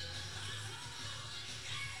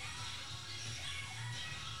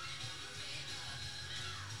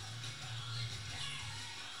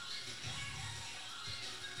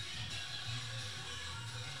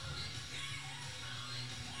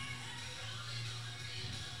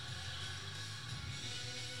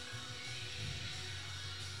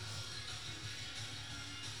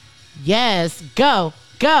 Yes, go,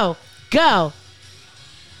 go, go.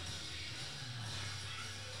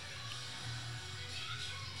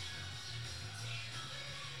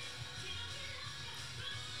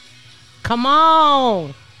 Come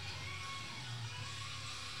on.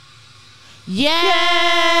 Yes.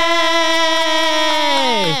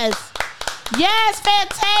 Yes,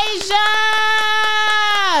 Fantasia.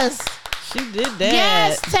 She did that.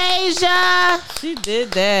 Yes, Tasia. She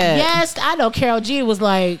did that. Yes, I know Carol G was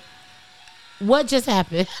like, what just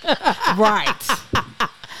happened? Right.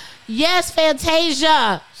 Yes,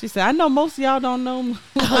 Fantasia. She said, I know most of y'all don't know who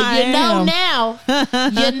I You know am. now.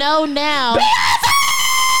 You know now.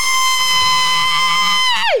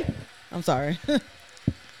 I'm sorry.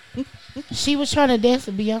 She was trying to dance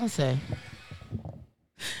with Beyonce.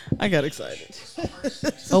 I got excited.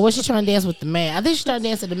 Or was she trying to dance with the man? I think she started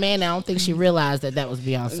dancing with the man. And I don't think she realized that was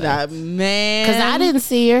Beyonce. Nah, man. Because I didn't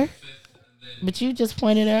see her. But you just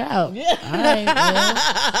pointed her out. Yeah. All right,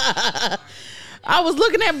 well. I was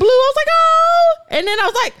looking at Blue. I was like, oh. And then I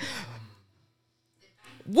was like,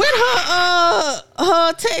 with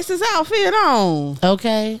her Texas outfit on.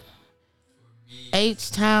 Okay.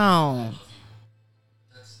 H-Town.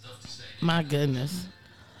 My goodness.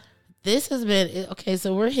 This has been, okay,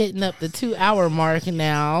 so we're hitting up the 2-hour mark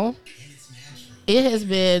now. It has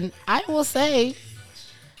been, I will say,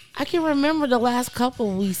 I can remember the last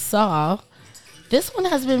couple we saw. This one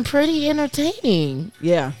has been pretty entertaining.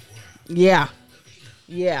 Yeah. Yeah.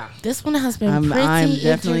 Yeah. This one has been pretty I'm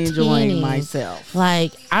definitely entertaining. enjoying myself.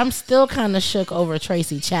 Like, I'm still kind of shook over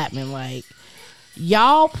Tracy Chapman. Like,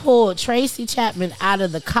 y'all pulled Tracy Chapman out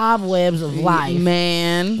of the cobwebs of life.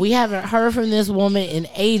 Man. We haven't heard from this woman in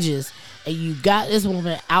ages. And you got this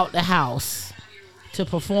woman out the house to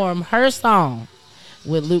perform her song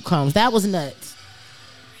with Luke Combs. That was nuts.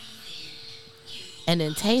 And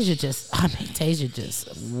then Tasia just,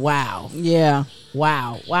 wow. Yeah.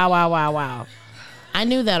 Wow. I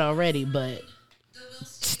knew that already, but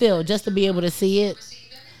still, just to be able to see it.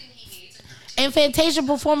 And Fantasia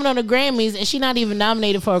performing on the Grammys, and she not even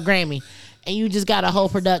nominated for a Grammy. And you just got a whole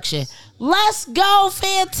production. Let's go,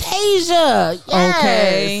 Fantasia. Yes.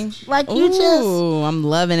 Okay. Like, you just... Ooh, I'm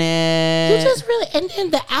loving it. You just really... And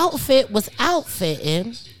then the outfit was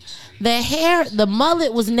outfitting. The hair, the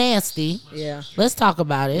mullet was nasty. Yeah. Let's talk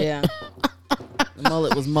about it. Yeah. The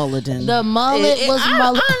mullet was mulleting. The mullet was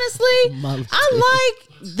mullet. Honestly, Mullet. I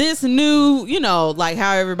like this new, like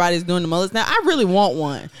how everybody's doing the mullets now. I really want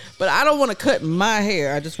one, but I don't want to cut my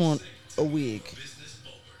hair. I just want a wig.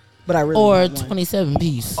 But I really want one. 27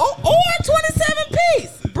 piece. Or 27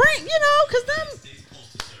 piece. Bring, because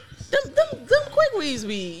them quick weaves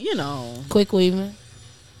be, Quick weaving.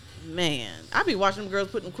 Man, I be watching them girls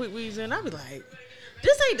putting them quick weaves in. I be like,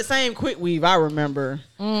 this ain't the same quick weave I remember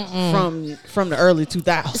from the early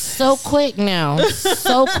 2000s. So quick now.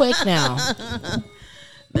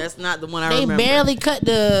 That's not the one I They remember. barely cut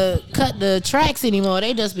the tracks anymore.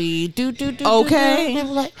 They just be do. Okay.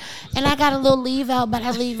 And like, and I got a little leave out, but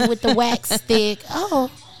I leave it with the wax stick. Oh,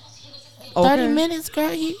 30 minutes,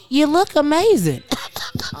 girl. You look amazing.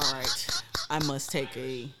 All right. I must take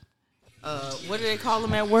a, what do they call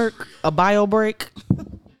them at work? A bio break?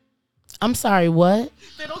 I'm sorry, what?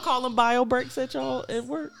 They don't call them bio breaks at y'all at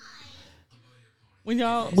work? When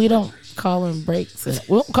y'all... We don't call them breaks. We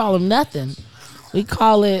don't call them nothing. We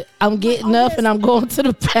call it, I'm getting up and I'm going to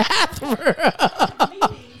the bathroom.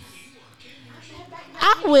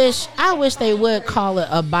 I wish they would call it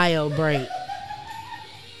a bio break.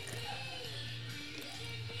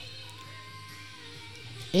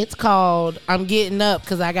 It's called, I'm getting up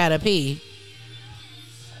because I got to pee.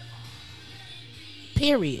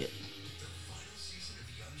 Period.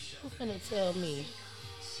 Who's going to tell me?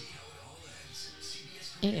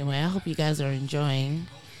 Anyway, I hope you guys are enjoying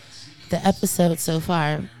the episode so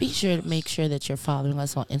far. Be sure to make sure that you're following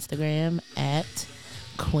us on Instagram at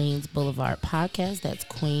Queens Boulevard Podcast. That's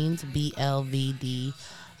Queens BLVD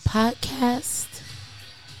Podcast.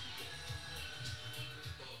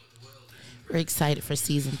 We're excited for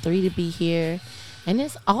season 3 to be here, and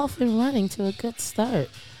it's off and running to a good start.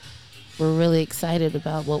 We're really excited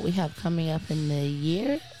about what we have coming up in the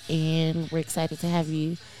year, and we're excited to have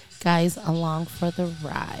you guys along for the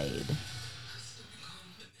ride.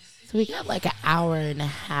 So we got like an hour and a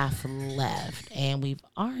half left, and we've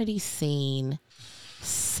already seen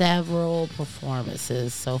several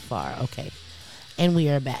performances so far. Okay, and we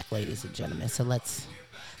are back, ladies and gentlemen. So let's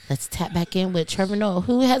tap back in with Trevor Noah,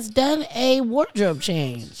 who has done a wardrobe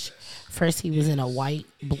change. First, he was in a white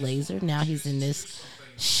blazer. Now he's in this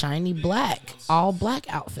shiny black, all black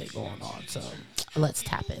outfit going on. So let's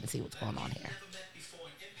tap in and see what's going on here. Never met before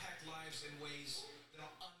and impact lives in ways that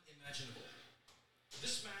are unimaginable.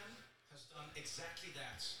 This man has done exactly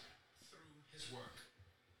that through his work.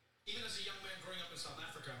 Even as a young man growing up in South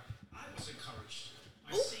Africa, I was encouraged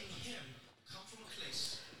by seeing him come from a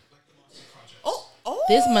place like the Marcy Project.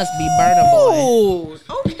 This must be Burna Boy.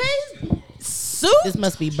 Oh, okay. Soup? This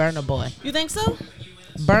must be Burna Boy. You think so?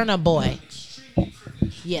 Burna Boy.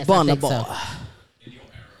 Yes, I Burna think Boy. so.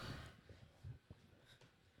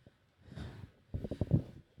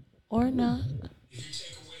 Or not.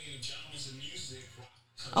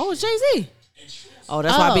 Oh, it's Jay-Z. Oh,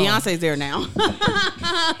 that's why Oh. Beyonce's there now.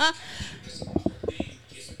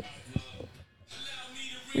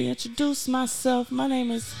 Reintroduce myself. My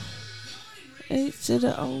name is H to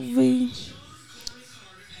the O-V.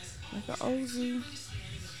 Like an O-Z.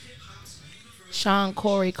 Sean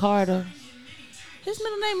Corey Carter. His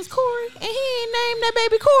middle name is Corey, and he ain't named that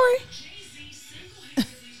baby Corey.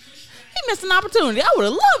 He missed an opportunity. I would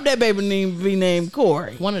have loved that baby name to be named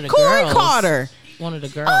Corey. One of the Corey girls. Carter. One of the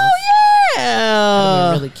girls. Oh,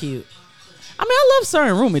 yeah. Really cute. I mean, I love Sir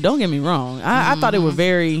and Rumi. Don't get me wrong. I thought they were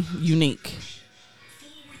very unique.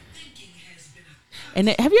 And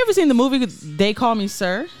have you ever seen the movie They Call Me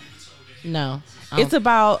Sir? No. It's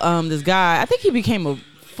about this guy. I think he became a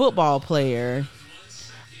football player.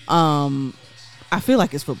 I feel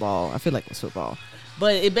like it's football.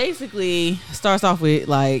 But it basically starts off with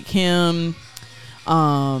like him,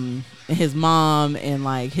 and his mom, and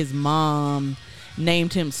like his mom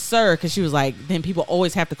named him Sir because she was like, then people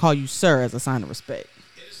always have to call you Sir as a sign of respect.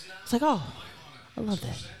 It's like, oh, I love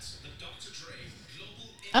that.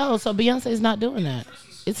 Oh, so Beyonce's not doing that.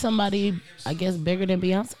 It's somebody, I guess, bigger than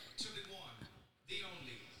Beyonce. To the one, the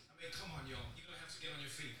only. I mean, come on, y'all. You're going to have to get on your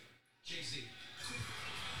feet. Jay-Z.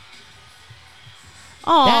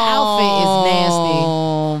 Oh, That outfit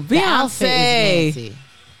is nasty. Beyonce. The outfit is nasty.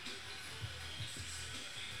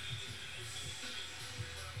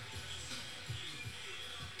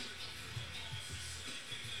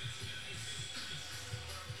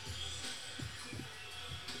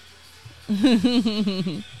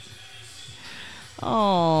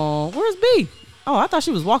 Oh, where's B? Oh, I thought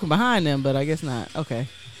she was walking behind them, but I guess not. Okay.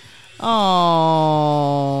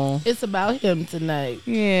 Oh, It's about him tonight.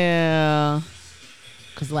 yeah,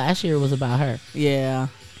 Because last year was about her. yeah.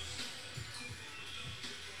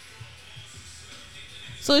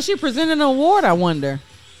 So is she presenting an award? I wonder.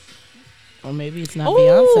 Or maybe it's not Oh,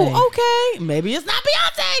 Beyonce. okay. Maybe it's not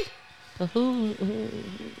Beyonce. But who?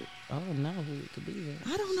 I don't know who it could be then.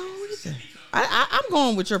 I don't know either. I'm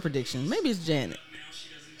going with your prediction. Maybe it's Janet.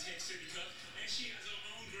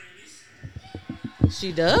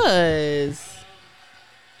 She does.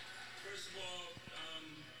 First of all,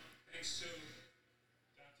 thanks to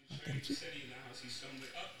Dr. Dre, who said he in the house. He's somewhere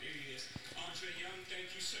up. There he is. Andre Young,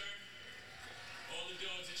 thank you, sir. All the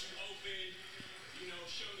doors that you opened,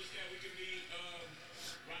 showed us that we could be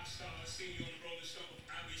rock stars. Seeing you on the Rolling Stone.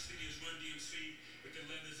 Obviously, there's Run DMC with the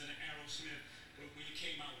Leathers and the Aerosmith. But when you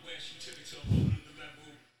came out west, you took it to a whole nother level.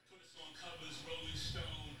 Put us on covers, Rolling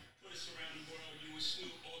Stone. Put us around the world. You and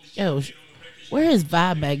Snoop, all the Yo, where is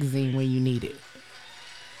Vibe magazine when you need it?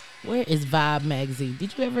 Where is Vibe magazine?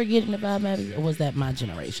 Did you ever get into Vibe magazine, or was that my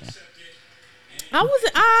generation? I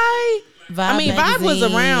wasn't. I mean, Vibe was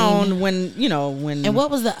magazine. around when. And what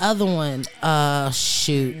was the other one?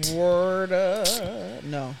 Shoot. Word Up?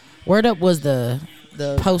 No. Word Up was the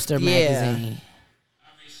The poster yeah. magazine.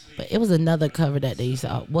 But it was another cover that they used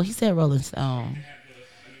to. Well, he said Rolling Stone. An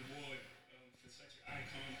award for such an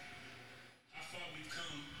icon. How far we've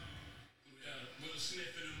come with Will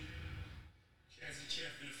Smith and them, Jazzy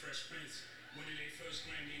Jeff and the Fresh Prince winning their first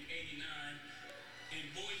Grammy in '89 and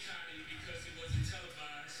boycotting because it wasn't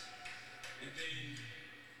televised. And then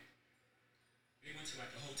they went to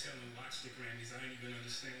like a hotel and watched the Grammys. I didn't even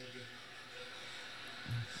understand what the.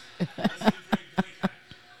 Wasn't a great boycott.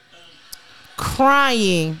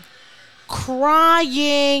 Crying.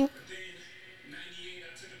 Then, 98,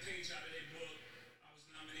 I took a page out of their book. I was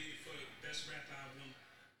nominated for Best Rap Album.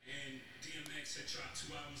 And DMX had dropped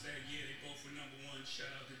 2 albums that year. They both were #1.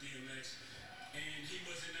 Shout out to DMX. And he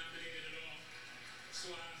wasn't nominated at all.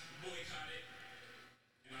 So I boycotted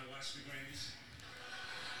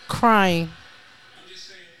crying. I'm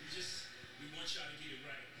just saying, we want y'all to get it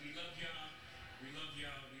right. We love y'all. We love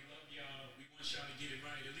y'all. We love y'all. We want y'all to get it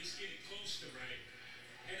right. At least get it close to right.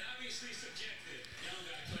 And obviously subjective. Y'all don't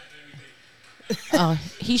gotta clap everything. Oh,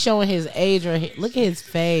 he's showing his age right here. Look at his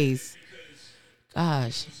face.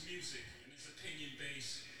 Gosh. It's music and it's opinion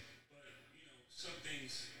based. But, some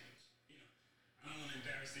things, I don't want to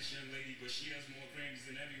embarrass this young lady, but she has more Grammys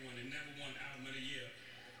than everyone and never won Album of the Year.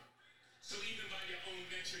 So even by your own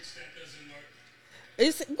metrics, that doesn't work.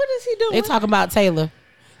 What is he doing? They talking about Taylor.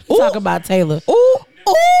 He talking about Taylor. Ooh.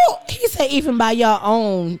 Ooh. He said even by your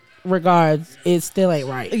own regards, it still ain't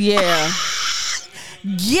right. Yeah.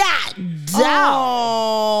 Yeah.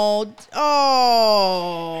 Oh.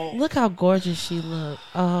 Look how gorgeous she look.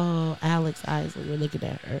 Oh, Alex Isley. We're looking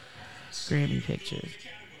at her Grammy pictures.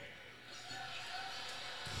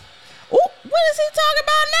 Ooh, what is he talking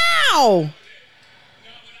about now? No, when I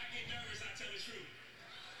get nervous, I tell the truth.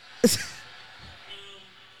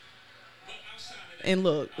 But outside of that, And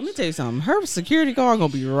look, let me tell you something. Her security guard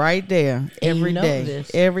gonna be right there every know day,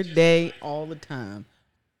 this. every day, all the time.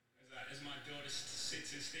 as my daughter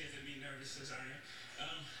sits and stares at me nervous as I am,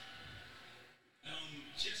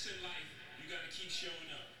 just in life, you got to keep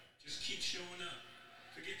showing up. Just keep showing up.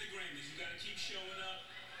 Forget the Grammys. You got to keep showing up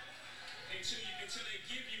until they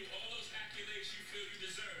give you all those accolades you feel you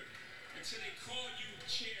deserve. Until they call you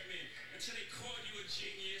chairman. Until they call you a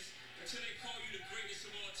genius. Until they call you the greatest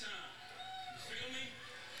of all time. You feel me?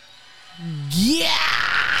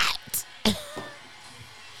 Get.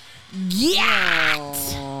 Get.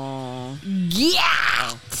 Oh.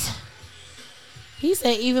 Get. He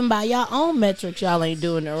said even by y'all own metrics, y'all ain't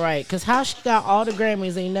doing it right. Cause how she got all the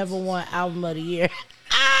Grammys ain't never won Album of the Year.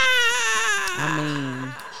 I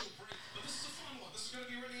mean, But this is a fun one. This is going to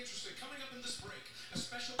be really interesting. Coming up in this break, a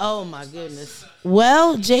special oh my goodness.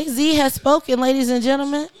 Well, Jay-Z has spoken, ladies and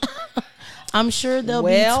gentlemen. I'm sure they'll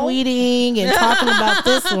be tweeting and talking about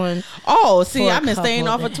this one. Oh, see, For a I've been staying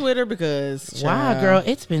couple off of days. Twitter because Wow, girl,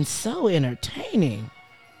 it's been so entertaining.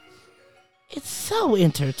 It's so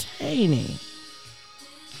entertaining.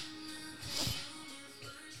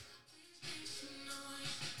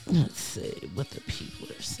 Let's see what the people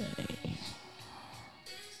are saying.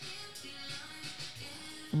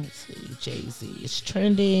 Let's see. Jay-Z is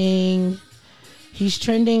trending. He's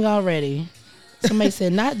trending already. Somebody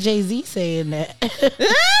said, not Jay-Z saying that.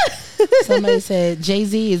 Somebody said,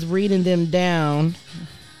 Jay-Z is reading them down.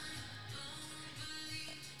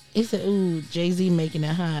 He said, ooh, Jay-Z making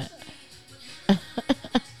it hot.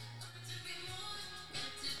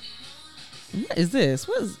 What is this?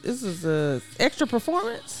 This is a extra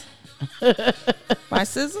performance by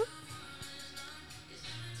SZA?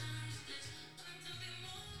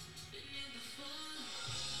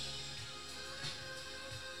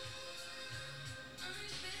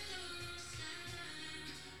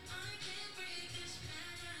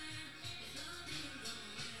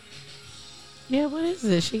 Yeah, what is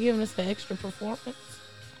this? She giving us the extra performance?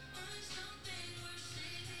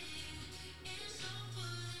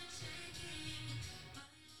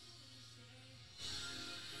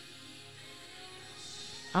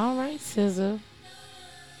 All right, SZA.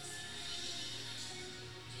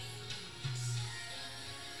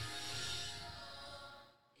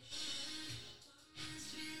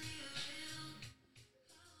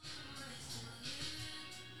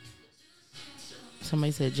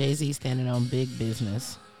 Somebody said Jay-Z standing on big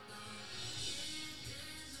business.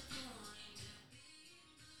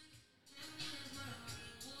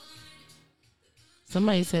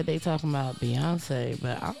 Somebody said they talking about Beyonce,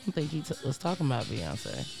 but I don't think he was talking about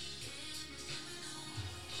Beyonce.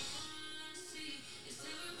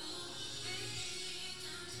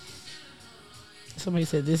 Somebody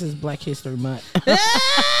said this is Black History Month.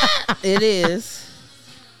 It is.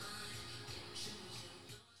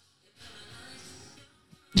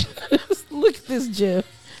 Look at this, Jeff.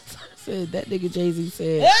 Said that nigga Jay-Z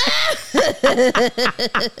said.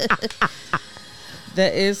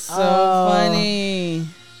 That is so funny.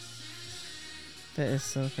 That is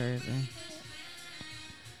so crazy.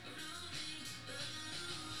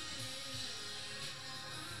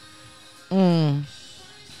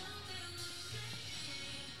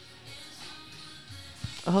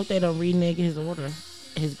 I hope they don't renege his order,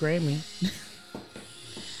 his Grammy.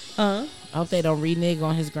 Huh? I hope they don't renege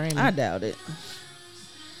on his Grammy. I doubt it.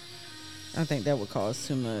 I think that would cause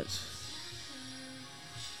too much.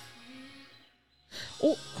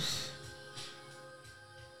 Oh,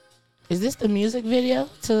 Is this the music video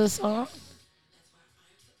to the song?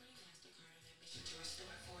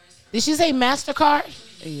 Did she say MasterCard?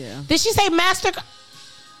 yeah. Did she say MasterCard?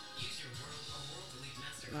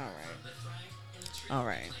 All right. All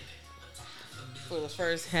right. For the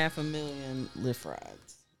first 500,000 Lyft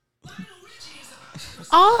rides.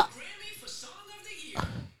 Oh,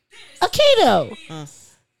 Akito.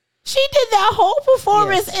 She did that whole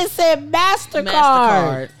performance Yes. and said MasterCard.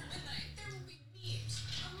 MasterCard.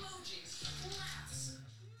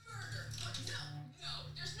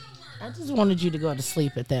 I just wanted you to go to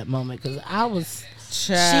sleep at that moment because I was.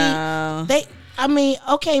 Child. Okay,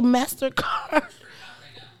 MasterCard.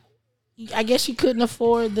 I guess you couldn't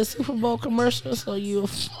afford the Super Bowl commercial, so you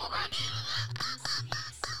afford.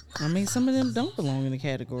 I mean, some of them don't belong in the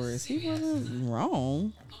categories. He wasn't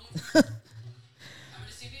wrong.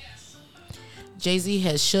 Jay-Z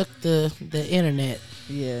has shook the internet.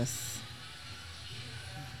 Yes.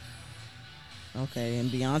 Okay, and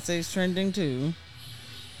Beyonce's trending too.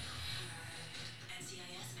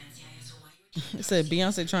 It said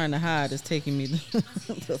Beyonce trying to hide is taking me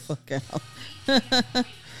the fuck out. How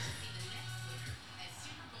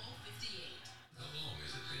long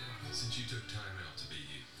has it been since you took time out to be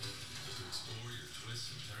you? To explore your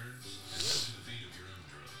twists and turns and move to the beat of your own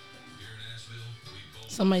drum. Here in Asheville, we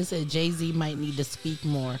both Somebody said Jay-Z might need to speak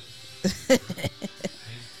more. paint, we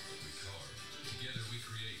carve. Together we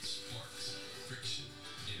create sparks, friction,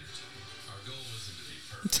 energy. Our goal isn't to be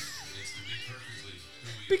perfect. It's to be perfectly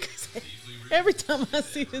who we Because are. Deeply rooted every time I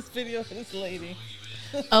see this video of this lady,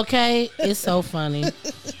 Okay, it's so funny. I think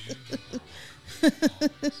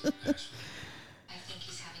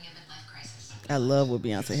he's having a midlife crisis. I love what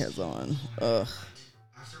Beyonce has on. Ugh.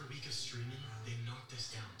 After a week of streaming, they knocked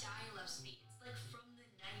us down. Dial-up speeds, like from the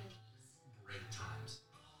 90s. Great times.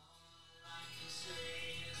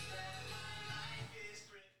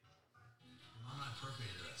 I'm not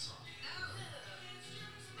appropriated to that song.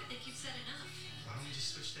 I think you've said enough. Why don't we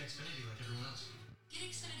just switch to Xfinity like everyone else?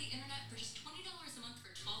 Get Xfinity Internet for just $20 a month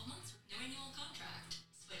for 12 months with no annual contract.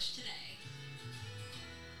 Switch today.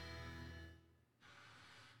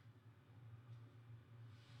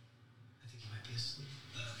 I think he might be asleep.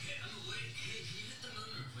 Okay, I'm awake. Hey, can you hit the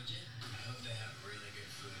moon roof, would you? I hope they have really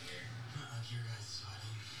good food here. Your guys'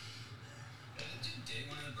 wedding. Did you date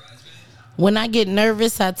one of the bridesmaids? When I get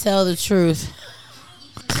nervous, I tell the truth.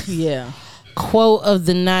 Yeah. Quote of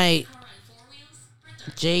the night, Car on 4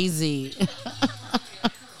 wheels? Jay-Z. Corolla.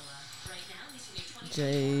 Right now, lease from you 20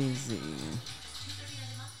 Jay-Z. $239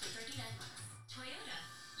 a month for 39 months. Toyota.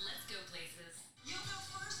 Let's go places. You'll go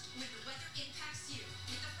first when the weather impacts you.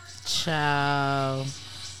 With the first Ciao.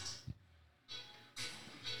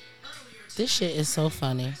 This shit is so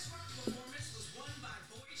funny. Best rock performance was won by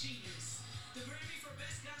Boy Genius. The Grammy for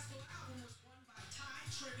Best Gospel Album was won by Ty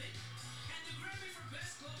Tribbett. And the Grammy for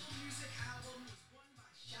Best Global Music Album was won by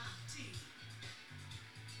Shock T.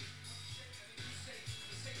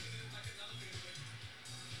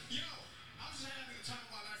 Yo, I'm just having the time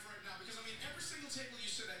of my life right now because I mean, every single table you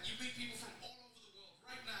sit at, you meet people from all over the world.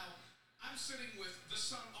 Right now, I'm sitting with the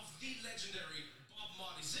son of the legendary Bob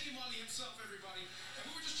Marley, Ziggy Marley himself, everybody. And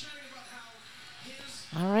we were just chatting about how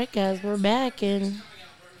his All right, guys, we're back, and coming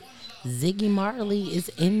out, right? One Love, Ziggy Marley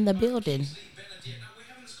is in the building. Benedict. Now we're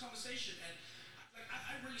having this conversation, and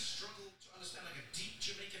I really struggle to understand like a deep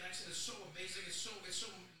Jamaican accent. It's so amazing. It's so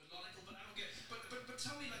melodical, but I don't get. But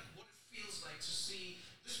tell me like what it feels like to see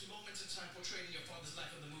this moment in time portrayed in your father's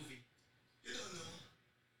life in the movie. You don't know.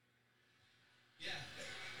 Yeah.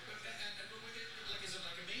 Like, is it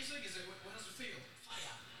like amazing? Is it what does it feel? Fire.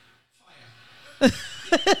 Yeah.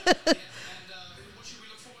 And what should we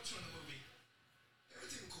look forward to in the movie?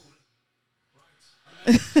 Everything cool. Right.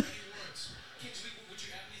 Any words? Kingsley, would you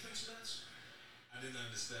add anything to that? I didn't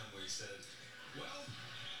understand what you said. Well,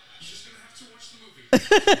 you're just gonna have to watch the movie.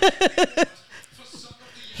 For some of the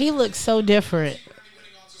He looks so different.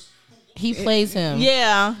 Grammy-winning artists who He plays him.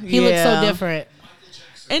 Yeah. He looks so different.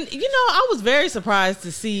 And you know, I was very surprised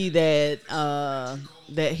to see that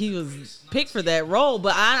that he was picked for that role.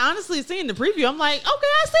 But I honestly seeing the preview, I'm like, okay,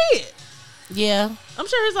 I see it. Yeah. I'm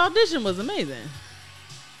sure his audition was amazing.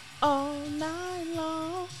 All night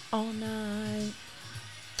long, all night,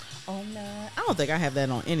 all night. I don't think I have that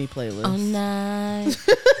on any playlist. All night.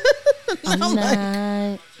 I'm All like-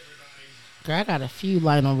 night. Girl, I got a few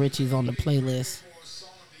Lionel Richies on the playlist.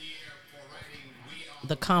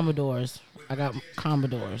 The Commodores. I got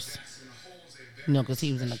Commodores. You know, because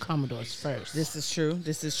he was in the Commodores first. This is true.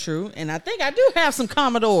 This is true. And I think I do have some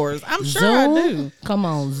Commodores. I'm sure Zoom? I do. Come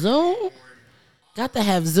on, Zoom. Got to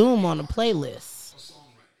have Zoom on the playlist.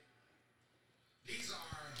 These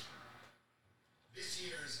are this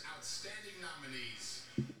year's outstanding nominees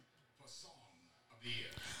for Song of the Year.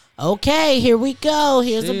 Okay, here we go.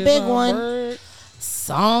 Here's a big one. Bird.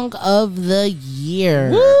 Song of the Year.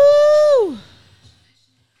 Woo!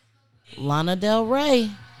 Lana Del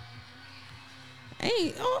Rey.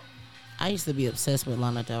 Hey, oh, I used to be obsessed with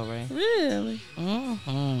Lana Del Rey. really?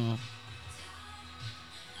 Mm-hmm.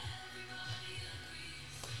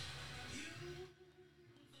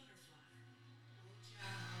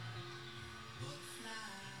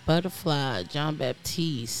 Butterfly, John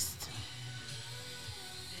Baptiste.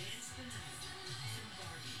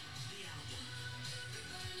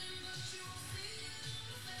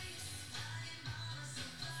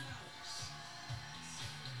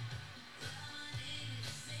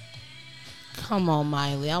 Come on,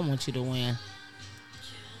 Miley. I want you to win.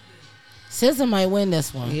 SZA might win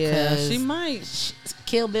this one. Yeah, she 'cause might.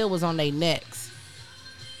 Kill Bill was on their necks.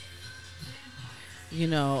 You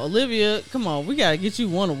know, Olivia, come on, we gotta get you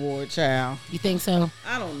one award, child. You think so?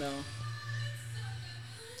 I don't know.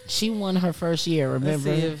 She won her first year, Let's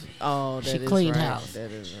remember? see if that She is cleaned right. house.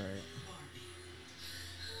 That is right.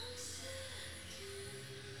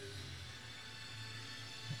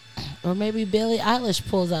 Or maybe Billie Eilish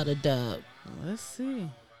pulls out a dub. Let's see.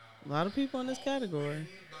 A lot of people in this category.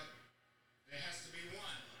 But there has to be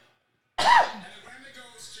one. And the Grammy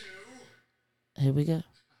goes to Here we go.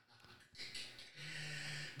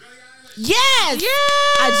 Billie Eilish. Yes!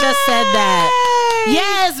 Yeah! I just said that.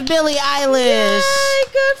 Yes, Billie Eilish.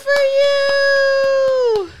 Yay, good for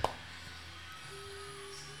you.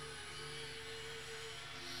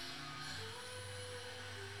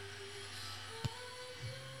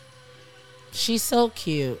 She's so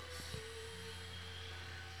cute.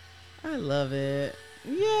 I love it.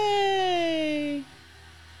 Yay.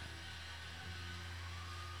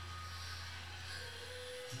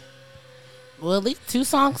 Well, at least 2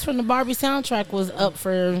 songs from the Barbie soundtrack was up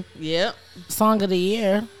for Yep. Song of the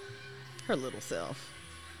Year. Her little self.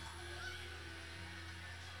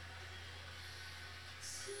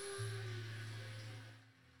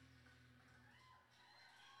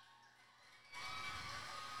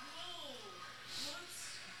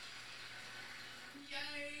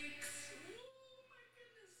 Yikes. Oh my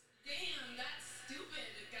goodness. Damn, that's stupid,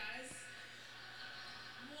 guys.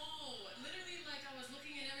 Whoa. Literally, like, I was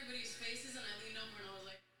looking at everybody's faces and I leaned over and I was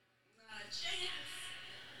like, not a chance.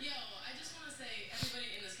 Yo, I just want to say,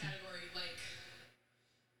 everybody in this category, like,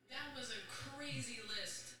 that was a crazy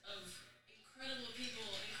list of incredible people,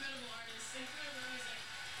 incredible artists, incredible music.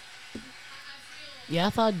 I feel. Yeah,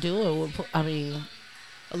 I thought Dua would put, I mean,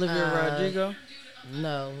 Olivia Rodrigo.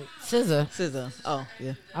 no, SZA. SZA. Oh,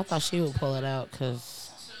 yeah. I thought she would pull it out because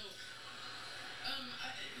So,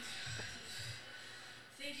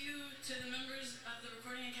 thank you to the members of the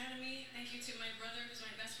Recording Academy. Thank you to my brother, who's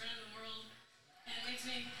my best friend in the world, and makes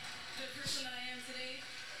me the person that I am today.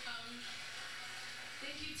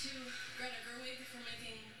 Thank you to Greta Gerwig for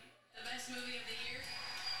making the best movie of the year.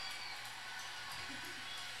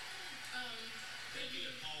 Thank you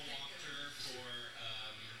to Paul Walker for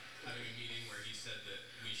having a meeting where he said that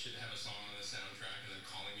we should have a song on the soundtrack and then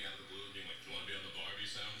calling me out of the blue and being like, do you want to be on the Barbie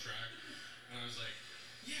soundtrack? And I was like,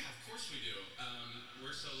 yeah, of course we do.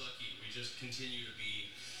 We're so lucky. We just continue to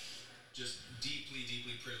be just deeply,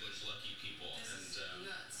 deeply privileged, lucky people. This And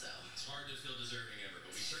is nuts, so. it's hard to feel deserving ever,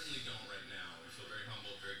 but we certainly don't right now. We feel very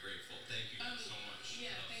humbled, very grateful. Thank you guys so much.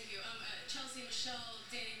 Yeah, thank you. Chelsea, Michelle,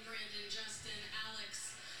 Danny, Brandon, Justin,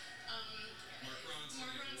 Alex, Mark Ronson,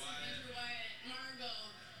 Mark Andrew Ronson, Wyatt. Andrew Wyatt, Margot,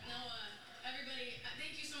 Noah, everybody.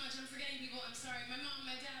 Thank you so much. I'm forgetting people. I'm sorry. My mom,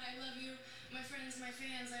 my dad, I love you. My friends, my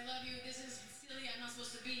fans, I love you. This is silly. I'm not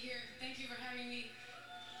supposed to be here. Thank you for having me.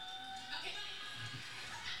 Okay,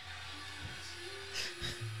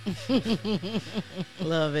 bye.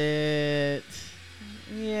 Love it.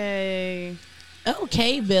 Yay.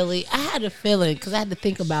 okay, Billy. I had a feeling because I had to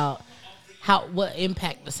think about what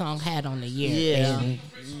impact the song had on the year. Yeah. And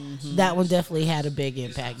that one definitely had a big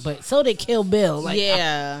impact. But so did Kill Bill. Like,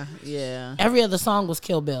 Yeah. every other song was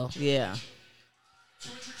Kill Bill. Yeah. To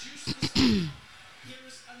introduce this, here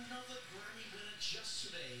is another Grammy winner just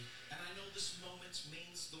today, and I know this moment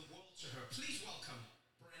means the world to her. Please welcome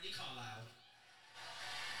Brandy Carlisle.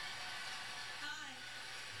 Hi.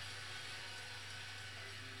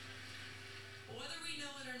 Whether we know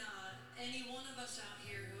it or not, any one of us out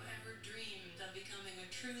here who ever dreamed of becoming a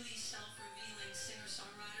truly self-revealing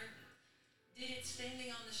singer-songwriter did it standing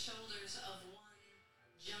on the shoulders of one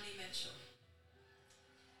Joni Mitchell.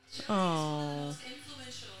 Joni is one of the most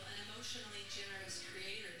influential and emotionally generous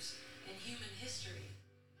creators in human history.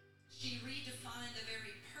 She redefined the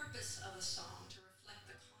very purpose of a song to reflect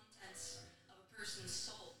the contents of a person's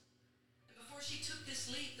soul. And before she took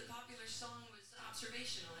this leap, the popular song was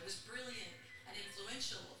observational. It was brilliant and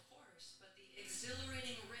influential, of course, but the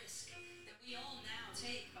exhilarating risk that we all now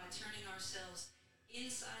take by turning ourselves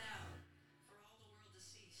inside out for all the world to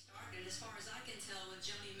see started as as far as I can tell, with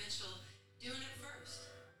Joni Mitchell doing it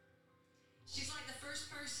first. She's like the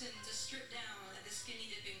first person to strip down at the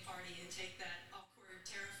skinny dipping party and take that awkward,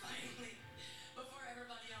 terrifying leap before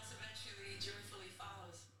everybody else eventually joyfully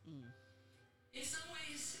follows. In some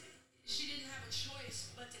ways, she didn't have a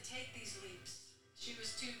choice but to take these leaps. She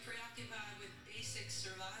was too preoccupied with basic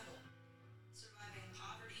survival, surviving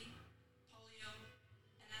poverty, polio,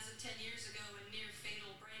 and as of 10 years ago, a near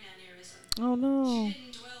fatal brain aneurysm. Oh no. She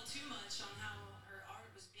didn't dwell too much on how her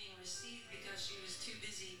art was being received because she was too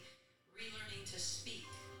busy relearning to speak,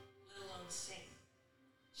 let alone sing.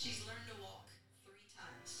 She's learned to walk 3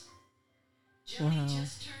 times. Joni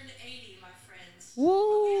just turned 80, my friends.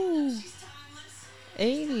 Woo. She's timeless.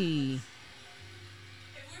 80.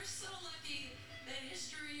 If we're so lucky that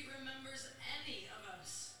history remembers any of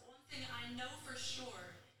us, one thing I know for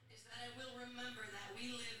sure is that it will remember that we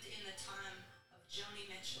lived in the time of Joni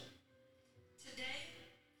Mitchell. Today,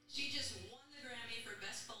 she just won the Grammy for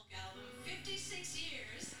Best Folk Album 56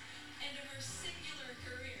 years into her singular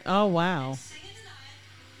career. Oh wow. Singing tonight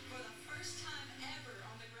for the first time ever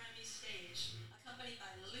on the Grammy stage, accompanied by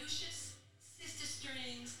Lucius, Sister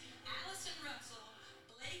Strings, Allison Russell,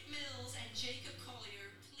 Blake Mills, and Jacob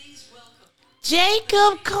Collier. Please welcome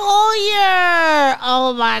Jacob Collier.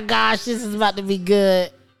 Oh my gosh, this is about to be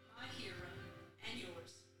good. my hero and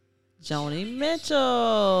yours. Joni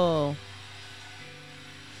Mitchell.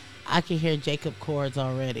 I can hear Jacob chords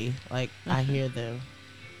already. Like I hear them.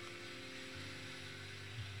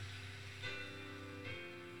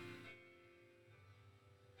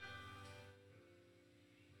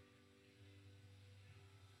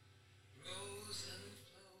 Rows and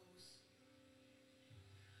flows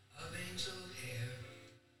of angel hair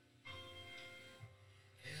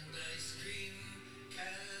and ice cream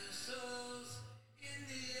castles in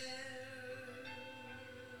the air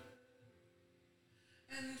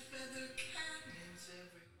and feather canyons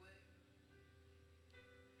everywhere.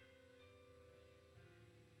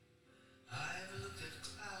 I've looked at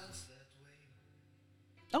clouds that way,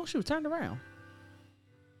 Oh shoot, turned around.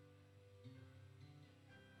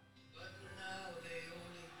 but now they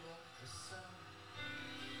only block the sun.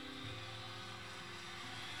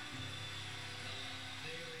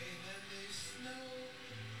 They rain and they snow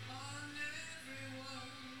on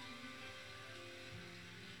everyone.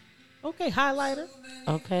 Okay, highlighter. So many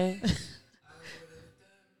Okay. things I would have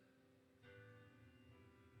done,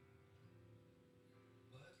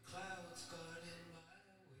 but clouds got in my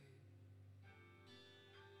way.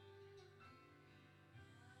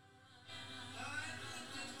 I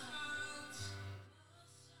looked at clouds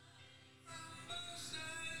from both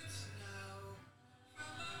sides now,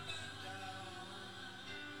 from up and down.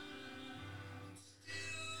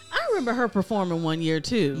 Still, I remember her performing one year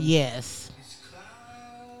too. Yes. these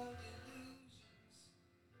cloud illusions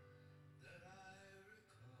that I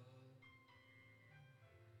recall.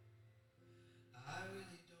 I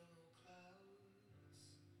really don't know clouds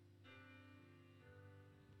at all.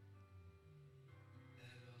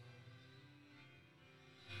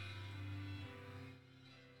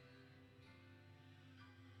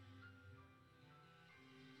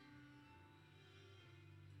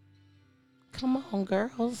 Come on,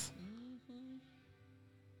 girls.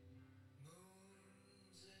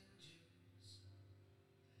 Moons and Junes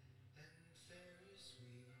and Ferris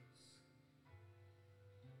wheels,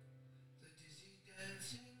 the dizzy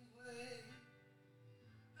dancing way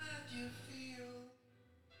that you feel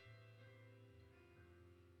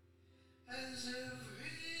as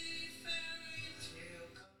every fairy tale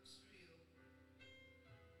comes real.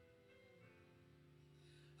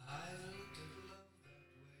 I've looked at love that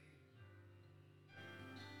way.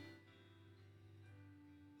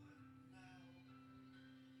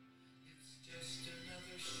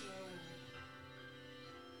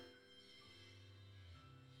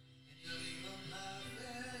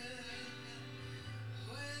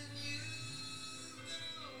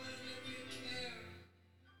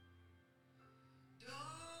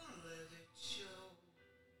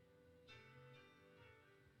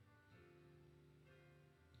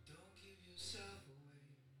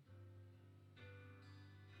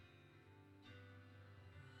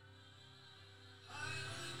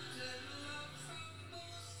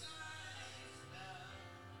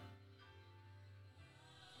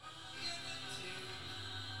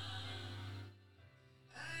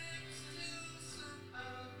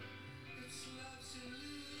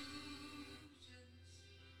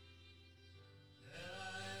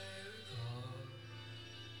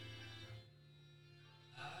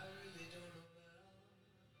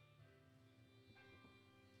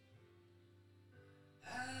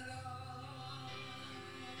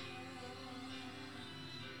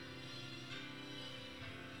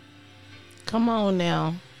 Come on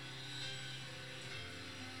now.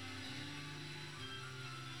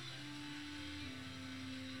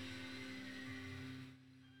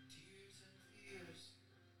 Tears and fears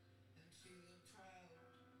and feeling proud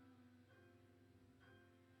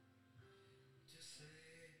to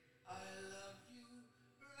say I love you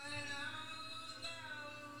right out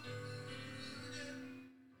loud.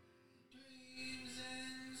 Dreams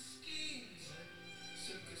and schemes and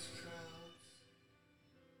circus crowds.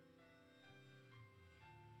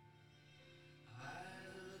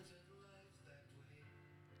 I've looked at life that way.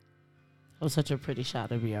 That was such a pretty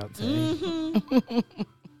shot of Beyonce. But now,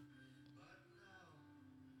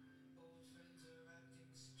 old friends are acting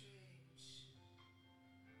strange.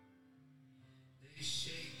 They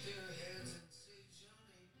shake their heads and say,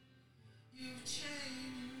 Johnny, you've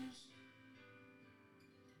changed.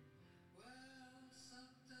 Well,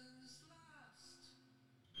 something's lost,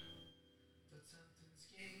 but something's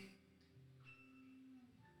gained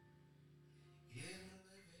in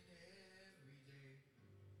living every day.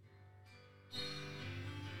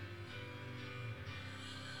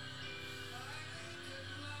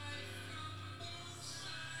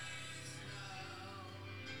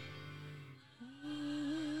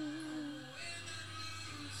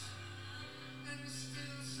 And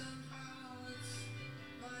still somehow it's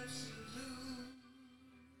life's illusions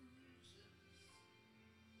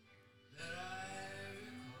that I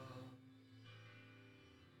recall.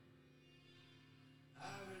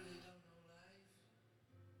 I really don't know life.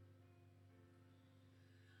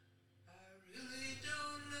 I really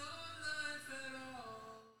don't know life at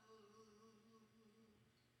all.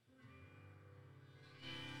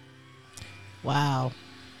 Wow.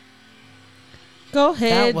 Go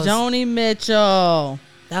ahead, was- Joni Mitchell.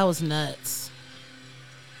 That was nuts.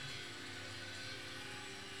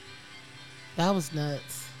 That was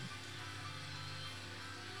nuts.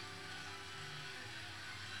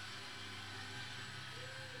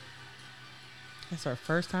 That's her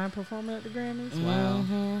first time performing at the Grammys. Wow.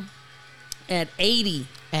 Mhm. At 80.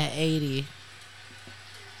 At 80.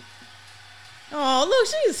 Oh, look,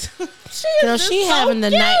 she's Girl, just she so having the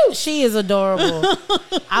cute. night. She is adorable.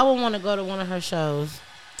 I would want to go to one of her shows.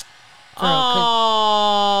 Girl, 'cause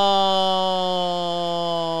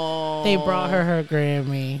Oh, they brought her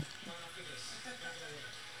Grammy.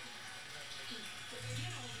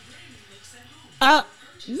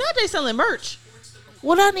 Not they selling merch.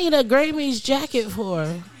 What I need a Grammys jacket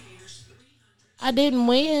for? I didn't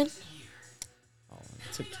win. Oh,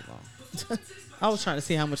 it took too long. I was trying to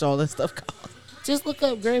see how much all this stuff cost. Just look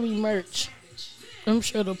up Grammy merch. I'm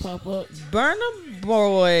sure it'll pop up. Burna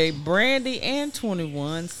Boy, Brandy, and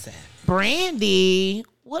 21 Savage. Brandy,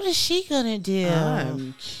 what is she gonna do?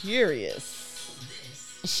 I'm curious.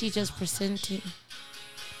 Is she just presenting?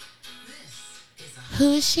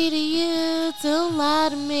 Who is she to you? Don't lie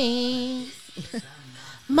to me.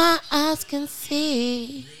 My eyes can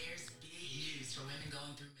see. There's big news for women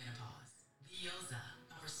going through menopause. Vioza,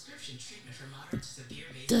 a prescription treatment for moderate to severe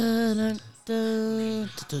Dun, dun, dun,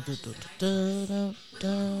 dun, dun, dun,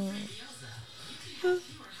 dun.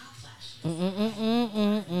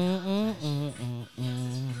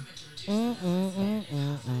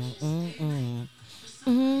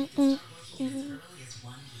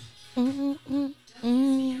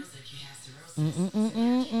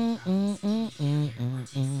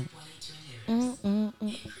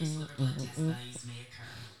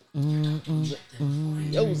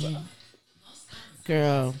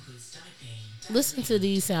 Girl, listen to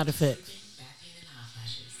these sound effects.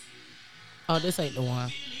 Oh, this ain't the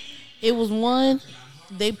one. It was one.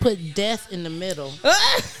 They put death in the middle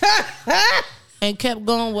and kept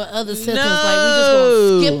going with other symptoms. Like we just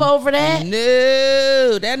gonna skip over that.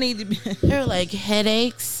 No, that need to be. They're like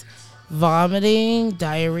headaches, vomiting,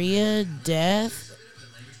 diarrhea, death,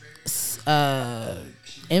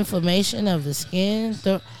 inflammation of the skin.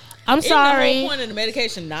 I'm Isn't the sorry. whole point of the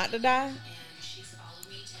medication not to die?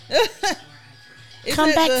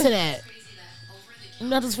 Come back to that.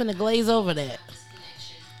 Nothing's finna glaze over that.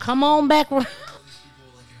 Come on back. Like,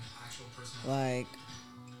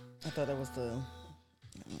 I thought that was the.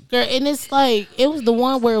 Girl, and it's like, it was the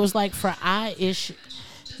one where it was like for eye issue.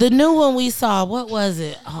 The new one we saw, what was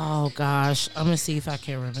it? Oh gosh, I'm gonna see if I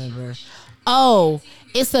can remember. Oh,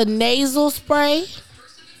 it's a nasal spray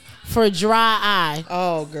for dry eye.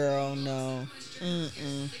 Oh, girl, no.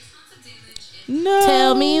 Mm-mm. No.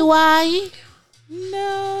 Tell me why.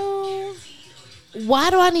 No. Why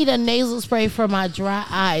do I need a nasal spray for my dry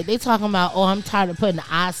eye? They talking about, oh, I'm tired of putting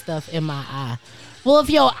eye stuff in my eye. Well, if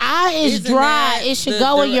your eye is Isn't dry, that it should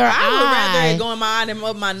go in your I would rather eye. it go in my eye than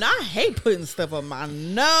up my nose. I hate putting stuff up my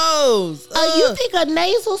nose. You think a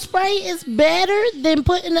nasal spray is better than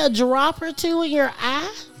putting a drop or two in your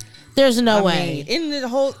eye? There's no way. In the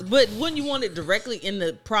whole, but wouldn't you want it directly in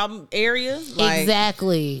the problem area? Like,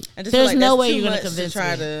 Exactly. I just There's feel like no that's way too you're gonna much convince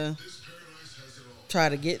me. Try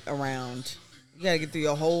to get around. You gotta get through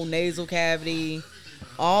your whole nasal cavity,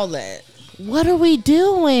 all that. What are we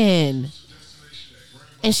doing?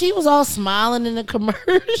 And she was all smiling in the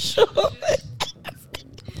commercial.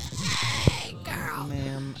 Hey, girl.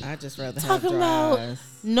 Ma'am, I just rather have Talking dry about eyes.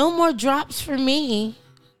 no more drops for me.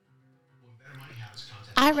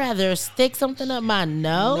 I'd rather stick something up my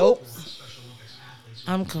nose. Nope.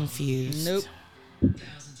 I'm confused. Nope.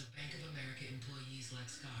 Thousands of Bank of America employees like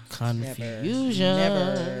Scott. Confusion.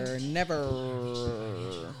 Never. What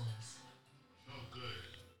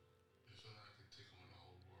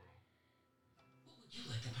would you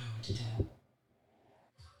like the power to do?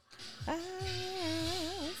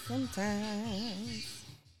 Sometimes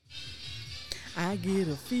I get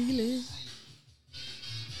a feeling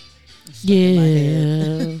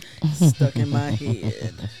Yeah. stuck in my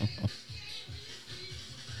head.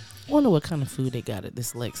 Wonder what kind of food they got at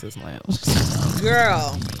this Lexus Lounge.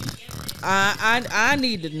 Girl, I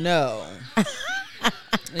need to know.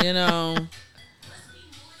 You know,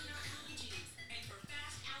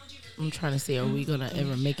 I'm trying to see, are we gonna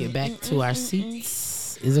ever make it back to our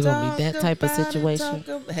seats? Is it gonna be that type of situation?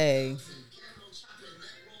 Hey,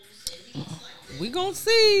 we gonna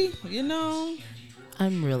see. You know,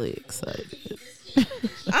 I'm really excited.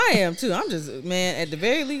 I am too. I'm just, man, at the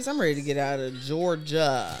very least, I'm ready to get out of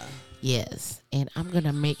Georgia. Yes, and I'm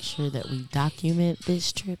gonna make sure that we document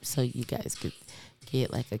this trip so you guys could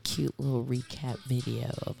get like a cute little recap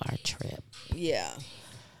video of our trip. Yeah.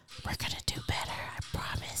 We're gonna do better, I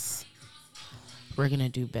promise. We're gonna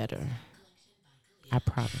do better. I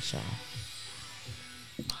promise y'all.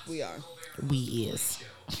 We are. We is.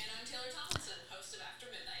 And I'm Taylor Tomlinson, host of After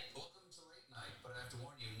Midnight. Welcome to late night, but I have to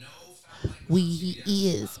warn you, no foul language. We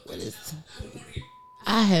is. What is?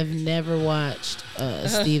 I have never watched a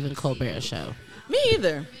Stephen Colbert show. Me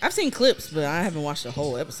either. I've seen clips, but I haven't watched the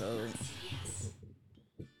whole episode.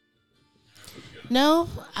 No,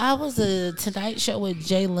 I was a Tonight Show with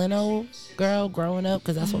Jay Leno girl growing up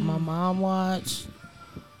because that's what my mom watched.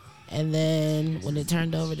 And then when it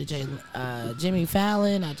turned over to Jimmy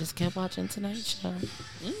Fallon, I just kept watching Tonight Show.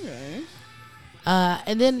 Okay.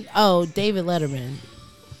 And then, David Letterman.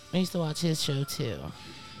 I used to watch his show too.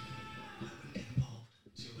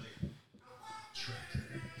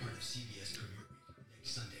 Part of CBS Premier Week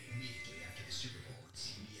next Sunday, immediately after the Super Bowl on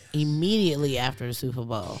CBS. Immediately after the Super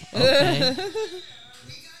Bowl. Okay. We got us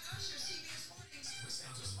at CBS Mornings. What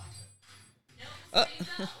sounds just like it? No, it's go with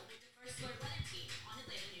the First Alert Weather Team on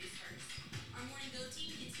Atlanta News First. Our morning go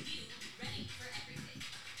team gets you ready for everything.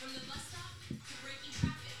 From the bus stop to breaking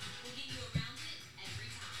traffic, we'll get you around it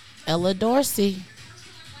every time. Ella Dorsey.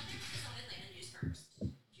 First Alert Weather is on Atlanta News First.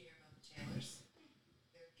 Did you hear about the Taylors?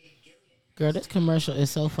 They're Gabe Gillian. Girl, this commercial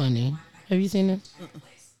is so funny. Have you seen it?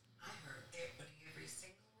 Place. I heard they're putting every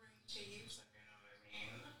single room to use, if you know what I mean.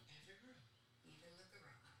 Every room. Even the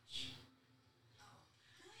garage. Oh.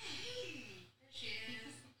 Hey! There she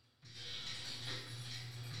is.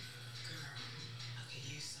 Girl, I could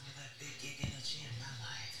use some of that big gig energy in my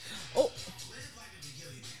life. Oh, Live like a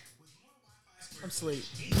billionaire with more Wi-Fi I'm asleep.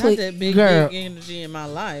 Please, Not that big, girl. big energy in my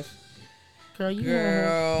life. Girl, you know.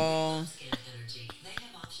 Girl. Scan Energy. They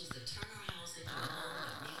have options that turn our house into a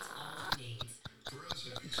home that meets all our needs.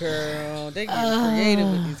 Girl, they get creative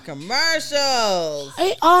with these commercials.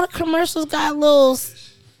 Hey, all the commercials got a little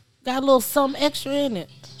something extra in it.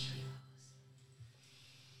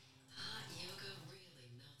 Hot yoga really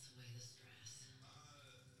melts away the stress.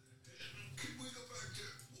 Can we go back to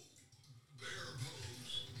bear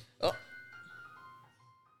pose? Oh,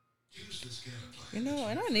 Use the scanner plan. you know,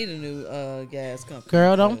 and I need a new gas company.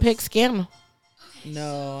 Girl, don't pick Scammer.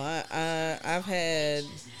 No, I've had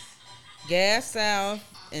Gas South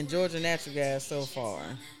and Georgia Natural Gas so far,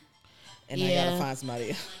 and I Yeah. gotta find somebody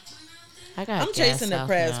else. I got. I'm Gas chasing the South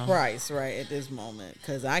press now. price right at this moment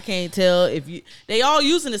because I can't tell if they all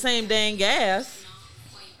using the same dang gas.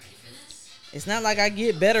 It's not like I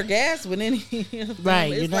get better gas with any of them.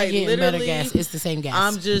 Right, It's you're not like getting better literally, gas. It's the same gas.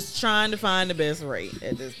 I'm just trying to find the best rate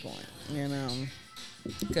at this point,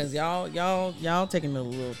 because y'all taking it a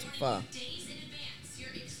little too far. Days in advance, your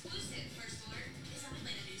exclusive First Alert is on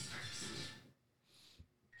Atlanta News First.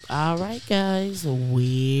 All right, guys,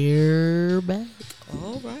 we're back.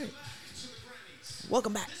 All right,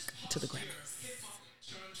 welcome back to the Grammys. Hip hop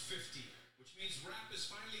turned 50, which means rap is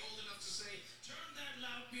finally old enough to say, turn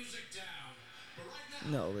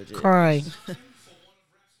Crying. For one of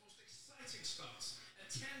rap's most exciting stars, a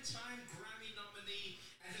 10-time Grammy nominee,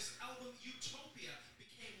 and his album Utopia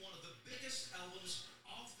became one of the biggest albums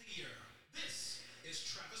of the year. This is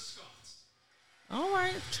Travis Scott. All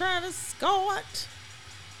right, Travis Scott.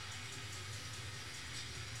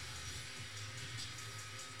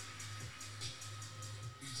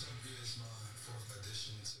 Utopia is my fourth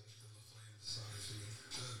addition to the La Flame discography.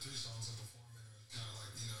 The three songs I'm performing are kind of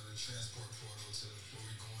like, the transport portal to where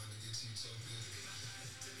we're going to get to Utopia.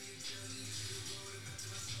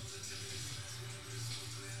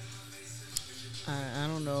 I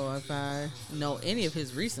don't know if I know any of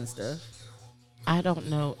his recent stuff. I don't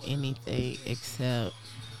know anything except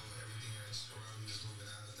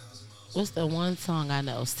what's the one song I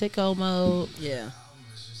know? Sicko Mode. Yeah.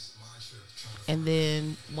 And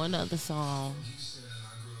then one other song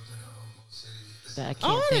that I can't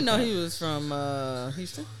Oh, I think didn't know of. he was from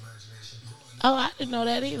Houston. Oh, I didn't know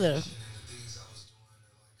that either.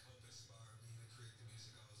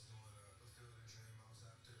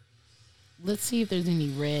 Let's see if there's any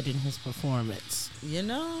red in his performance. You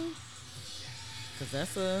know, because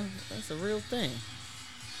that's a real thing.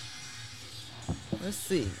 Let's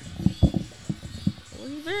see. Well,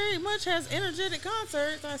 he very much has energetic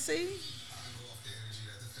concerts. I see. I go off the energy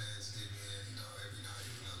that the fans give me, and every night,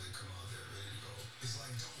 they come out there ready to go. It's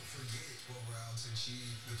like, don't forget what we're out to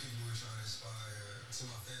achieve, the people we're trying to inspire. To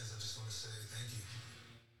my fans, I just want to say thank you.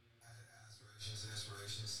 I had aspirations and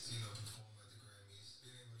inspirations to, perform at the Grammys.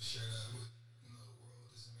 Being able to share that with, the world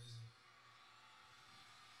is amazing.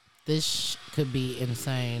 This could be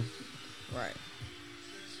insane. Right.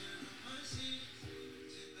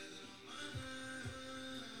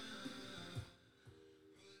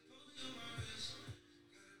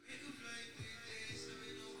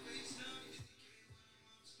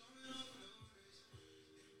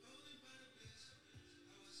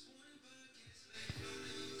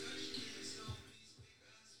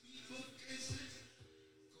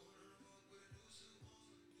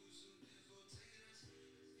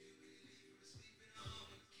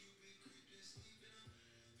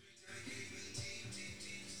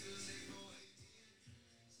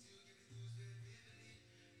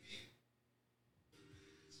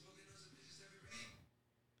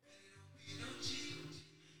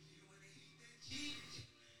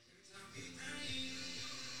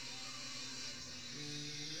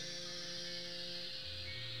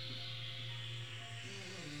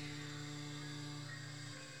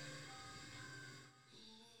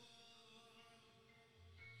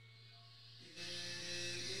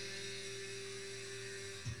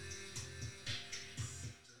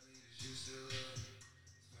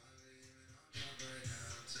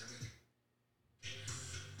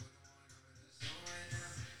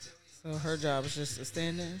 So her job is just to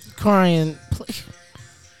stand there. Crying.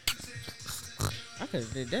 I could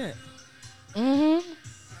have did that. Mm-hmm.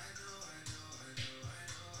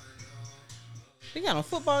 He got on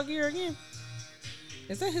football gear again.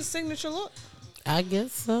 Is that his signature look? I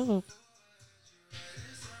guess so.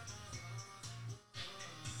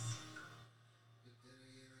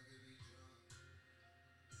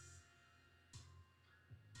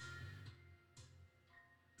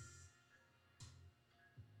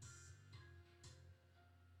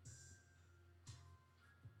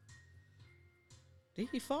 Did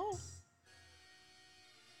he fall?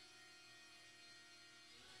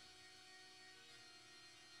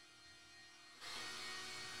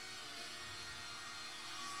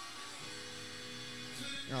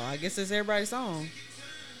 Oh, I guess it's everybody's song.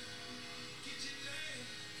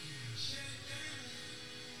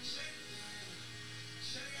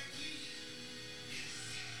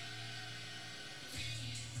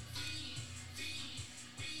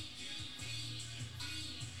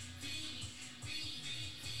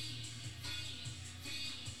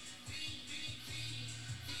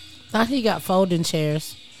 Thought he got folding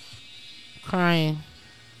chairs. Crying.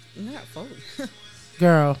 Not folding.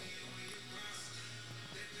 Girl.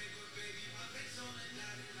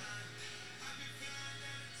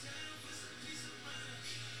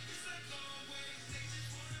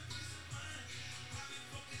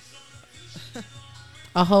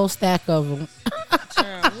 A whole stack of them.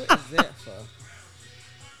 Child, what is that for?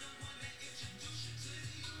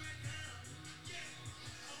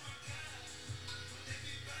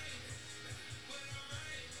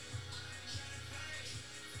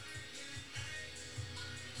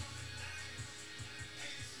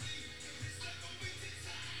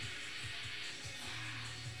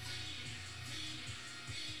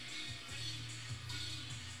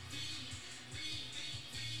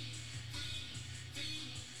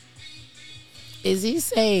 Is he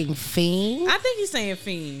saying fiend? I think he's saying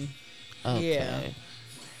fiend. Okay. Yeah.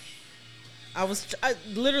 I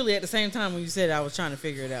literally at the same time when you said it, I was trying to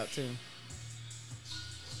figure it out too.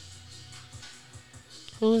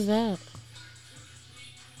 Who is that?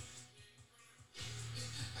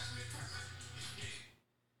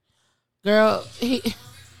 Girl,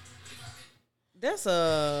 That's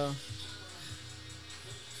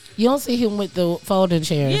you don't see him with the folding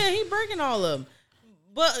chair. yeah, he breaking all of them.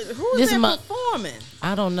 But who is This that performing?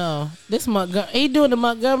 I don't know. This he doing the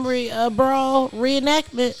Montgomery brawl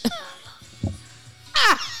reenactment.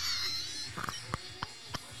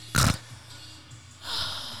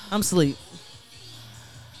 I'm asleep.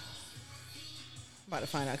 I'm about to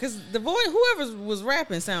find out because the voice, whoever was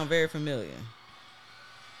rapping, sound very familiar.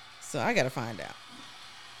 So I gotta find out.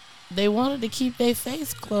 They wanted to keep their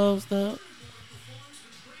face closed up.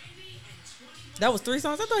 That was 3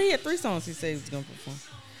 songs. I thought he had 3 songs. He said he was gonna perform.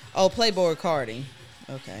 Oh, Playboy Cardi.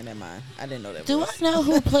 Okay, never mind. I didn't know that. Do I know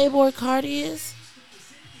who Playboy Cardi is?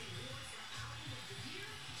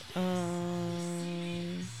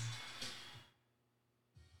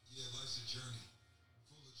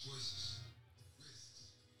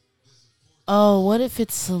 Oh, what if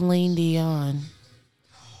it's Celine Dion?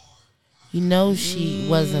 You know she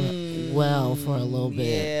wasn't well for a little bit.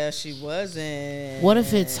 Yeah, she wasn't. What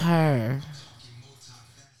if it's her?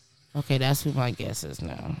 Okay, that's who my guess is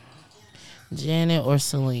now. Janet or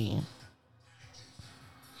Celine.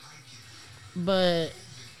 But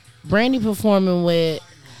Brandy performing with,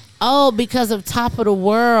 because of Top of the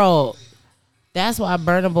World. That's why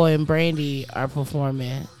Burna Boy and Brandy are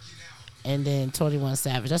performing. And then 21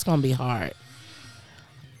 Savage. That's going to be hard.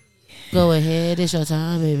 Go ahead. It's your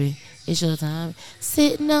time, baby. It's your time.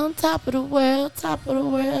 Sitting on top of the world, top of the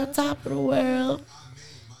world, top of the world.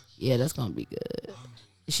 Yeah, that's going to be good.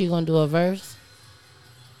 Is she going to do a verse?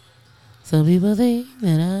 Some people think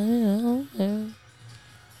that I don't care.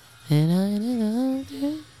 And I don't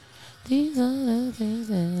care. These are the things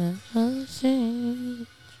that I must change.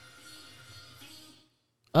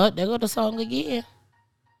 Oh, there go the song again.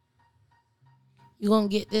 You gonna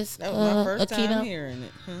get this? That was my first Akita? time hearing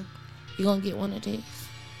it. Huh? You gonna get one of these?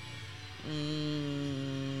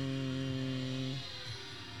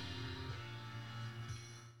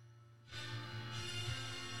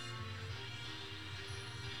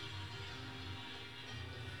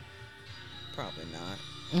 Probably not.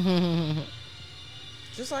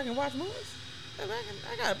 Just so I can watch movies.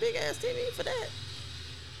 I got a big ass TV for that.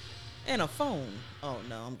 And a phone. Oh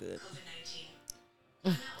no, I'm good.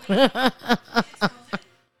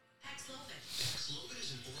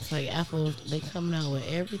 It's like Apple, they coming out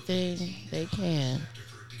with everything they can.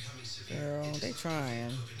 Girl, they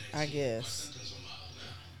trying, I guess.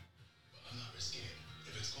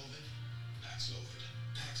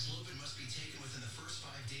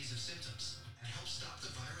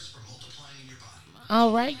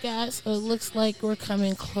 All right, guys. So it looks like we're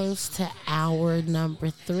coming close to hour number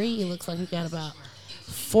 3. It looks like we got about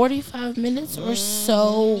 45 minutes or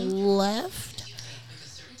so left.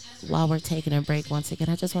 While we're taking a break, once again,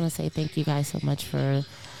 I just want to say thank you guys so much for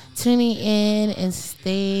tuning in and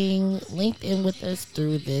staying linked in with us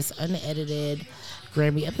through this unedited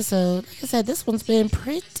Grammy episode. Like I said, this one's been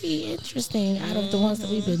pretty interesting out of the ones that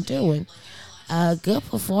we've been doing. Good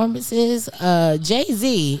performances.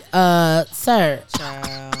 Jay-Z, sir.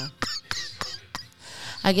 Child.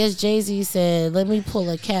 I guess Jay-Z said, let me pull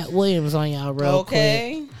a Cat Williams on y'all real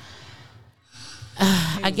quick.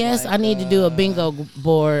 I guess I need to do a bingo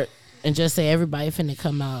board and just say everybody finna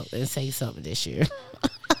come out and say something this year.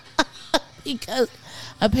 Because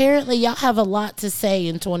apparently y'all have a lot to say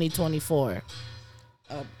in 2024.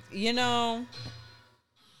 You know...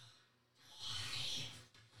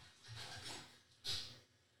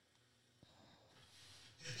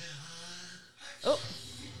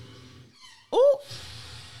 Oh,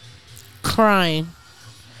 crying.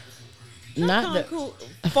 Not the cool.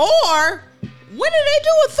 4? When did they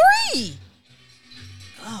do a 3?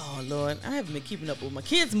 Oh Lord, I haven't been keeping up with my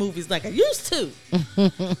kids' movies like I used to.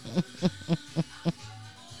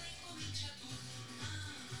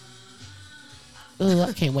 Ooh,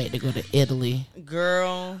 I can't wait to go to Italy.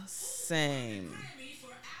 Girl, same.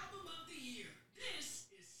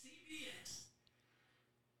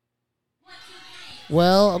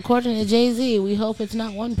 Well, according to Jay-Z, we hope it's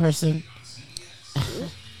not one person.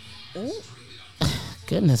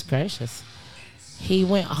 Goodness gracious. He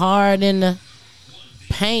went hard in the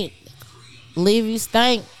paint. Leave you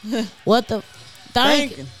stank. What the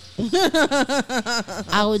thank?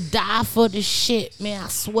 I would die for the shit, man. I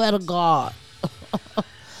swear to God.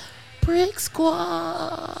 Brick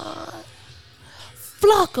Squad.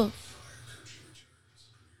 Flucker.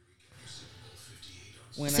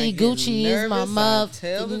 See, Gucci is my mother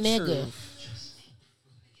nigga. Truth.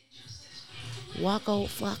 Waka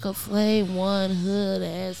Flocka Flame, one hood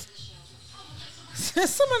ass.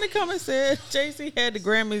 Somebody come and said JC had the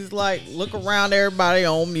Grammys like look around, everybody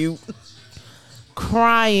on mute,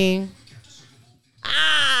 Crying.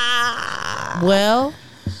 Well,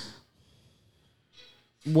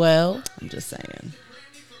 I'm just saying.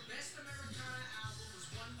 Grammy for Best Americana Album was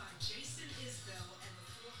won by Jason Isbell and the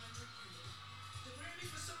 400 Unit. The Grammy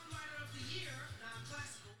for Songwriter of the Year,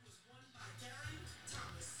 non-classical, was won by Darren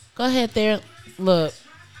Thomas. go ahead there. Look, Rap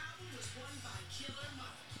album was won by Killer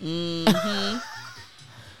Mike.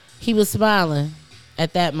 he was smiling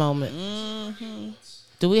at that moment.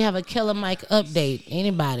 Do we have a Killer Mike update?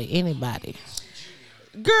 Anybody?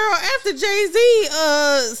 Girl, after Jay-Z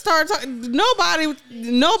started talking,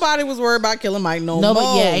 nobody was worried about Killer Mike no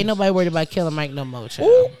more. Yeah, ain't nobody worried about Killer Mike no more, child.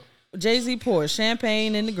 Ooh, Jay-Z poured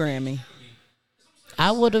champagne in the Grammy.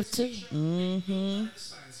 I would have too.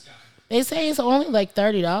 They say it's only like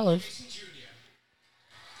 $30.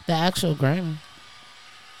 The actual Grammy.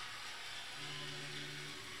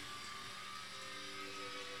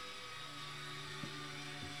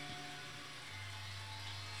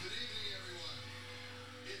 Good evening, everyone.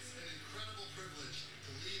 It's an incredible privilege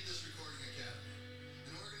to lead this recording academy,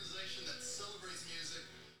 an organization that celebrates music,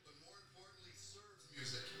 but more importantly, serves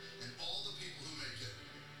music and all the people who make it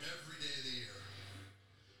every day of the year.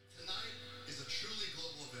 Tonight is a truly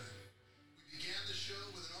global event. We began the show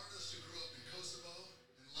with an artist who grew up in Kosovo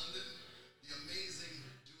and London, the amazing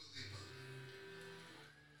Dua Lipa.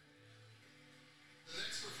 The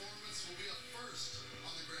next performance will be a first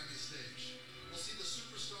on the Grammy stage. We'll see the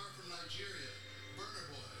superstar from Nigeria, Burna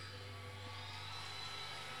Boy.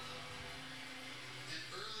 And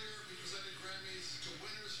earlier, we presented Grammys to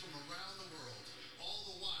winners from around the world, all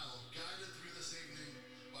the while guided through this evening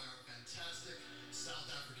by our fantastic South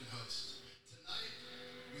African host. Tonight,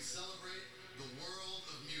 we celebrate the world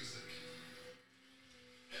of music.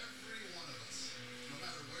 Every one of us, no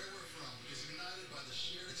matter where we're from, is united by the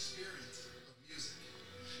shared experience of music.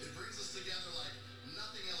 It brings us together like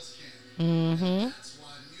nothing else can. And that's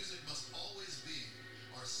why music must always be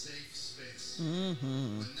our safe space.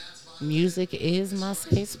 When that's violated Music is my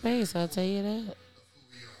safe space, I'll tell you that. of who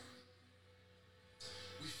we are.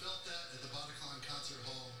 We felt that at the Bataclan Concert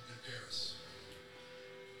Hall in Paris.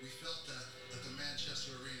 We felt that at the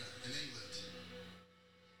Manchester Arena in England.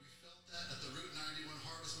 We felt that at the Route 91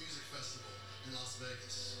 Harvest Music Festival in Las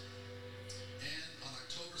Vegas. And on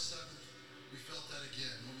October 7th, we felt that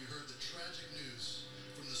again when we heard the tragic news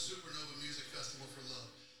from the Supernova Music Festival for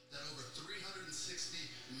Love that over 360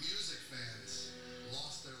 music fans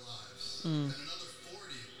lost their lives and another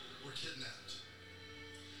 40 were kidnapped.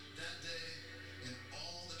 That day and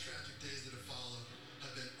all the tragic days that have followed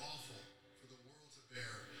have been awful for the world to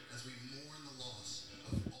bear as we mourn the loss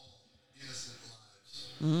of all innocent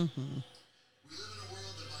lives. We live in a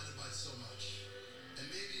world divided by so much, and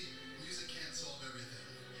maybe music can't solve everything,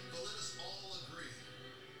 but let us all agree,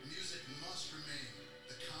 music must remain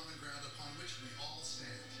the common ground upon which we all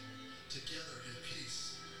stand, together in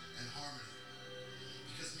peace and harmony.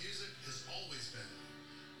 Because music has always been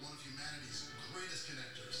one of humanity's greatest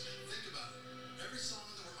connectors. Think about it. Every song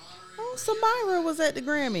that we're honoring, Oh, Samira was at the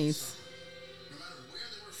Grammys. no matter where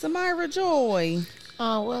they were from, Samira Joy.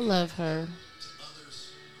 Oh, we'll love her. to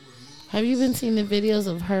others who were moved, Have you been seeing the videos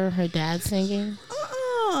of her and her dad singing?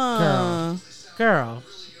 Girl.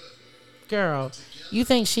 You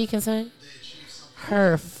think she can sing?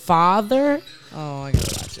 Her father? Oh, I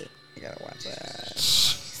gotta watch it. I gotta watch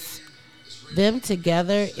that. Them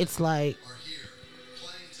together, it's like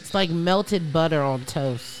melted butter on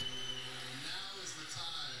toast.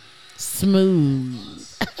 Smooth.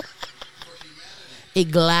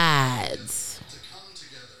 It glides. to come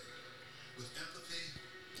together with empathy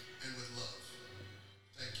and with love.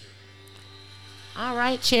 Thank you. All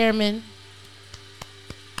right, Chairman.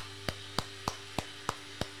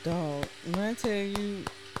 Dog, when I tell you,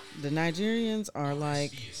 the Nigerians are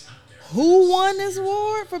like, who won this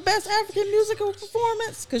award for Best African Musical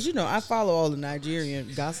Performance? Because, you know, I follow all the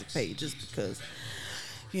Nigerian gossip pages because,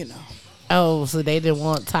 you know. Oh, so they didn't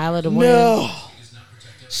want Tyler to win? No.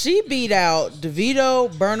 She beat out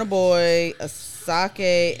DeVito, Burna Boy,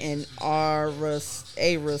 Asake, and Ara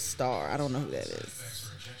Star. I don't know who that is.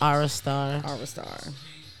 Ara Star. Ara Star.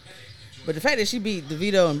 But the fact that she beat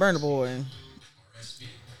DeVito and Burna Boy,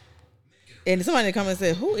 and somebody come and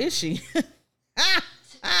said, who is she? So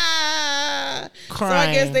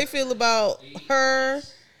I guess they feel about her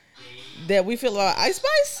that we feel about Ice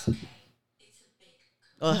Spice.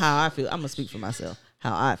 Or how I feel. I'm gonna speak for myself.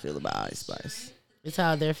 How I feel about Ice Spice. It's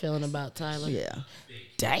how they're feeling about Tyler. Yeah.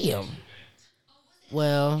 Damn.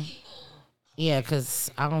 Well, yeah,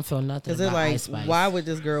 because I don't feel nothing Because they're about like, Ice Spice. why would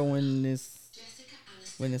this girl win this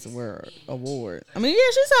award? I mean,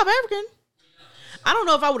 yeah, she's South African. I don't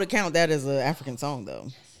know if I would count that as an African song though.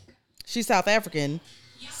 She's South African,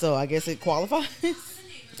 so I guess it qualifies.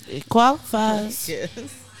 It qualifies. Yes.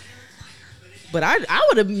 But I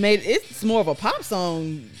would have made it's more of a pop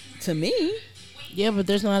song to me. Yeah, but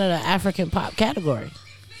there's not an African pop category.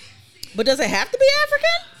 But does it have to be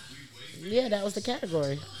African? Yeah, that was the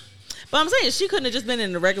category. But I'm saying she couldn't have just been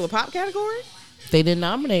in the regular pop category. They didn't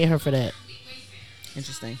nominate her for that.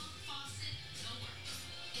 Interesting.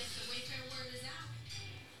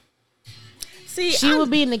 See, She would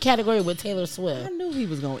be in the category with Taylor Swift. I knew he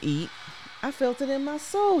was gonna eat. I felt it in my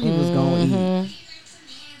soul. He was gonna eat.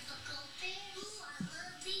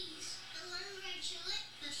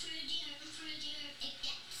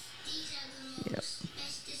 Yep.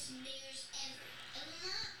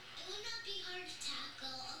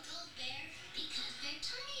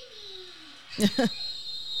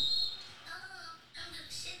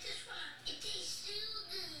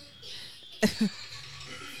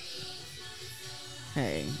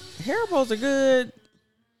 Hey, Haribo's are good.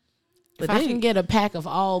 If I can get a pack of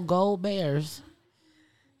all gold bears.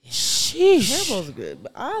 Sheesh. Haribo's are good,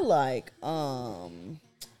 but I like I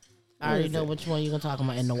already know which one you're gonna talk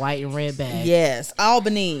about in the white and red bag. yes,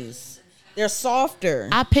 Albanese. They're softer.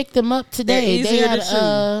 I picked them up today. They're easier They to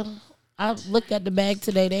had I looked at the bag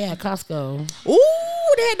today. They had Costco.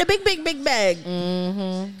 Ooh, they had the big bag.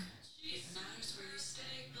 Mm-hmm.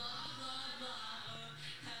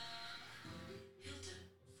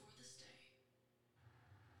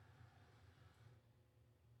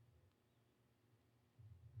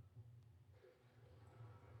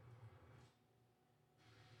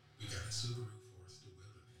 We got a Subaru Forester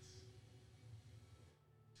Wilderness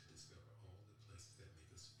to discover all the places that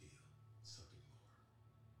make us feel something more.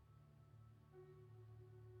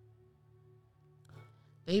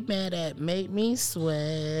 They mad at make me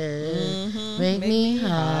sweat, make me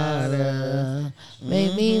holler,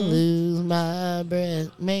 make me lose my breath,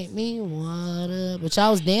 make me wanna. But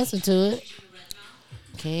y'all was dancing to it.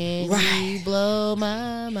 Can you blow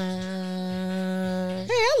my mind?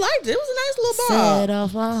 Hey, I liked it. It was a nice little Set ball.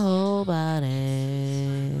 off my whole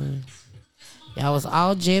body. Y'all was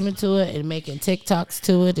all jamming to it and making TikToks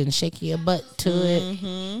to it and shaking your butt to it.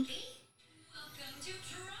 Welcome to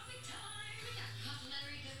Tropic Time.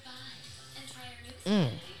 Complimentary goodbye. And try our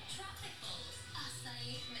new Tropicals. Acai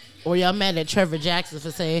mango. Or y'all mad at Trevor Jackson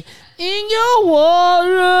for saying, in your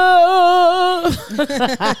water.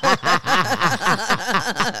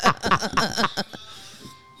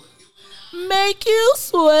 Make you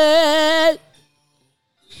sweat.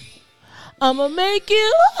 I'ma make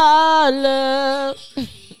you holler.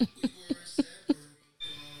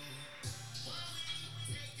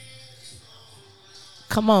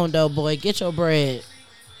 Come on, though, boy. Get your bread.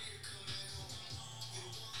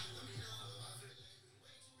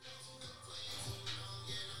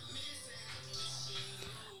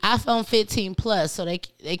 iPhone 15 Plus, so they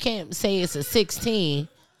can't say it's a 16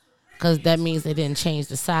 because that means they didn't change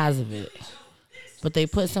the size of it. But they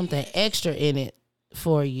put something extra in it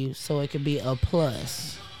for you so it could be a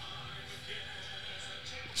plus.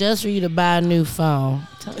 Just for you to buy a new phone.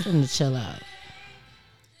 Tell them to chill out.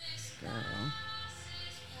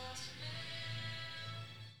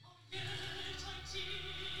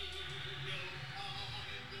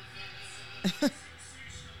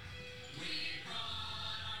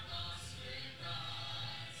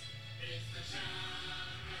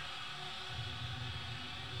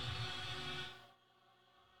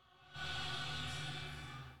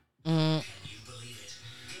 You believe it?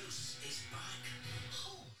 Goose is back.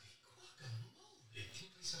 Holy guacamole. Can you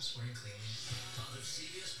please stop swearing cleanly? Part of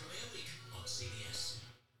CBS Premiere Week on CBS.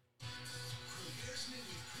 Comparison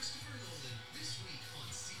with Christopher Nolan this week on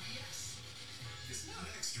CBS. It's not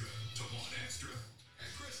extra to want extra.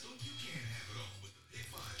 At Crystal, you can't have it all with the Big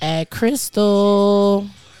Five. At Crystal.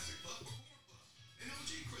 Classic Buck or Corn Puff. And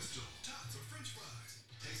OG Crystal, tots or French fries.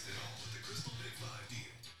 Taste it all with the Crystal Big Five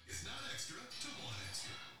deal. It's not extra to want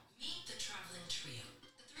extra. Meet the traveling trio.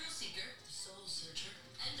 The thrill seeker, the soul searcher,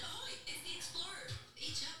 and ahoy, it's the explorer.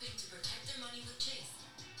 Each helping to protect their money with Chase.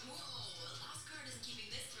 Whoa, a lost card isn't keeping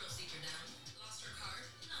this thrill seeker down. Lost her card?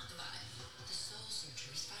 Not the vibe. The soul searcher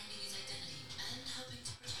is finding his identity and helping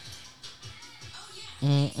to protect it. Oh yeah.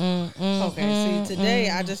 Okay, see, today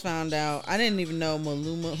I just found out. I didn't even know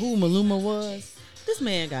who Maluma was. This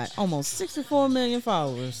man got almost 64 million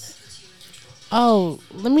followers. Oh,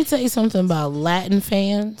 let me tell you something about Latin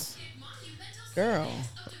fans. Girl,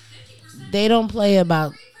 They don't play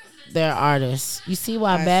about their artists. You see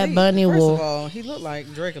why I Bad see. Bunny First will. of all, he looked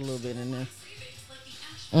like Drake a little bit in this.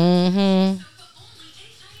 Mm-hmm.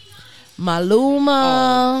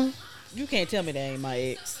 Maluma. You can't tell me that ain't my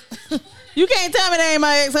ex. You can't tell me that ain't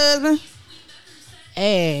my ex-husband.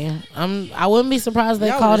 Hey, I wouldn't be surprised they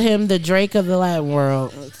Y'all called was- him the Drake of the Latin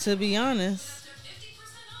world. To be honest.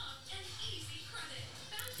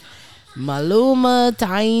 Maluma,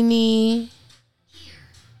 Tiny.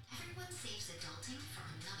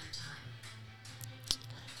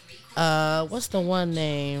 What's the one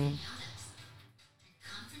name?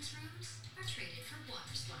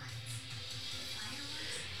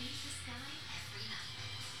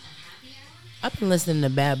 I've been listening to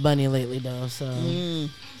Bad Bunny lately though, so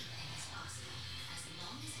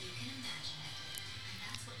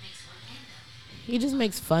he just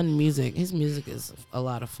makes fun music. His music is a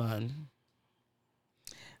lot of fun.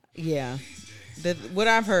 Yeah. What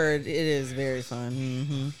I've heard, it is very fun.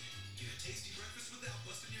 Mm-hmm.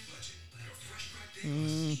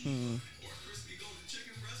 Mm-hmm.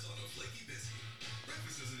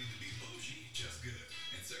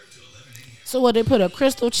 So what, they put a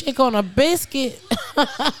crystal chick on a biscuit?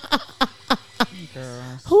 Girl.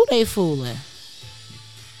 Who they fooling?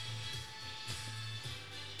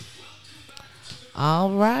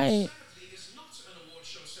 All right.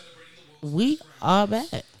 We are back.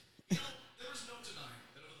 There is no denying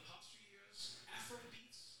that over the past few years,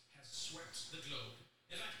 Afrobeats has swept the globe.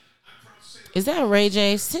 In fact, I'm proud to say that Is that Ray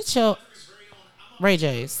J? Sit your America's very own Ray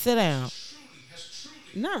J. Sit down.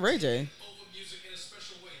 truly Not Ray J. over music in a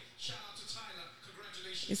special way. Shout out to Tyler.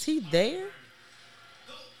 Congratulations. Is he there?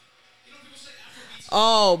 Though, you know, people say Afrobeats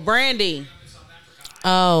Oh, Brandy. in South Africa.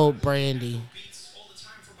 Oh, Brandy. Beats all the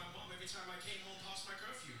time from my mom every time I came home past my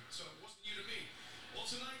curfew. So it wasn't new to me. Well,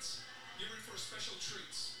 tonight, you're in for a special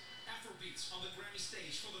treat. Afrobeats on the Grammy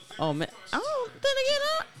stage for the very Oh, man. first Oh, time. then again,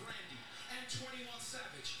 Brandy and 21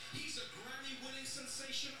 Savage. He's a Grammy-winning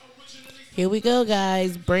sensation originally from Here we go,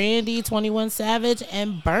 guys. Brandy, 21 Savage,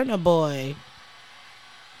 and Burna Boy.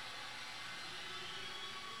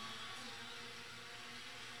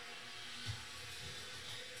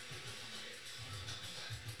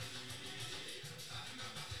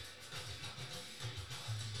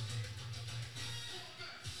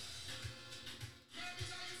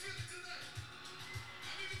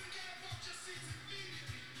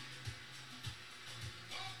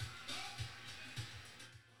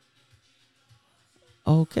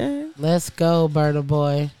 Okay. Let's go, Burna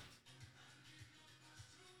Boy.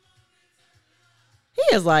 He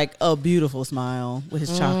has like a beautiful smile with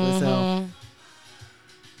his chocolate self.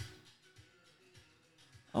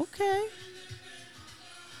 Okay.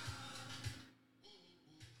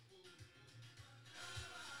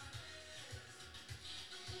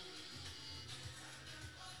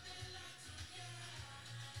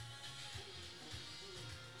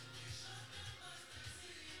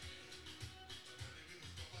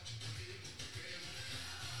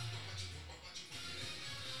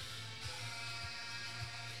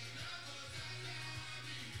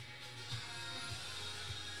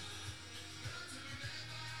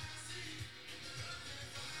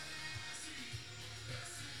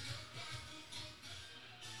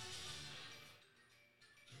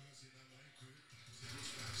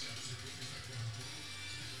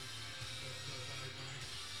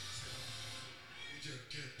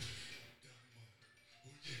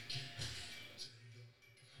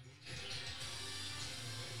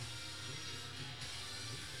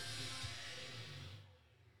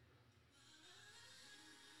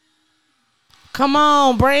 Come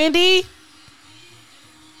on, Brandy.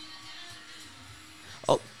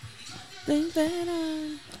 Oh. Think that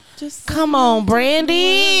I just Come on,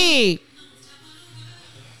 Brandy.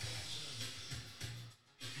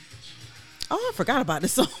 Oh, I forgot about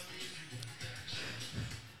this song.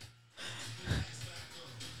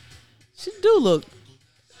 She do look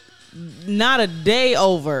not a day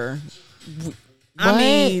over. I What?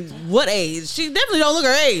 mean, what age? She definitely don't look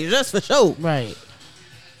her age. That's for sure. Right.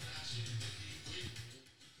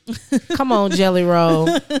 Come on, Jelly Roll.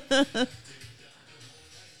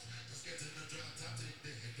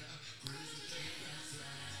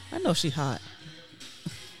 I know she hot.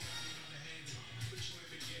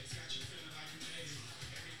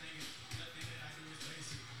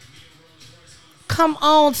 Come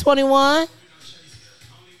on, 21.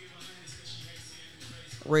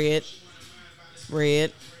 Red.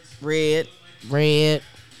 Red. Red. Red.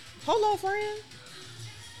 Hold on, friend.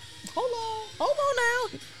 Hold on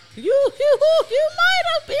now. You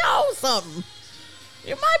might be on something.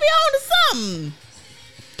 You might be on to something.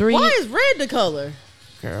 3. Why is red the color?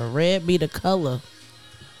 Girl, red be the color.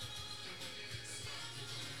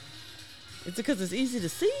 Is it because it's easy to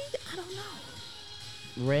see? I don't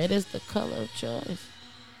know. Red is the color of choice.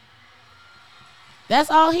 That's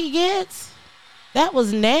all he gets? That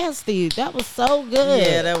was nasty. That was so good.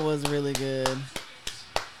 Yeah, that was really good. That's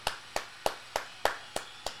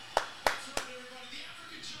right, everybody. The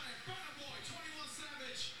African Giant, Burna Boy, 21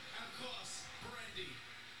 Savage, and of course, Brandy.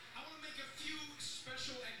 I want to make a few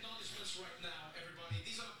special acknowledgments right now, everybody.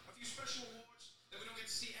 These are a few special awards that we don't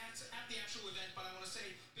get to see at the actual event, but I want to say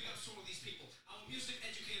big ups to all of these people. Our Music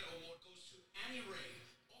Educator Award goes to Annie Ray,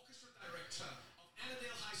 Orchestra Director of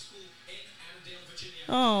Annandale High School in Annandale, Virginia.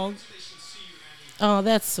 Oh. Congratulations to you, Annie. Oh,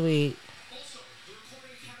 that's sweet. Also, the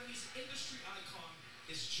Recording Academy's industry icon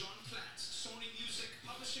is John Platt, Sony Music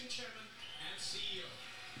Publishing Chairman and CEO.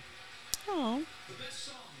 Oh. The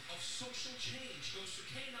best song of social change goes to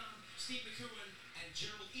Kanan, Steve McEwen, and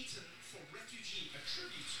Gerald Eaton for Refugee, a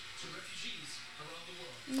tribute to refugees around the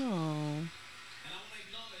world. Oh. And I want to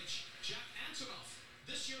acknowledge Jack Antonoff,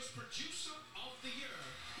 this year's Producer of the Year,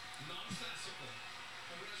 non-classical.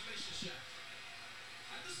 Congratulations, Jack.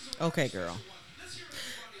 And this is a Okay, very girl. special one. Let's hear it,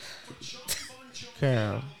 everybody, for John Bon Jovi,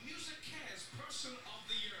 Girl. our Music Cares Person of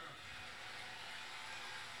the Year.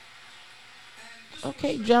 And this one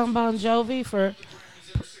Okay, is John Bon Jovi for, Grammys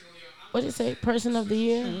every single year. I what did you say, Person of the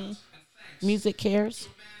Year? and thanks Music Cares? to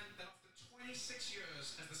a man that after 26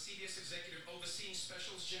 years as the CBS executive overseeing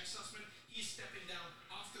specials, Jack Sussman, he's stepping down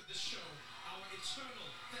after this show. Our eternal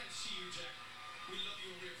thanks to you, Jack. We love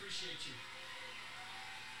you and we appreciate you.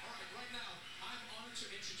 All right now, I'm honored to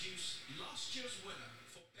introduce last year's winner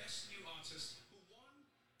for Best New Artist, who won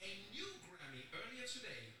a new Grammy earlier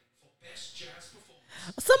today for Best Jazz Performance.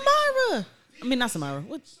 Samira. I mean, not Samira.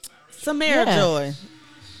 What? Samira Yeah. Joy.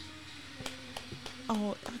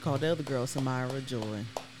 Oh, I called the other girl Samira Joy.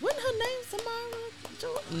 Wasn't her name Samira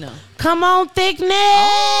Joy? No. Come on, Thickness!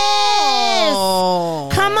 Oh.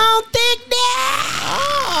 Come on, Thickness!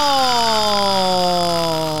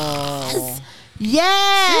 Oh.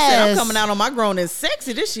 Yes! She said I'm coming out on my grown and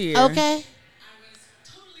sexy this year. Okay. I was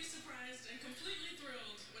totally surprised and completely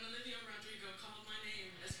thrilled when Olivia Rodrigo called my name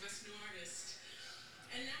as Best New Artist.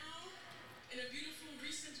 And now, in a beautiful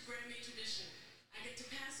recent Grammy tradition, I get to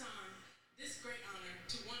pass on this great honor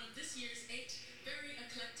to one of this year's 8 very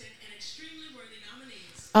eclectic and extremely worthy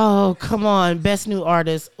nominees. Oh, come on. Best New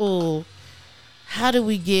Artist. Ooh. How do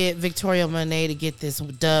we get Victoria Monet to get this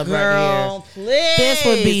dub right Girl, please. This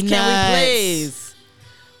would be Can nuts. we please?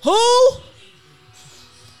 Who?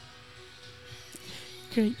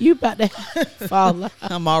 here? You about to fall out.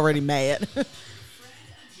 I'm already mad.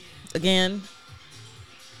 Again,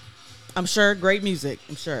 I'm sure great music.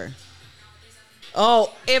 I'm sure.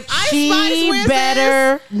 Oh, if Ice Spice She wins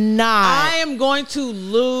better this, not. I am going to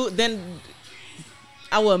lose. Then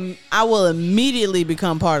I will immediately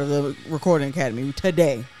become part of the Recording Academy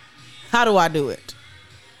today. How do I do it?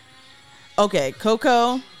 Okay,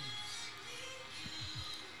 Coco.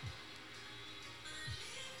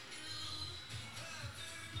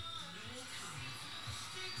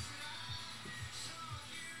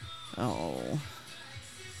 Oh.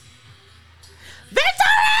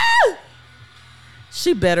 Victoria!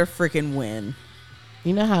 She better freaking win.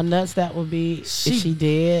 You know how nuts that would be She- if she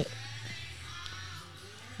did?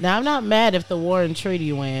 Now, I'm not mad if the Warren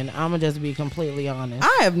Treaty win. I'm going to just be completely honest.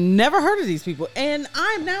 I have never heard of these people, and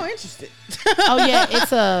I'm now interested. Oh,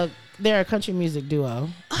 yeah. They're a country music duo,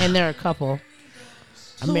 and they're a couple.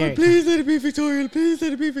 American. Please let it be Victoria. Please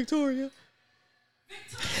let it be Victoria.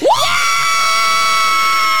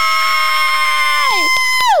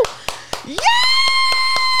 Yes!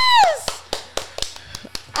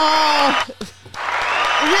 Oh.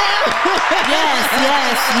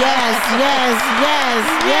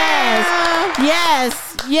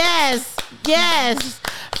 Yes, yes.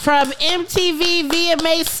 From MTV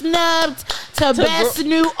VMA snubbed to Best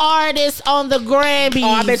New Artist on the Grammys. Oh,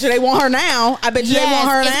 I bet you they want her now. I bet you they want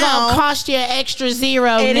her it's now. gonna cost you an extra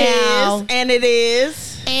zero It now. is, and it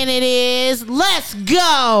is. And it is. Let's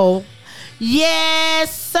go.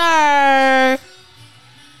 Yes, sir.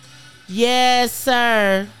 Yes,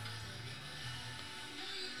 sir.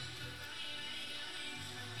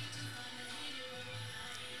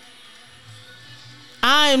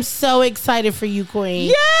 I'm so excited for you, Queen.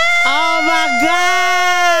 Yes! Oh my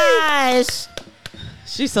gosh.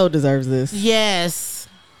 She so deserves this. Yes.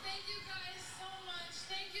 Thank you guys so much.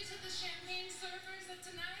 Thank you to the champagne servers of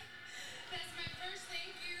tonight. That's my first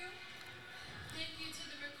thank you. Thank you to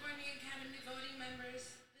the Recording Academy voting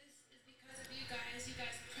members. This is because of you guys. You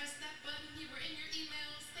guys pressed that button. You were in your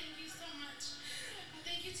emails. Thank you so much.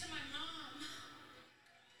 Thank you to my mom.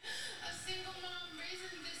 A single mom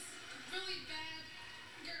raising this really bad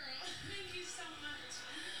girl. Thank you so much.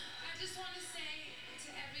 I just want to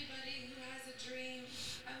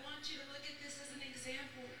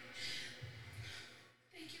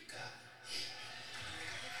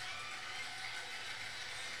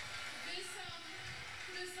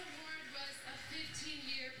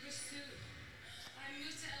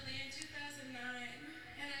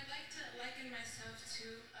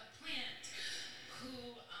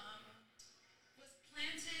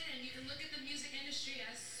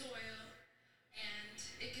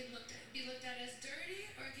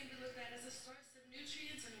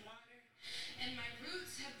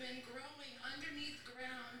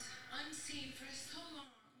team for so long,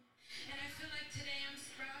 and I feel like today I'm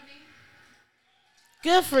sprouting.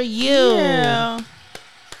 Good for you. Yeah. So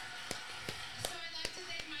I'd like to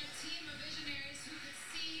thank my team of visionaries who could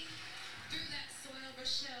see through that soil,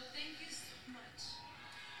 Rochelle. Thank you so much.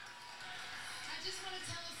 I just want to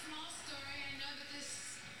tell a small story. I know that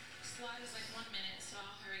this slide is like 1 minute, so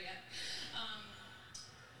I'll hurry up.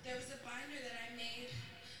 There was a binder that I made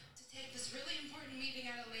to take this really important meeting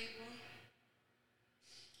at a label,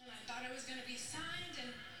 and I thought I was going to be signed, and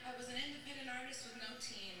I was an independent artist with no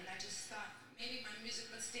team, and I just thought maybe my music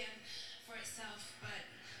would stand for itself, but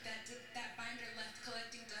that binder left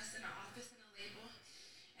collecting dust in an office in a label,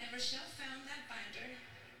 and Rochelle found that binder,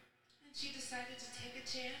 and she decided to take a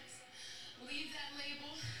chance, leave that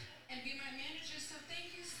label, and be my manager. So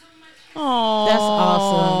thank you so much. Oh, That's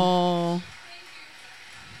awesome. Thank you.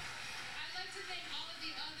 I'd like to thank all of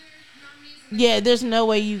the other nominees. Yeah, there's no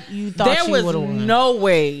way you thought There she was would have won. no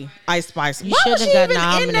way Ice Spice. You Why was shouldn't she have even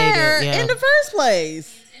got in nominated, there yeah. in the first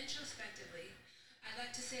place? Introspectively, I'd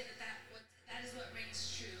like to say that is what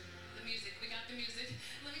rings true. The music. We got the music.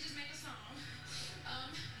 Let me just make a song.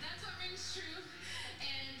 That's what rings true.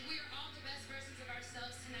 And we are all the best versions of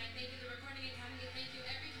ourselves tonight. Thank you, the Recording Academy. Thank you,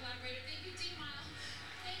 every collaborator. Thank you, D-Mile.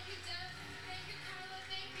 Thank you, Deb. Thank you, Kyla.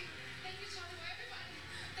 Thank you. Thank you, Charlie. Everybody.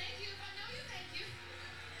 Thank you. If I know you, thank you.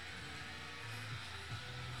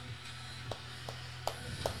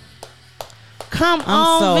 Come I'm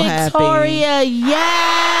on, so happy. Victoria.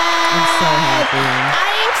 Yes. I'm so happy. I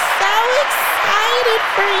am so excited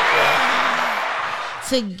for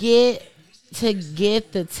you. To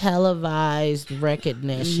get the televised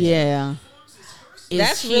recognition. Yeah. is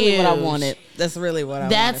That's really what I huge. wanted. That's really what I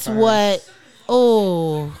That's wanted.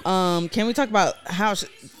 That's what. Can we talk about how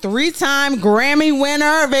 3-time Grammy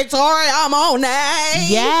winner Victoria Monet?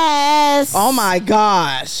 Yes. Oh my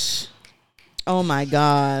gosh. Oh my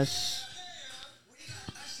gosh.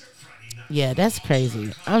 Yeah, that's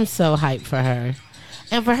crazy. I'm so hyped for her.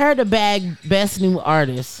 And for her to bag Best New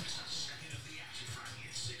Artist.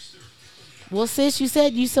 Well, sis, you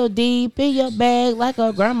said you so deep in your bag like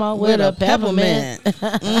a grandma with a peppermint.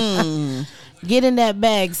 Get in that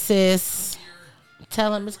bag, sis.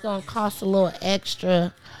 Tell him it's going to cost a little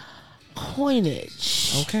extra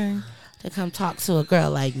coinage. Okay. To come talk to a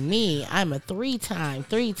girl like me. I'm a three-time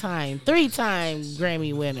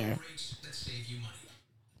Grammy winner.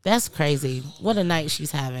 That's crazy. What a night she's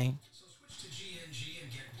having.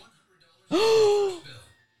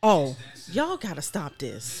 Oh, y'all gotta stop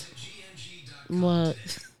this. What?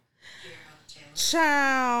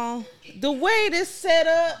 Child, the way this set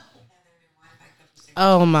up.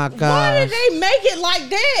 Oh my Why God. did they make it like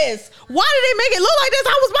this? Why did they make it look like this?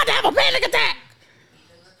 I was about to have a panic attack.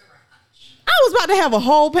 I was about to have a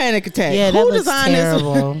whole panic attack. Yeah, that Who looks designed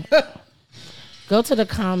terrible. this? Go to the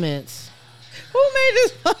comments. Who made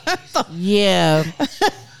this? Yeah.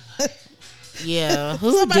 Yeah.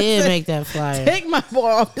 Who Somebody did said, make that flyer? Take my boy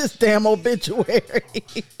off this damn obituary.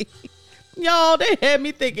 Y'all, they had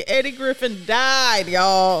me thinking Eddie Griffin died,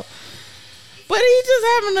 y'all. But he just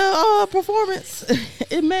having a performance.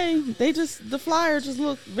 It may. The flyer just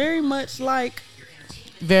looked very much like.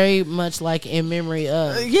 Very much like in memory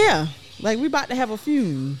of. Yeah. Like we about to have a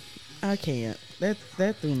fume. I can't. That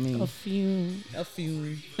threw me. A fume. A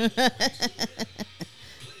fume.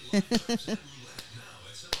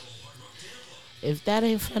 If that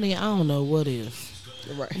ain't funny, I don't know what is.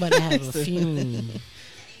 Right. But I have a fume. Anybody can win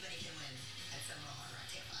at Summer Hard Rock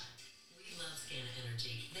Tampa. We love Scanna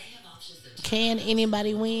Energy. They have options that Can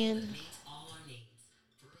anybody win? meets all our needs.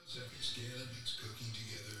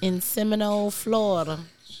 In Seminole, Florida.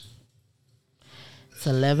 It's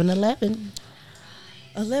 11:11.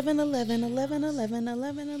 11:11. Hot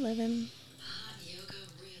yoga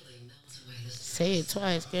really melts away the stress. Say it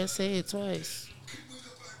twice, girl. Say it twice.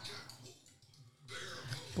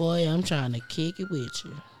 Boy, I'm trying to kick it with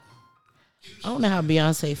you. I don't know how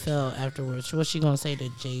Beyonce felt afterwards. What's she gonna say to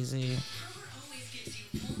Jay-Z? Kroger always gives you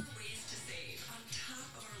more ways to save on top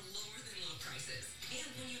of our lower than low prices. And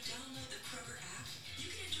when you download the Kroger app, you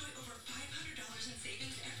can enjoy over $500 in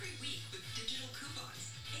savings every week with digital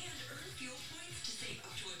coupons and earn fuel points to save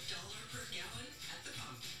up to $1 per gallon at the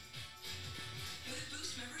pump. With a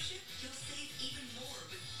Boost membership, you'll save even more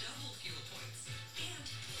with double fuel points and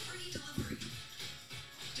free delivery.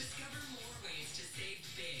 Discover more ways to save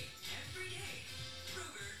big every day.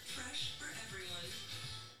 Kroger, fresh for everyone.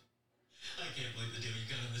 I can't believe the deal you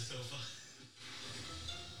got on this sofa.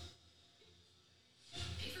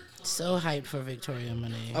 So hyped for Victoria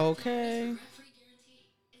Monet. Okay. Rent-free guarantee.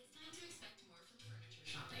 It's time to expect more from furniture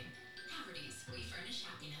shopping. Haverty's, we furnish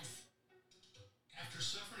happiness. After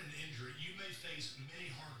suffering an injury, you may face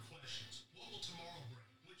many hard questions. What will tomorrow bring?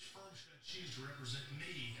 Which firm should I choose to represent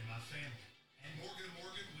me and my family? And Morgan &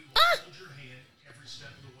 Morgan, we will hold your hand every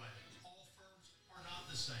step of the way. All firms are not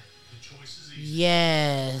the same. The choice is easy.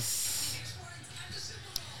 Yes.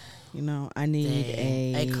 You know, I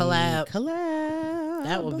need A collab. Collab.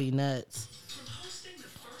 That would be nuts. From hosting the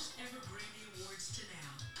first ever Grammy Awards to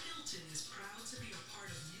now, Hilton is proud to be a part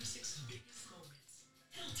of music's biggest moments.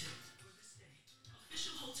 Hilton, for this day,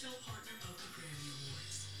 official hotel partner of the Grammy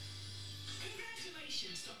Awards.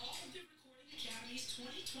 Congratulations to all of the Recording Academy's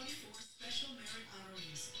 2024 Special Merit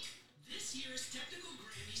honorees. This year's Technical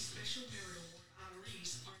Grammy Special Merit Award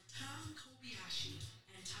honorees are Tom Kobayashi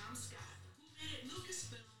and Tom Scott, who met at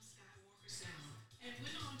Lucasfilm Skywalker Sound and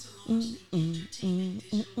went on to launch the Entertainment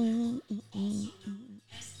Digital Network, also known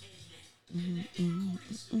as EdNet, connecting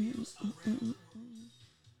recording studios around the world.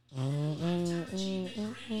 Lifetime Achievement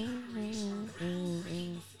Grammy honorees are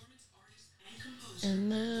groundbreaking performance artists and composers.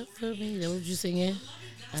 Enough for me. That what you singing?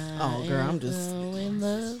 Oh, girl, I'm just so in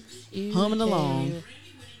love. You humming along.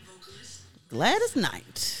 Grammy-winning vocalist, Gladys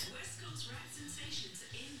Knight. West Coast rap sensations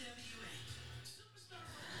NWA,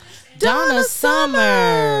 superstar Donna Summer.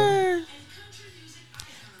 and country music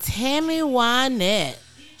icon. Tammy Wynette.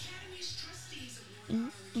 The Academy's Trustees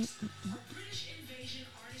Award honorees are British Invasion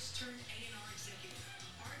artist turned A&R executive,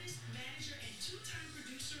 artist, manager, and two-time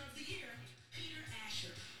producer of the year, Peter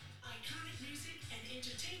Asher, iconic music and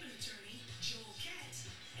entertainment attorney, Joel Katz,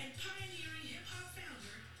 and pioneering hip-hop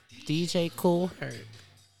founder, DJ Cool Herc.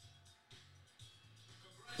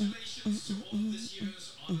 Congratulations to all of this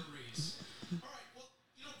year's honorees. All right, well,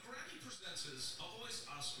 you know, Grammy presenters are always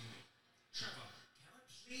asking me, Trevor, can I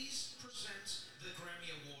please present the Grammy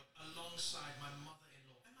Award alongside my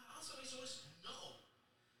mother-in-law? And my answer is always no.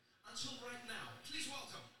 Until right now, please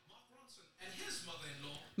welcome Mark Ronson and his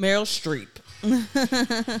mother-in-law. Meryl Streep.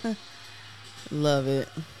 Love it.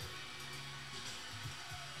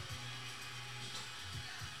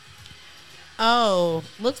 Oh,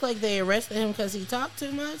 looks like they arrested him because he talked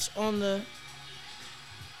too much on the.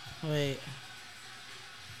 Wait.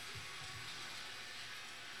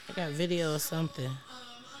 I got video or something.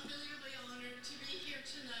 Unbelievably honored to be here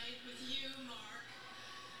tonight with you, Mark,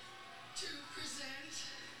 to present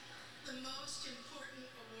the most important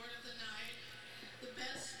award of the night, the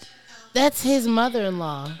best album. That's his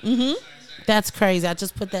mother-in-law. Mm-hmm. That's crazy. I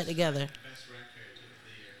just put that together. Best record of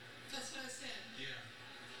the year. That's what I said. Yeah.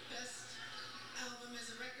 Best album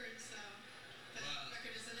is a record, so best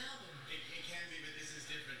record is an album. It can be, but this is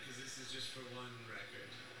different because this is just for one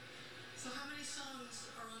record. So how many songs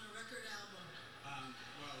are on a record album?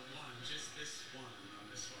 Well, one, just this one on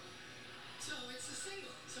this one. So it's a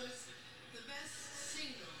single. So it's the best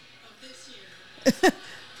single of this year. But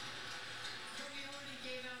we already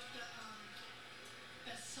gave out the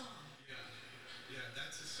best song. Yeah,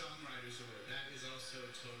 that's a songwriter's award. That is also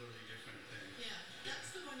a totally different thing. Yeah,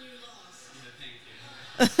 that's the one you lost. Yeah, thank you.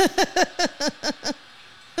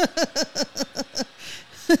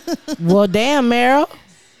 Well, damn, Meryl.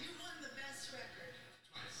 You won the best record.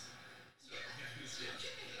 Twice. So,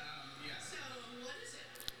 yeah. So what is it?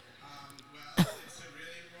 Well, it's a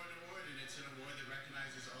really important award, and it's an award that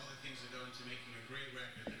recognizes all the things that go into making a great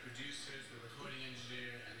record. The producers, the recording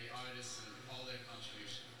engineer, and the artists, and all their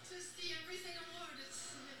contributions. It's the Everything Award.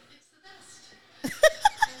 It's the best. And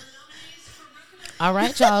the nominees for record of All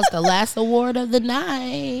right, y'all. It's the last award of the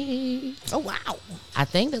night. Oh, wow. I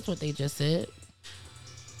think that's what they just said.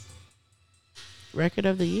 Record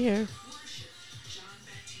of the year. Worship, John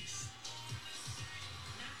Baptiste.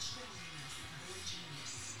 Not strong enough, Boy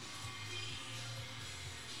Genius.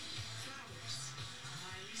 Flowers,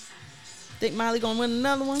 Miley Cyrus. Think Miley gonna win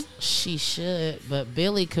another one? She should, but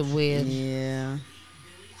Billy could win. Yeah.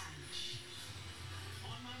 Billie Eilish.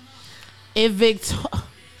 On My Mind. If Victor,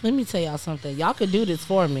 let me tell y'all something. Y'all could do this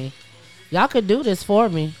for me. Y'all could do this for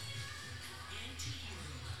me.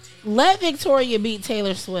 Let Victoria beat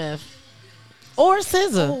Taylor Swift or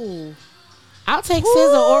SZA. Oh. I'll take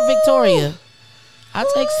SZA or Victoria.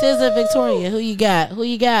 I'll take SZA, Victoria. Who you got? Who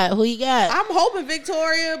you got? Who you got? I'm hoping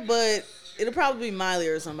Victoria, but it'll probably be Miley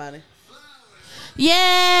or somebody.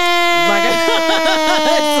 Yeah,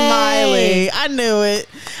 It's Miley. I knew it.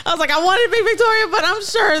 I was like, I wanted to be Victoria, but I'm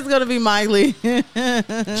sure it's gonna be Miley.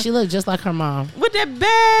 She looked just like her mom. With that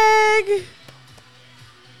bag.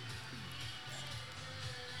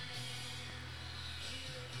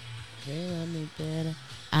 Can't love me better.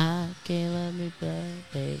 I can't love me better,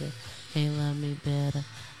 baby. Can't love me better.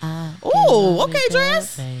 I can't Ooh, love me okay, better,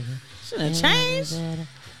 dress. baby. Shouldn't have Can't love me changed. better.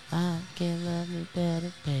 I can't love me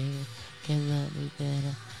better, baby. Can't love me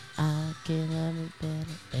better. I can't love me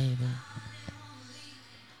better, baby.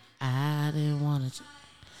 I didn't want to.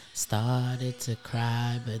 Started to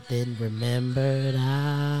cry, but then remembered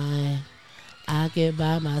I could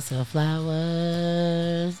buy myself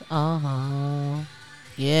flowers.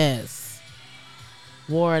 Yes.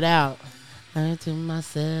 Wore it out. Learned to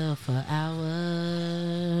myself for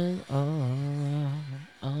hours. I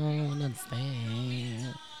don't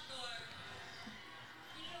understand.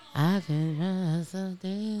 I can run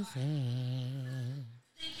something,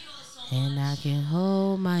 and I can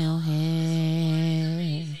hold my own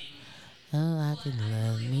hand. Oh, I can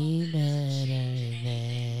love me better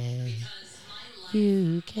than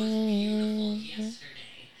you can.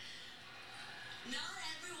 Not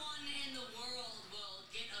everyone in the world will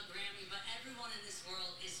get a Grammy, but everyone in this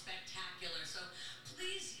world is spectacular. So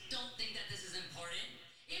please don't think that this is important,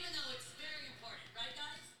 even though it's very important, right,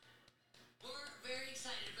 guys? We're very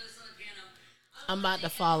excited for this on the piano. I'm about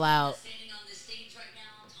to fall out. Standing on the stage right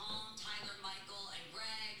now, Tom, Tyler, Michael, and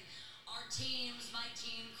Greg. Our teams, my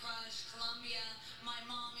team, Crush, Columbia, my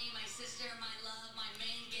mommy, my sister, my love, my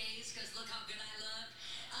main gaze, because look how good I look.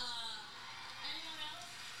 Anyone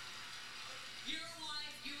else? Your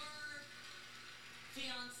wife, your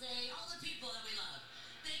fiance, all the people that we love.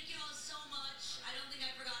 Thank you all so much. I don't think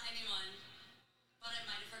I forgot anyone, but I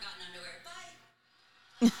might have forgotten underwear. Bye.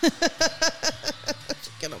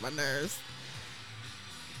 Get on my nerves.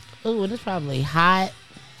 Ooh, and it's probably hot.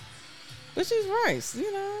 But she's right,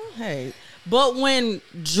 you know. Hey, but when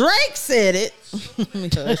Drake said it, let me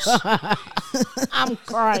hush. I'm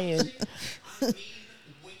crying. I mean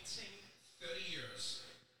waiting 30 years.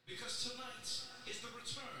 Because tonight is the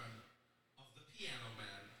return of the piano man.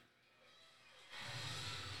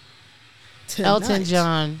 Elton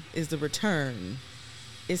John. Is the return.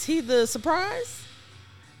 Is he the surprise?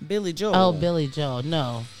 Billy Joel. Oh, Billy Joel.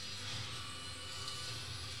 No.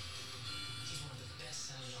 He's one of the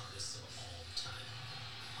best-selling artists of all time.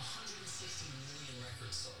 160 million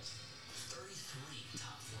records sold. 33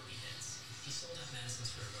 top 40 hits. He sold out Madison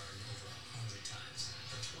Square Garden over 100 times.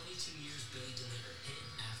 For 22 years, Billy delivered hit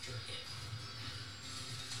after hit.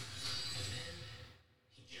 And then,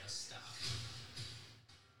 he just stopped.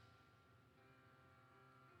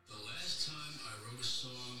 The last time I wrote a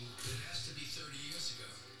song, it has to be 30 years ago.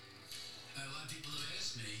 A lot of people have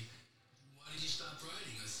asked me, why did you stop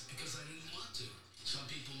writing? It's because I didn't want to. Some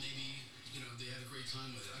people maybe, they had a great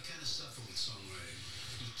time with it. I kind of suffer with songwriting.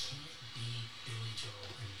 You can't be Billy Joel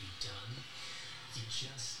and be done. You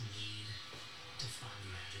just need to find the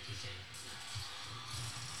magic within.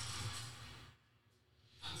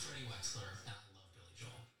 I'm Freddie Wexler, and I love Billy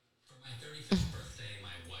Joel. For my 35th birthday,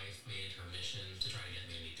 my wife made her mission to try to get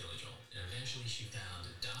me to meet Billy Joel. And eventually she found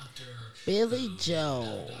a doctor. Billy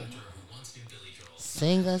Joel. Who wants to be Billy Joel.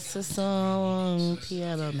 Sing us a song,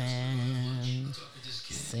 piano man.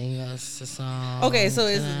 Sing us a song. Okay, so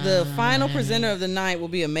is the final presenter of the night will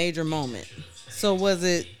be a major moment. So was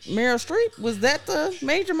it Meryl Streep? Was that the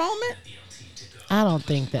major moment? I don't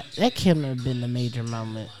think that couldn't have been the major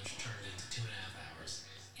moment. Turned into 2.5 hours.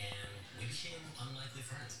 And we became unlikely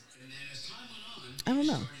friends. And then as time went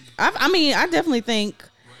on, I don't know. I mean, I definitely think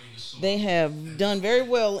they have done very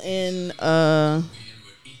well in it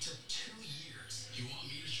took 2 years. You want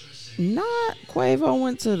me to try to say not Quavo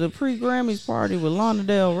went to the pre-Grammys party with Lana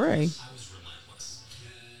Del Rey. I was relentless.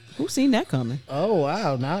 Who seen that coming? Oh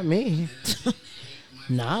wow, not me.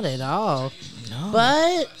 Not at all. No.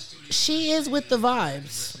 But she is with the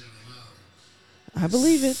vibes. I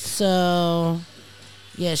believe it. So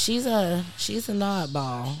yeah, she's an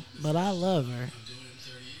oddball, but I love her. I'm doing it in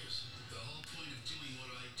 30 years. The whole point of doing what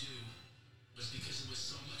I do was because it was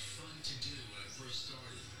so much fun to do when I first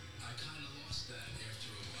started. I kind of lost that after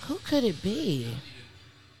a while. Who could it be?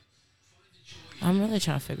 I'm really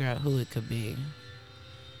trying to figure out who it could be.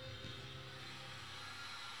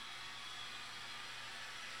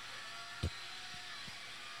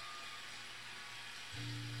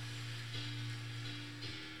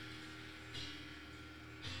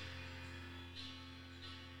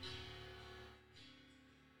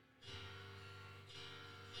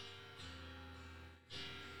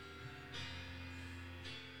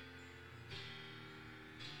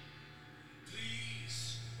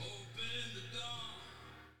 Please open the door.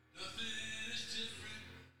 Nothing is different.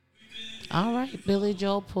 We've been All right, Billy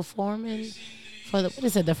Joel performing for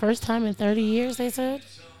the first time in 30 years, they said?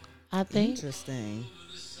 I think. Interesting.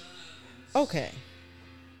 Okay.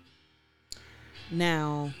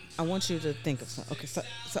 Now, I want you to think of something. Okay, so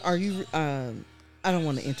are you, I don't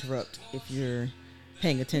want to interrupt if you're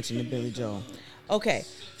paying attention to Billy Joel. Okay,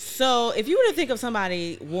 so if you were to think of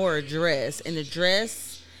somebody wore a dress and the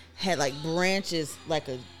dress had like branches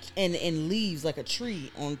and leaves like a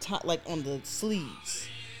tree on top, like on the sleeves.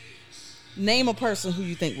 Name a person who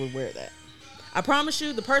you think would wear that. I promise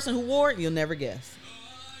you, the person who wore it, you'll never guess.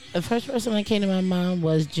 The first person that came to my mind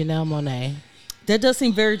was Janelle Monáe. That does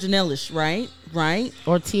seem very Janelle-ish, right? Right?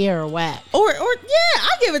 Or Tierra Whack. Or yeah,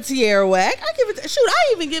 I give it Tierra Whack. I give it. Shoot,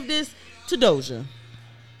 I even give this to Doja.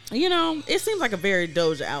 You know, it seems like a very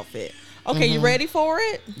Doja outfit. Okay, you ready for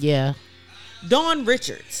it? Yeah. Dawn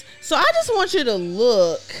Richards. So I just want you to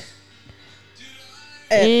look.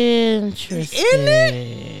 Interesting. Isn't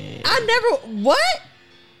it? I never. What?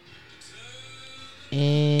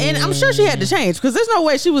 And I'm sure she had to change because there's no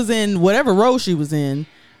way she was in whatever role she was in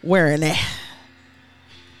wearing that.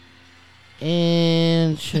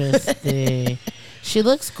 Interesting. She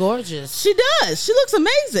looks gorgeous. She does. She looks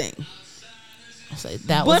amazing. So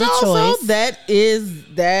that was a choice. But also,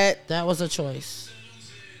 that was a choice.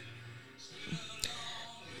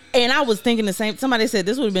 And I was thinking the same. Somebody said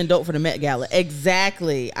this would have been dope for the Met Gala.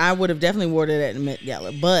 Exactly. I would have definitely worn it at the Met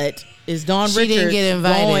Gala. But is Dawn She Richards didn't get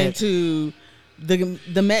invited. going to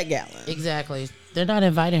the Met Gala? Exactly. They're not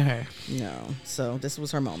inviting her. No. So this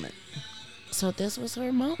was her moment. So this was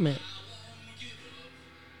her moment.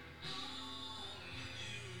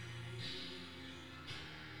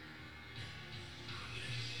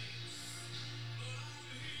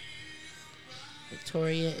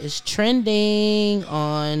 Victoria is trending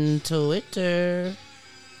on Twitter.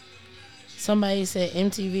 Somebody said,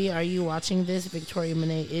 MTV, are you watching this? Victoria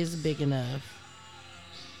Monet is big enough.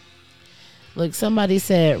 Look, somebody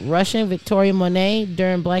said, Russian Victoria Monet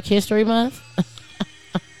during Black History Month.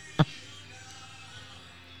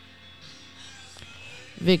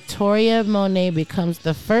 Victoria Monet becomes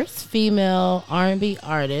the first female R&B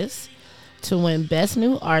artist to win Best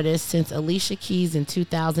New Artist since Alicia Keys in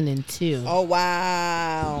 2002. Oh,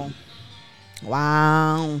 wow.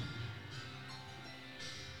 Wow.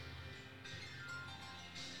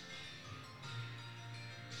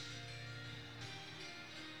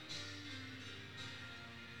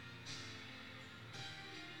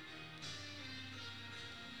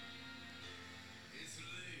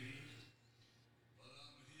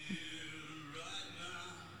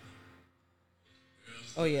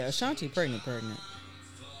 Oh, yeah. Ashanti pregnant.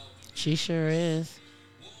 She sure is.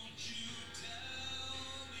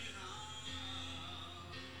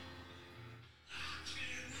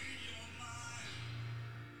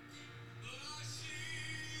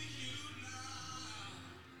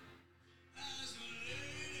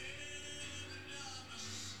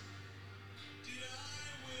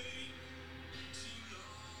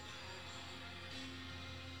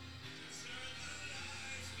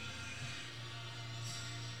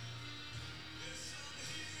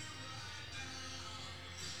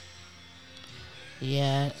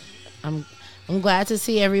 Yeah, I'm glad to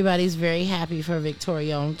see everybody's very happy for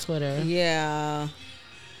Victoria on Twitter. Yeah.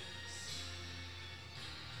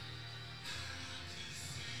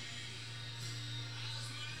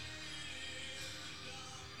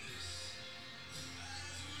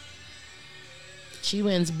 She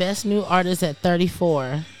wins Best New Artist at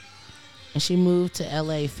 34, and she moved to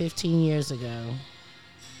LA 15 years ago.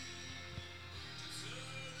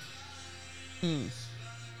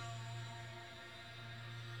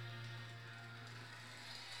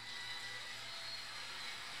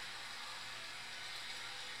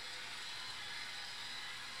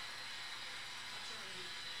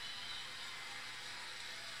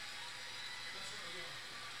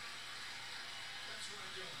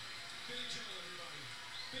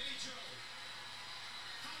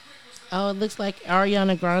 Oh, it looks like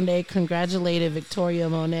Ariana Grande congratulated Victoria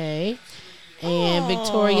Monet, and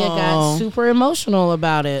Victoria got super emotional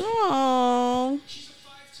about it. Oh. She's a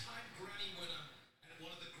 5-time Grammy winner and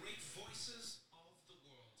one of the great voices of the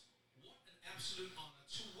world. What an absolute honor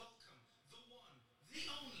to welcome the one, the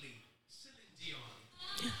only, Celine Dion.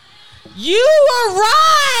 You were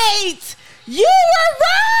right. You were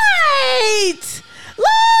right.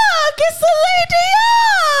 Look, it's Celine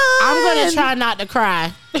Dion. I'm going to try not to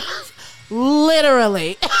cry.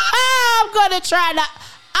 Literally. I'm going to try to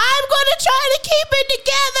keep it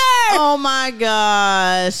together. Oh my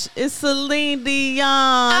gosh. It's Celine Dion.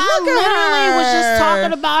 I Look at literally was just her.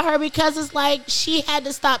 talking about her because it's like she had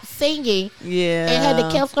to stop singing. Yeah. And had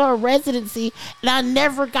to cancel her residency. And I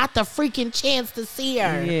never got the freaking chance to see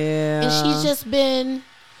her. Yeah. And she's just been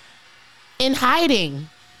in hiding.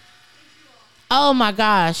 Oh my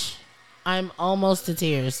gosh. I'm almost to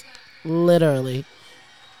tears. Literally.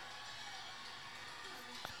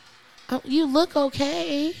 Oh, you look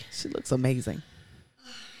okay. She looks amazing.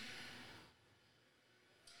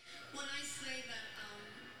 When I say that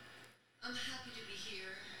I'm happy to be here,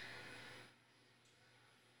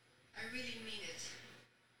 I really mean it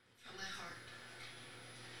from my heart.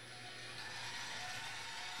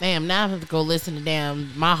 Damn, now I have to go listen to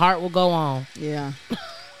damn. My heart will go on. Yeah.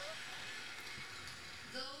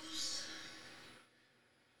 Those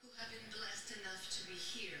who have been blessed enough to be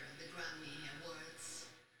here at the Grammy Awards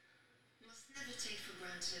must never take for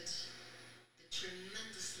granted the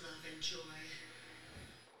tremendous love and joy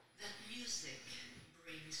that music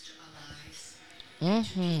brings to our lives and to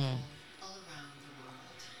people all around the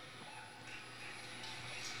world.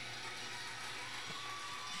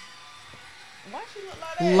 Why she look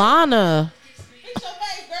like that? Lana. Gives me Fix your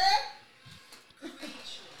face, girl. great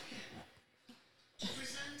joy to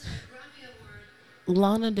present the Grammy Award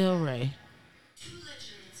Lana Del Rey. two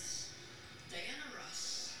legends, Diana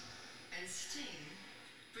Ross and Sting,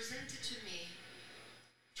 presented to me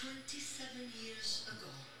 27 years ago.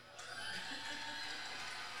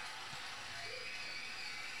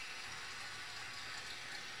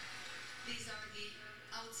 These are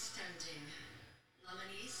the outstanding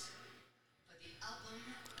nominees for the album.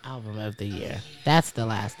 Album of the year. That's the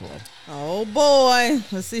last one. Oh boy.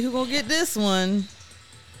 Let's see who gonna get this one.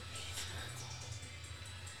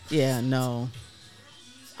 Yeah, no.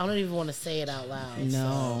 I don't even want to say it out loud.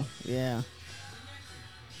 No. Yeah.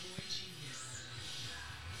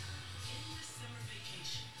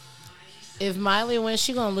 If Miley wins,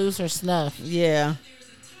 she gonna lose her snuff. Yeah.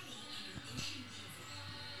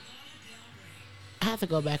 I have to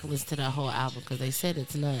go back and listen to that whole album because they said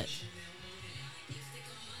it's nuts.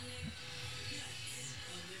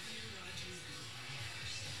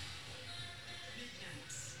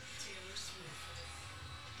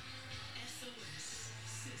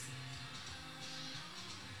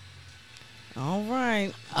 All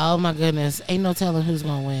right. Oh my goodness, ain't no telling who's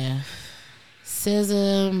gonna win.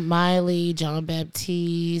 SZA, Miley, John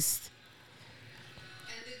Baptiste.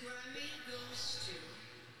 And the Grammy goes to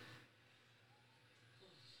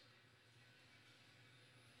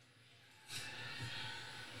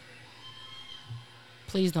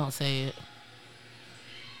Please don't say it.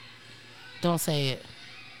 Don't say it.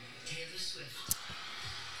 Taylor Swift.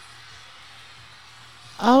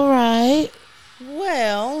 All right.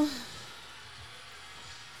 Well,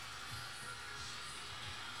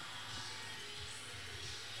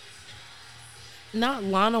 Not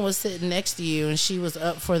Lana was sitting next to you and she was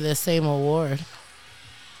up for the same award.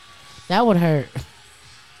 That would hurt.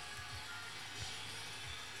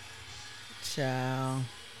 child.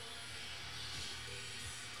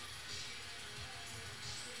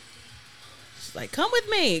 She's like, come with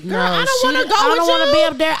me, girl. I don't want to go I with don't you. want to be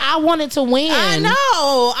up there. I wanted to win. I know.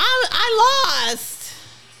 I lost.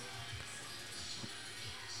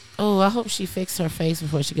 Oh, I hope she fixed her face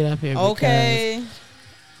before she get up here. Okay.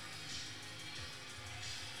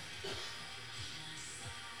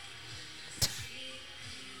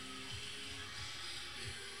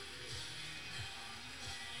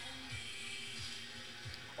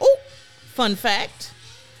 Oh, fun fact.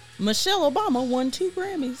 Michelle Obama won 2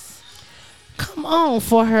 Grammys. Come on,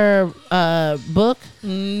 for her book.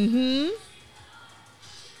 Mm-hmm.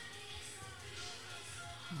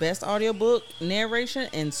 Best audiobook, narration,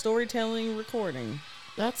 and storytelling recording.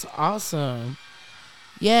 That's awesome.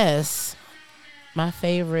 Yes. My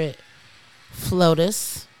favorite,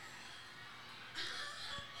 Flotus.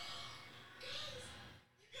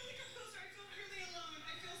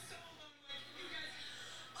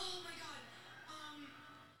 Oh my god.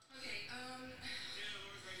 Okay,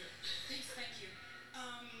 thanks, thank you.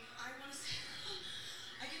 I want to say,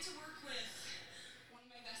 I get to work with one of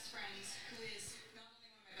my best friends, who is not only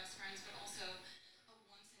one of my best friends, but also a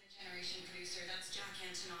once-in-a-generation producer. That's Jack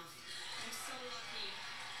Antonoff. I'm so lucky.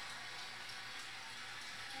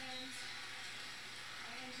 And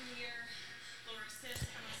my engineer, Laura Sis,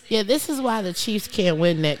 I want to say Yeah, this is why the Chiefs can't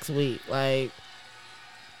win next week. Like,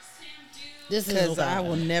 Sam Duke. this is Because why. we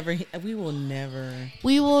will never.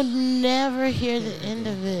 We will never hear the end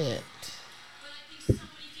of it. But I think so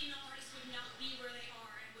many female artists would not be where they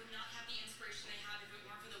are and would not have the inspiration they have if it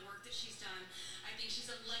weren't for the work that she's done. I think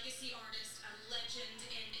she's a legacy artist, a legend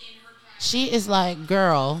in her craft. She is like,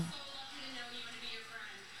 girl, So lucky to know you and to be your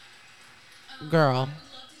friend. girl. I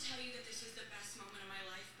would love to tell you that this is the best moment of my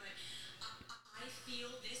life, but I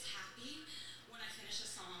feel this happy when I finish a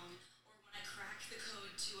song, or when I crack the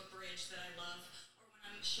code to a bridge that I love, or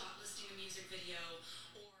when I'm shot listing a music video,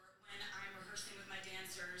 or when I'm rehearsing with my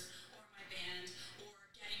dancers or my band, or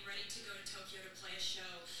getting ready to go to Tokyo to play a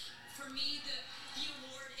show. For me, the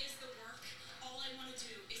award is the work. All I want to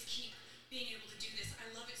do is keep being able to do this. I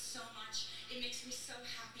love it so much. It makes me so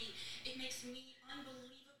happy. It makes me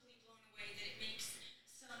unbelievably blown away that it makes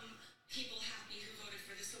some people happy who voted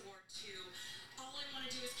for this award too. All I want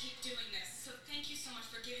to do is keep doing this. So thank you so much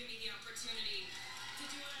for giving me the opportunity to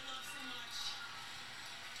do what I love so much.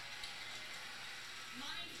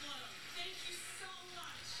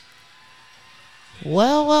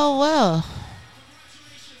 Well.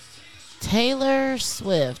 Taylor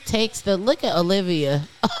Swift takes the look at Olivia.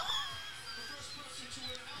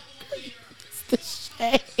 It's the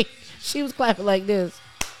shade. She was clapping like this.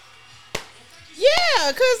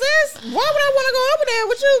 Yeah, because why would I want to go over there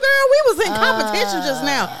with you, girl? We was in competition just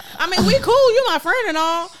now. I mean, we cool. You my friend and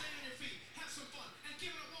all.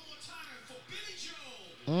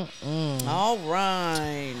 All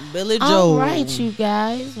right. Billy Joel. All right, you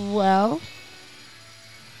guys. Well,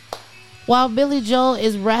 while Billy Joel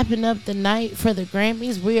is wrapping up the night for the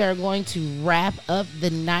Grammys, we are going to wrap up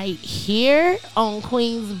the night here on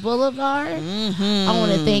Queens Boulevard. I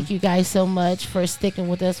want to thank you guys so much for sticking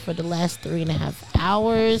with us for the last 3.5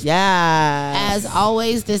 hours. Yeah. As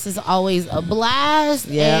always, this is always a blast.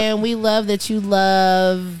 Yep. And we love that you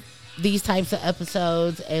love these types of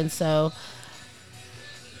episodes. And so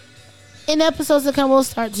in episodes to come, we'll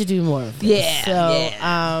start to do more of this.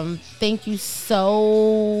 Yeah. So, thank you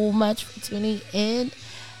so much for tuning in.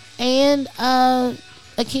 And,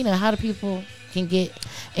 Akina, how do people can get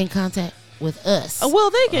in contact with us?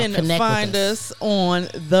 Well, they can connect with find us on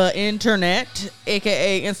the internet,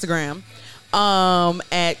 aka Instagram,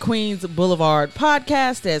 at Queens Boulevard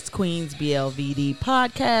Podcast. That's Queens BLVD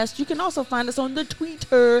Podcast. You can also find us on the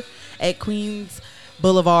Twitter at Queens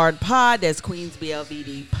Boulevard Pod. That's Queens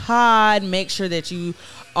BLVD Pod. Make sure that you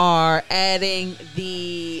are adding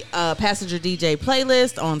the Passenger DJ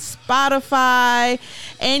playlist on Spotify.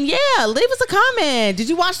 And yeah, leave us a comment. Did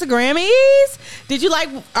you watch the Grammys? Did you like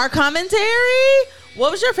our commentary? What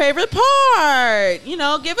was your favorite part? You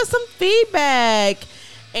know, give us some feedback.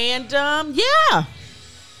 And yeah.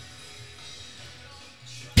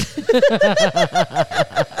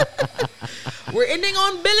 We're ending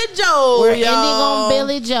on Billy Joel. We're ending on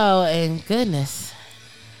Billy Joel, and goodness,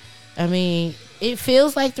 I mean, it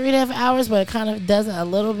feels like 3.5 hours, but it kind of doesn't a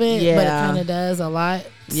little bit. Yeah. But it kind of does a lot.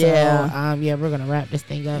 So, Yeah. we're gonna wrap this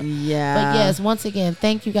thing up. Yeah. But yes, once again,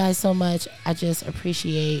 thank you guys so much. I just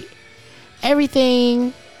appreciate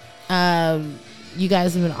everything. You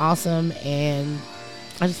guys have been awesome, and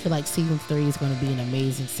I just feel like season 3 is going to be an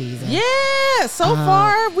amazing season. Yeah, so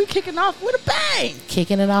far we kicking off with a bang.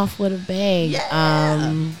 Kicking it off with a bang.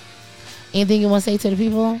 Yeah. Anything you want to say to the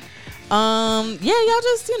people? Yeah, y'all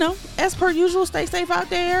just, as per usual, stay safe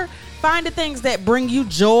out there. Find the things that bring you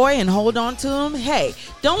joy and hold on to them. Hey,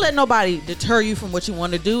 don't let nobody deter you from what you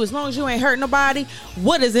want to do. As long as you ain't hurt nobody,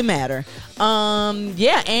 what does it matter?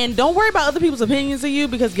 Yeah, and don't worry about other people's opinions of you,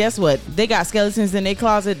 because guess what? They got skeletons in their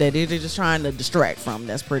closet that they're just trying to distract from.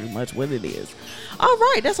 That's pretty much what it is. All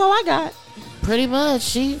right, that's all I got. Pretty much.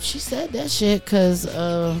 She said that shit because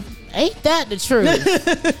ain't that the truth?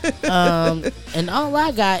 And all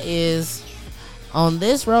I got is, on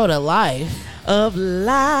this road of life,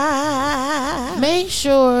 make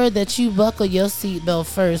sure that you buckle your seatbelt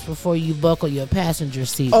first before you buckle your passenger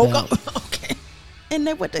seatbelt. Okay. And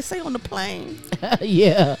that's what they say on the plane.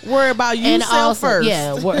 Yeah. Worry about yourself first.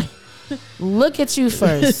 Yeah. Look at you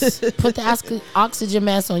first. Put the oxygen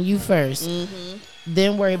mask on you first.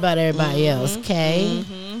 Then worry about everybody else, okay?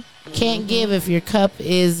 Can't give if your cup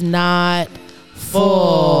is not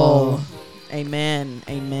full. Amen.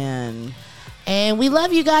 Amen. And we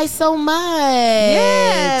love you guys so much.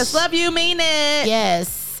 Yes. Love you. Mean it.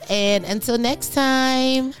 Yes. And until next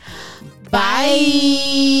time, bye.